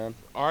stuff, my man.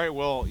 All right,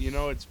 well,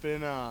 it's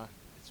been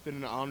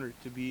an honor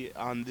to be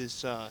on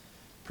this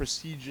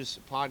prestigious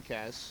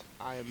podcast.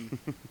 I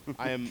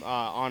am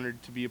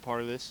honored to be a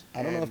part of this.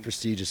 I don't know if and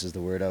prestigious is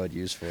the word I would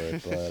use for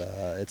it,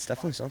 but it's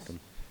definitely something.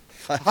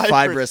 Fibrous.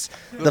 Fibrous.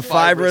 The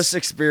fibrous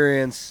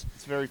experience.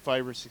 It's a very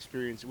fibrous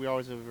experience. We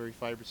always have a very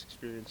fibrous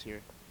experience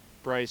here.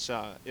 Bryce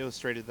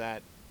illustrated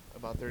that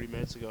about 30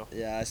 minutes ago.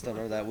 Yeah, I still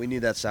remember that. We need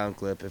that sound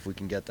clip if we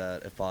can get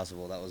that, if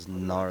possible. That was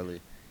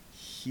gnarly.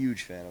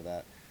 Huge fan of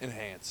that.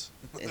 Enhance.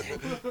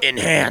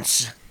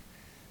 Enhance.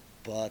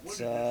 But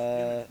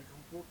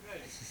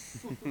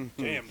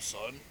Damn,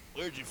 son.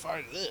 Where'd you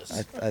find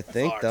this? I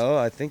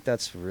think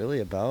that's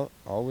really about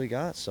all we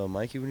got. So,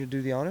 Mikey, when you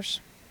do the honors?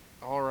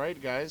 All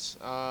right, guys.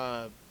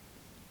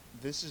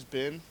 This has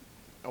been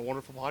a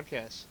wonderful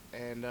podcast,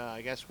 and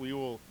I guess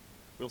we'll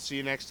see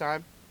you next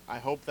time. I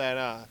hope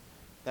that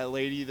that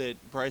lady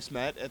that Bryce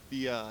met at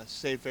the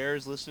state fair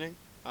is listening.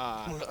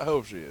 I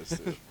hope she is.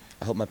 Too.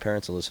 I hope my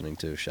parents are listening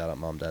too. Shout out,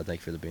 Mom, Dad. Thank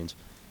you for the beans.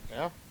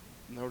 Yeah,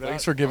 no doubt.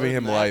 Thanks for giving Other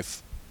him than that,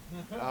 life.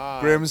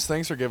 Grims,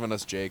 thanks for giving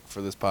us Jake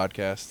for this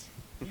podcast.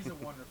 He's a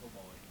wonderful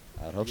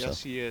boy. I would hope yes,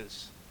 so. he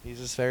is. He's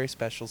this very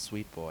special,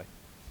 sweet boy.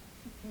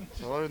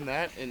 So other than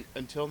that, and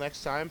until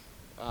next time,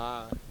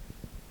 what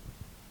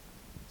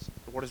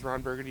does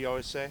Ron Burgundy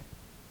always say?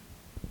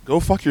 Go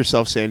fuck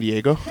yourself, San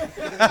Diego.